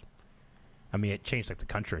Zealand is, I mean, it changed, like, the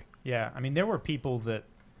country. Yeah. I mean, there were people that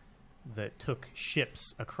took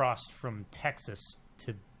ships across from Texas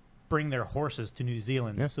to bring their horses to New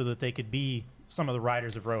Zealand so that they could be some of the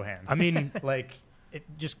riders of Rohan. I mean... like...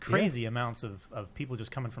 just crazy amounts of people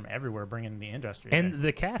just coming from everywhere, bringing the industry. And there.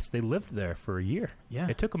 the cast, they lived there for a year. Yeah.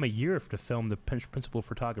 It took them a year to film the principal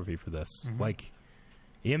photography for this. Like,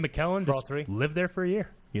 Ian McKellen For all just three? lived there for a year.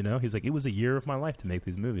 You know, he's like, it was a year of my life to make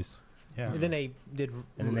these movies. Yeah. And then they did.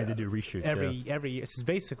 And then they had to do reshoots. every year. It's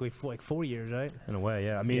basically like 4 years, right? In a way,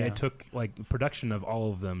 yeah. I mean, Yeah. it took, like, production of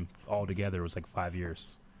all of them all together was like 5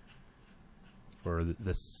 years for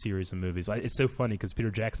this series of movies. It's so funny because Peter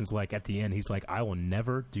Jackson's like, at the end, he's like, I will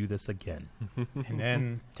never do this again. And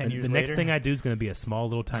then 10 years the later, next thing I do is going to be a small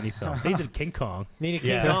little tiny film. They did King Kong. Need a King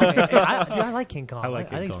Yeah. Kong. I like King Kong. I like I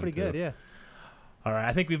King think Kong, it's pretty too. good. Yeah. All right,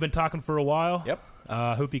 I think we've been talking for a while. Yep.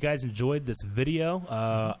 I hope you guys enjoyed this video.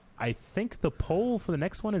 I think the poll for the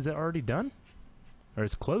next one, is it already done? Or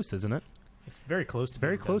it's close, isn't it? it's very close to It's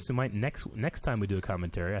very being close. We might next time we do a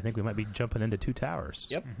commentary, I think we might be jumping into Two Towers.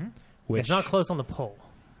 Yep. Which, It's not close on the poll.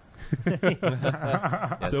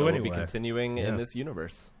 Yeah, so we'll be anyway. continuing in this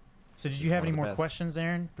universe. done. So did you have One any of the more best. questions,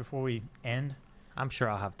 Aaron, before we end? I'm sure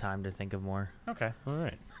I'll have time to think of more. Okay. All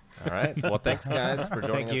right. All right. Well, thanks, guys, for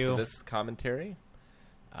joining Thank us you. for this commentary.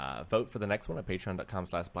 Vote for the next one at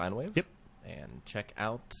patreon.com/blindwave. Yep. And check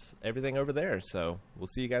out everything over there. So we'll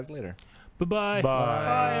see you guys later. Bye-bye.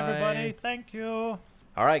 Bye, everybody. Thank you.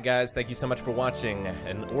 All right, guys. Thank you so much for watching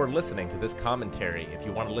or listening to this commentary. If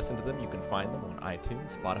you want to listen to them, you can find them on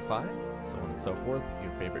iTunes, Spotify, so on and so forth,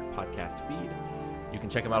 your favorite podcast feed. You can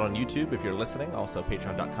check them out on YouTube if you're listening. Also,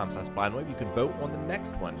 patreon.com/blindwave. You can vote on the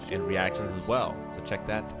next one and reactions as well. So check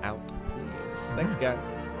that out, please. Thanks, guys.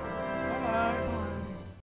 Bye.